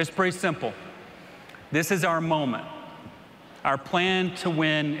 it's pretty simple. This is our moment. Our plan to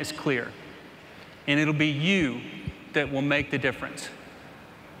win is clear. And it'll be you that will make the difference.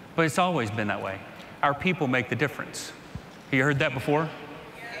 But it's always been that way. Our people make the difference. You heard that before?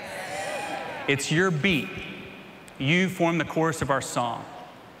 It's your beat. You form the chorus of our song.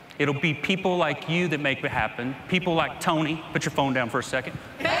 It'll be people like you that make it happen. People like Tony, put your phone down for a second.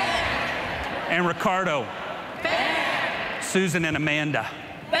 Bam! And Ricardo. Bam! Susan and Amanda.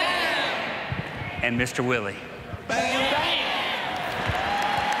 Bam! And Mr. Willie. Bam!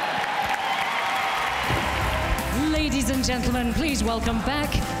 Ladies and gentlemen, please welcome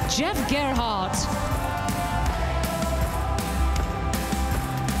back Jeff Gerhardt.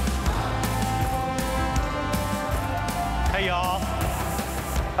 Hey, y'all.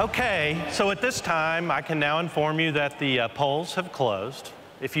 Okay, so at this time, I can now inform you that the polls have closed.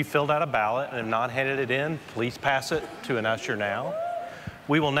 If you filled out a ballot and have not handed it in, please pass it to an usher now.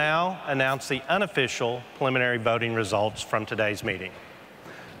 We will now announce the unofficial preliminary voting results from today's meeting.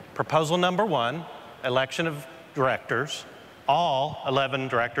 Proposal number 1, election of directors. All 11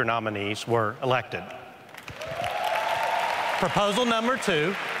 director nominees were elected. Proposal number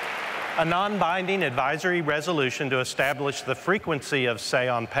 2, a non-binding advisory resolution to establish the frequency of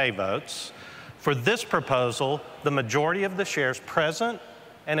say-on-pay votes. For this proposal, the majority of the shares present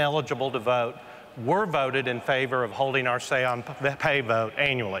and eligible to vote were voted in favor of holding our say-on-pay vote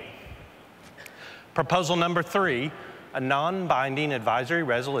annually. Proposal number 3, a non-binding advisory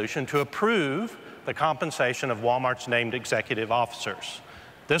resolution to approve the compensation of Walmart's named executive officers.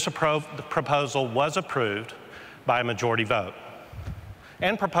 This proposal was approved by a majority vote.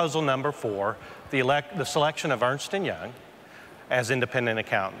 And proposal number 4, the selection of Ernst & Young as independent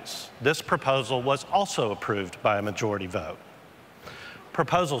accountants. This proposal was also approved by a majority vote.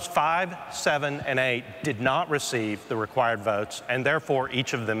 Proposals 5, 7, and 8 did not receive the required votes, and therefore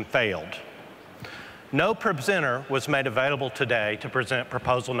each of them failed. No presenter was made available today to present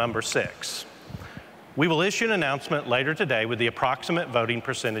proposal number 6. We will issue an announcement later today with the approximate voting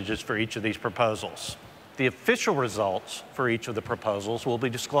percentages for each of these proposals. The official results for each of the proposals will be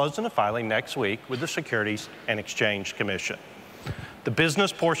disclosed in a filing next week with the Securities and Exchange Commission. The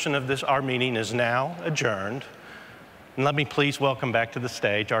business portion of our meeting is now adjourned. And let me please welcome back to the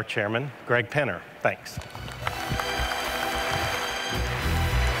stage our chairman, Greg Penner. Thanks.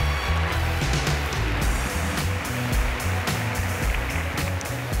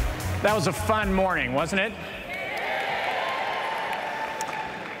 That was a fun morning, wasn't it?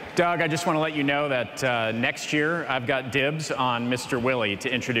 Doug, I just want to let you know that next year I've got dibs on Mr. Willie to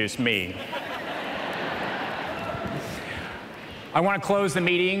introduce me. I want to close the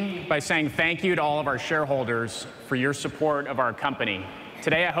meeting by saying thank you to all of our shareholders for your support of our company.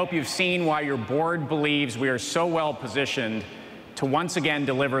 Today, I hope you've seen why your board believes we are so well positioned to once again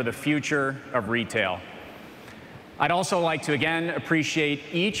deliver the future of retail. I'd also like to again appreciate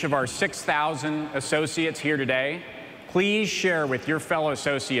each of our 6,000 associates here today. Please share with your fellow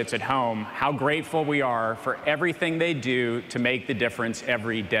associates at home how grateful we are for everything they do to make the difference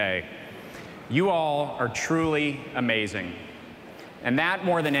every day. You all are truly amazing. And that,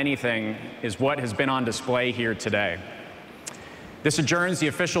 more than anything, is what has been on display here today. This adjourns the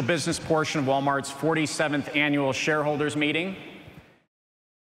official business portion of Walmart's 47th annual shareholders meeting.